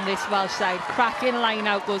see from this Welsh side. Cracking line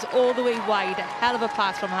out, goes all the way wide. A hell of a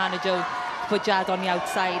pass from Hannah Jones to put Jazz on the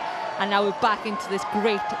outside. And now we're back into this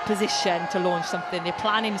great position to launch something. They're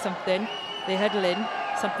planning something. They're huddling.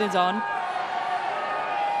 Something's on.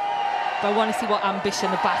 But I want to see what ambition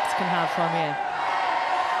the backs can have from here.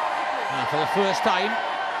 And for the first time,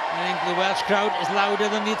 I think the Welsh crowd is louder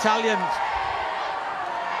than the Italians.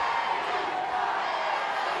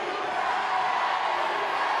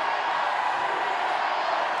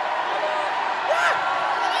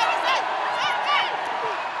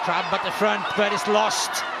 Crabb at the front, but it's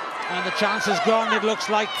lost. And the chance is gone, it looks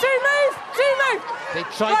like. Two move! They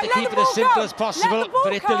tried to keep it as simple as possible,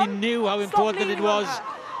 but Italy knew how important it was.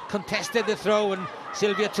 Contested the throw, and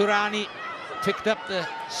Silvia Turani picked up the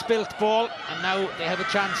spilt ball, and now they have a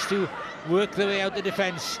chance to work their way out the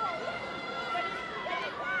defence.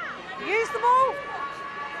 Use the ball!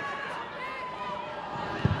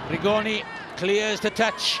 Rigoni clears to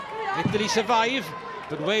touch. Italy survive,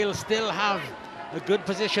 but Wales still have a good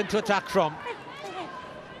position to attack from.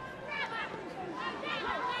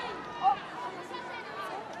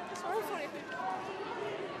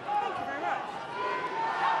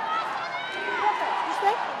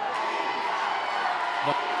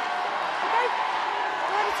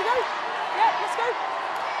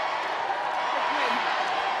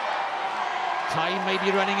 Time may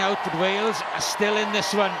be running out, but Wales are still in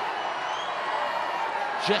this one.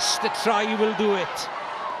 Just a try will do it.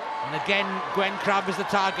 And again, Gwen Crabb is the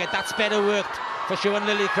target. That's better worked for Siobhan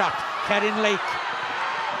Lillicrap. Kerin Lake.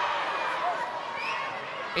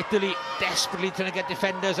 Italy desperately trying to get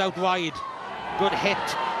defenders out wide. Good hit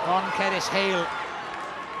on Keris Hale.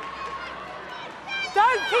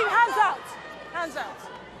 Don't keep hands out. Hands out.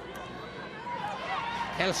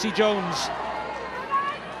 Kelsey Jones.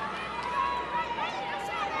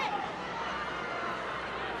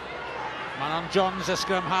 Manon Johns, a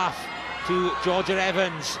scrum half to Georgia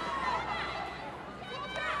Evans.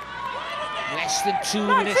 Less than 2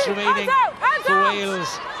 minutes remaining for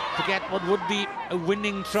Wales to get what would be a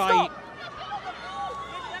winning try.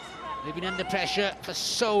 They've been under pressure for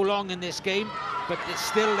so long in this game, but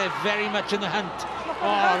they're very much in the hunt.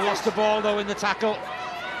 Oh, lost the ball though in the tackle.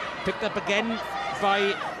 Picked up again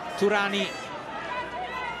by Turani.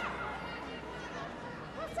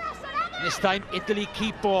 This time, Italy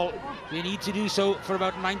keep ball. They need to do so for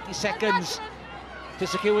about 90 seconds to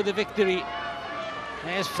secure the victory.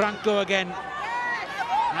 There's Franco again,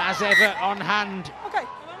 as ever on hand. Okay,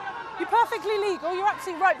 you're perfectly legal, you're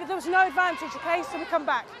absolutely right, but there was no advantage, okay, so we come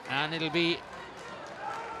back. And it'll be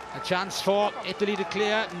a chance for Italy to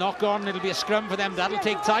clear, knock on, it'll be a scrum for them, that'll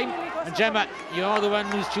take time. And Gemma, you're the one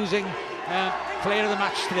who's choosing player of the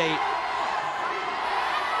match today.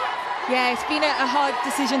 Yeah, it's been a hard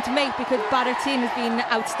decision to make because Baratin has been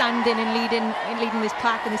outstanding in leading this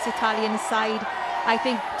pack and this Italian side. I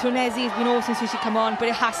think Tonesi has been awesome since she come on, but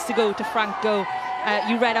it has to go to Franco.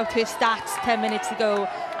 You read out her stats 10 minutes ago,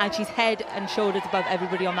 and she's head and shoulders above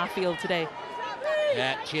everybody on that field today.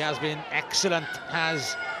 Yeah, she has been excellent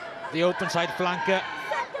as the open side flanker.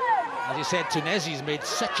 As you said, Tonesi's made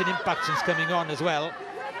such an impact since coming on as well.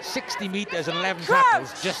 60 metres and 11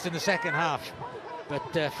 tackles just in the second half.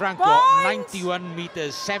 But Franco, 91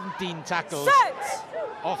 metres, 17 tackles,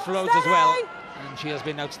 offloads as well. And she has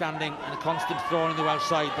been outstanding and a constant throw on the Welsh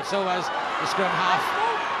side. But so has the scrum half.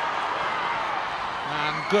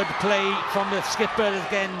 And good play from the skipper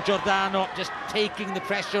again, Giordano, just taking the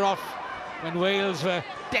pressure off when Wales were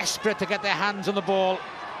desperate to get their hands on the ball.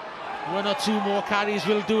 One or two more carries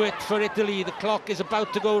will do it for Italy. The clock is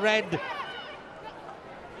about to go red.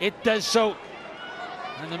 It does so.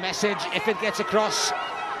 And the message, if it gets across,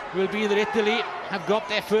 will be that Italy have got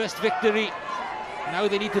their first victory. Now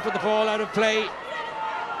they need to put the ball out of play.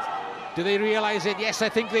 Do they realise it? Yes, I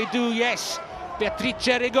think they do, yes. Beatrice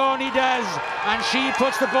Rigoni does, and she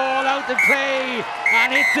puts the ball out of play,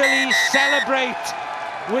 and Italy celebrate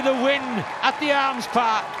with a win at the Arms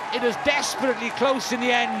Park. It was desperately close in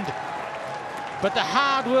the end, but the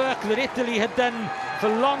hard work that Italy had done for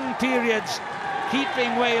long periods,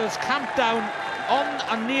 keeping Wales camped down on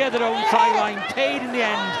and near their own try line, paid in the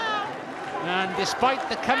end. And despite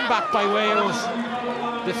the comeback by Wales,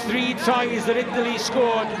 the 3 tries that Italy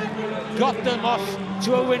scored got them off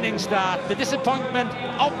to a winning start. The disappointment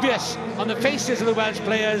obvious on the faces of the Welsh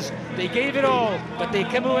players. They gave it all, but they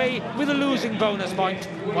came away with a losing bonus point,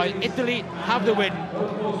 while Italy have the win.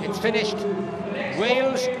 It's finished.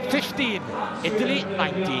 Wales 15, Italy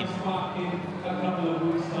 19.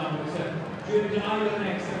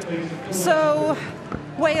 So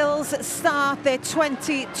Wales start their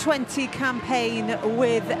 2020 campaign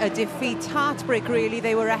with a defeat. Heartbreak, really.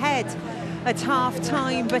 They were ahead at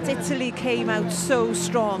half-time, but Italy came out so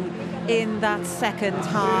strong in that second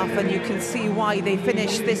half, and you can see why they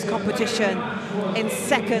finished this competition in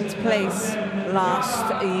second place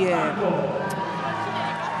last year.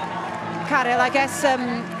 Karel, I guess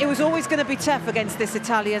it was always going to be tough against this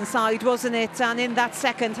Italian side, wasn't it? And in that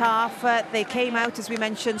second half, they came out, as we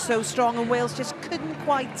mentioned, so strong, and Wales just couldn't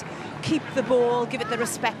quite keep the ball, give it the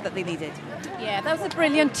respect that they needed. Yeah, that was a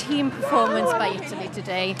brilliant team performance by Italy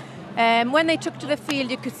today. When they took to the field,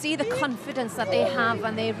 you could see the confidence that they have,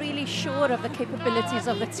 and they're really sure of the capabilities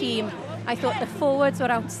of the team. I thought the forwards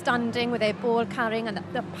were outstanding with their ball carrying and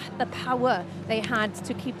the power they had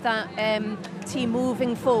to keep that team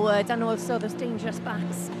moving forward, and also those dangerous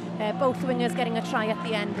backs. Both wingers getting a try at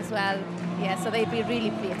the end as well. Yeah, so they'd be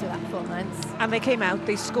really pleased with that performance. And they came out,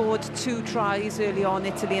 they scored 2 tries early on,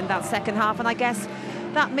 Italy, in that second half, and I guess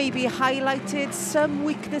that maybe highlighted some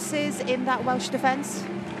weaknesses in that Welsh defence.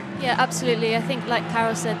 Yeah, absolutely. I think, like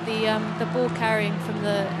Carol said, the ball carrying from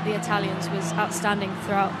the Italians was outstanding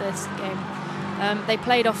throughout this game. They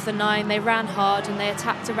played off the 9, they ran hard, and they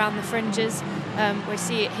attacked around the fringes. We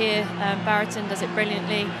see it here. Baratin does it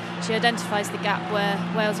brilliantly. She identifies the gap where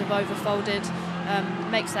Wales have overfolded,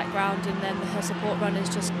 makes that ground, and then her support runners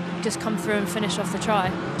just come through and finish off the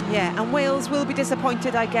try. Yeah, and Wales will be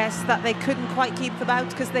disappointed, I guess, that they couldn't quite keep them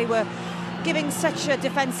out because they were giving such a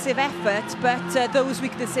defensive effort, but those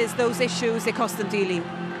weaknesses, those issues, they cost them dearly.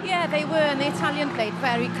 Yeah, they were, and the Italian played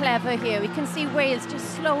very clever here. We can see Wales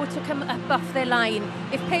just slow to come up off their line.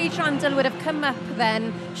 If Paige Randall would have come up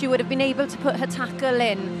then, she would have been able to put her tackle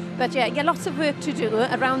in. But yeah, lots of work to do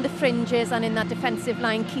around the fringes and in that defensive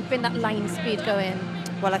line, keeping that line speed going.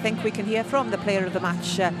 Well, I think we can hear from the player of the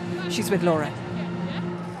match. She's with Laura.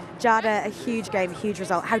 Jada, a huge game, a huge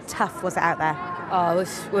result. How tough was it out there? Oh, it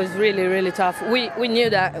was really, really tough. We knew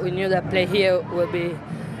that play here will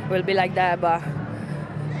be like that, but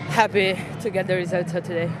happy to get the results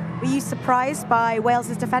today. Were you surprised by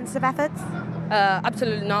Wales's defensive efforts?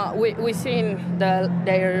 Absolutely not. We seen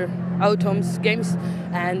their autumn games,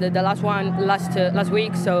 and the last one last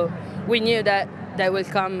week. So we knew that they will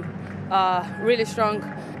come really strong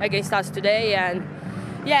against us today. And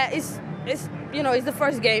yeah, it's the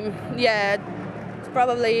first game. Yeah,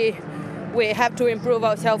 probably we have to improve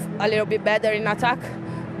ourselves a little bit better in attack.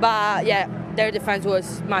 But yeah, their defense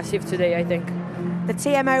was massive today, I think. The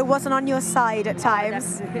TMO wasn't on your side at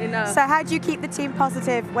times. No. So how do you keep the team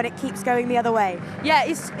positive when it keeps going the other way? Yeah,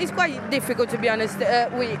 it's quite difficult, to be honest.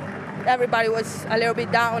 Everybody was a little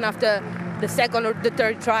bit down after the second or the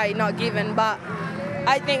third try not given, but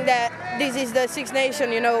I think that this is the Six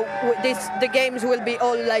Nations, the games will be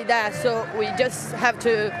all like that, so we just have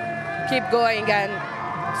to keep going and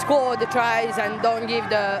score the tries and don't give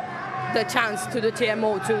the chance to the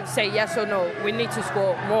TMO to say yes or no. We need to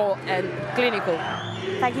score more and clinical.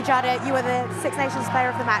 Thank you, Jada. You were the Six Nations Player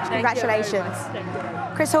of the Match. Congratulations.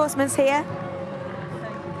 Chris Horseman's here.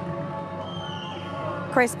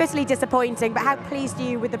 Chris, bitterly disappointing, but how pleased are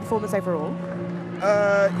you with the performance overall?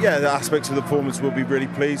 Yeah, the aspects of the performance we'll be really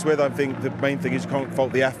pleased with. I think the main thing is you can't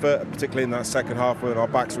fault the effort, particularly in that second half when our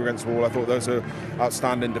backs were against the wall. I thought those were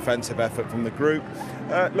outstanding defensive effort from the group.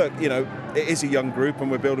 Look, it is a young group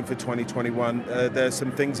and we're building for 2021. There's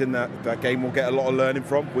some things in that game we'll get a lot of learning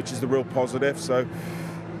from, which is the real positive. So,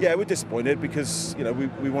 yeah, we're disappointed because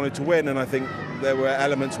we wanted to win, and I think there were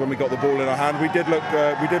elements when we got the ball in our hand. We did look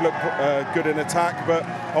good in attack, but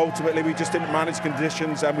ultimately we just didn't manage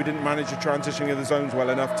conditions and we didn't manage the transition of the zones well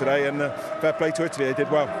enough today. And fair play to Italy, they did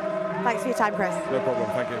well. Thanks for your time, Chris. No problem,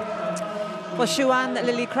 thank you. Well, Siwan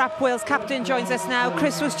Lillicrap, Wales captain, joins us now.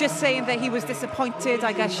 Chris was just saying that he was disappointed.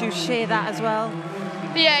 I guess you share that as well.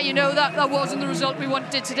 Yeah, that wasn't the result we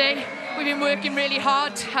wanted today. We've been working really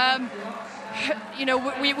hard.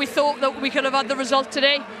 We thought that we could have had the result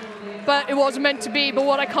today, but it wasn't meant to be. But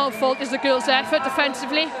what I can't fault is the girls' effort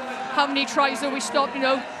defensively. How many tries that we stopped,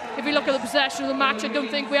 If we look at the possession of the match, I don't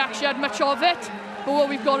think we actually had much of it. But what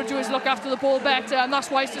we've got to do is look after the ball better, and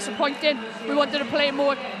that's why it's disappointing. We wanted to play a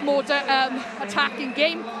more attacking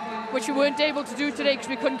game, which we weren't able to do today because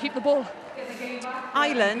we couldn't keep the ball.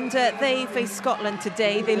 Ireland, they face Scotland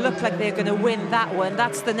today. They look like they're going to win that one.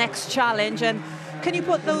 That's the next challenge. And can you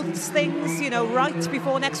put those things, right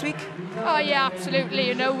before next week? Oh yeah,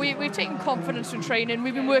 absolutely. We've taken confidence in training.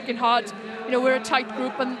 We've been working hard. We're a tight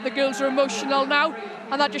group, and the girls are emotional now,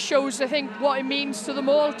 and that just shows, I think, what it means to them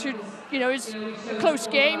all. It's a close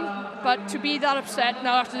game, but to be that upset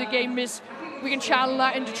now after the game is. We can channel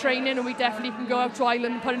that into training, and we definitely can go out to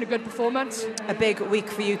Ireland and put in a good performance. A big week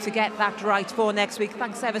for you to get that right for next week.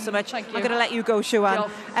 Thanks ever so much. Thank you. I'm going to let you go, Siwan.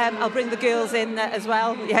 I'll bring the girls in as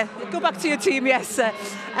well. Yeah, go back to your team, yes.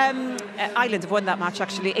 Ireland have won that match,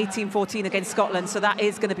 actually, 18-14 against Scotland, so that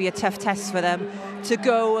is going to be a tough test for them to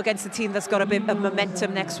go against a team that's got a bit of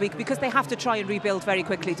momentum next week, because they have to try and rebuild very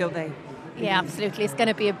quickly, don't they? Yeah, absolutely. It's going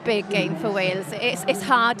to be a big game for Wales. It's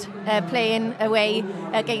hard playing away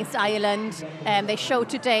against Ireland. They showed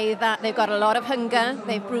today that they've got a lot of hunger.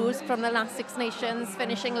 They've bruised from the last Six Nations,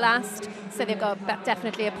 finishing last. So they've got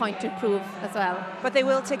definitely a point to prove as well. But they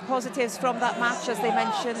will take positives from that match, as they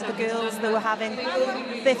mentioned, the girls that were having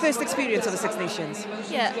their first experience of the Six Nations.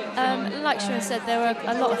 Yeah, like Siwan said, there were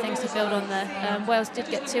a lot of things to build on there. Wales did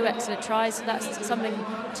get 2 excellent tries, so that's something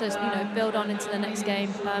to build on into the next game.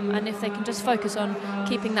 And if they can just focus on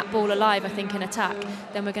keeping that ball alive, I think, in attack,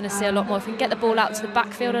 then we're going to see a lot more. If we can get the ball out to the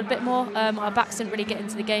backfield a bit more, our backs didn't really get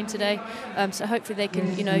into the game today, so hopefully they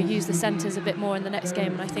can use the centres a bit more in the next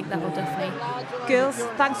game, and I think that will definitely. Girls,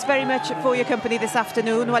 thanks very much for your company this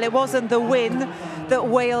afternoon. Well, it wasn't the win that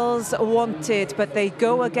Wales wanted, but they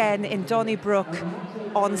go again in Donnybrook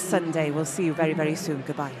on Sunday. We'll see you very, very soon.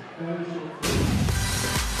 Goodbye.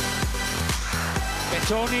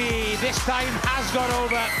 Betoni this time has got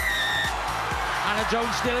over. Anna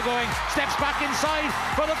Jones still going, steps back inside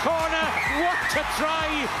for the corner. What a try!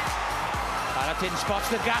 Alatin spots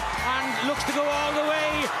the gap and looks to go all the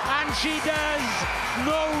way, and she does.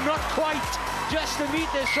 No, not quite, just a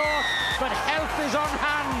metre short, but help is on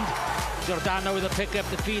hand. Giordano with a pick up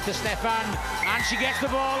the feed to Stefan, and she gets the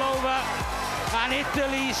ball over, and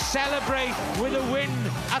Italy celebrate with a win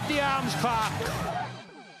at the Arms Park.